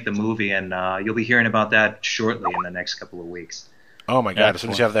going to make the movie, and you'll be hearing about that shortly in the next couple of weeks. Oh my God! As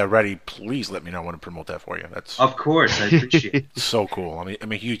soon as you have that ready, please let me know. I want to promote that for you. That's of course, I appreciate it. So cool.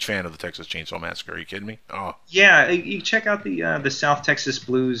 I'm a huge fan of the Texas Chainsaw Massacre. Are you kidding me? Oh yeah, you check out the South Texas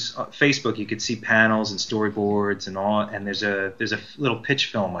Blues Facebook. You could see panels and storyboards and all. And there's a little pitch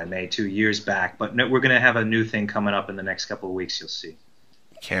film I made 2 years back. But we're gonna have a new thing coming up in the next couple of weeks. You'll see.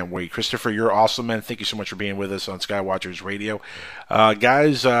 Can't wait. Christopher, you're awesome, man. Thank you so much for being with us on Skywatchers Radio.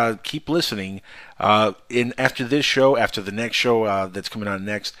 Guys, keep listening. After this show, after the next show that's coming on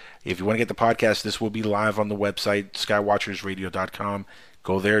next, if you want to get the podcast, this will be live on the website, skywatchersradio.com.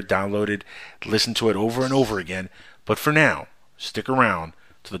 Go there, download it, listen to it over and over again. But for now, stick around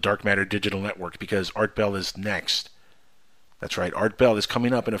to the Dark Matter Digital Network because Art Bell is next. That's right, Art Bell is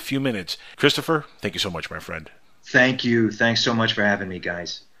coming up in a few minutes. Christopher, thank you so much, my friend. Thank you. Thanks so much for having me,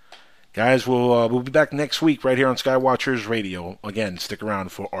 guys. Guys, we'll be back next week right here on Skywatchers Radio. Again, stick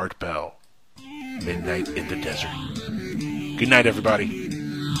around for Art Bell. Midnight in the Desert. Good night, everybody.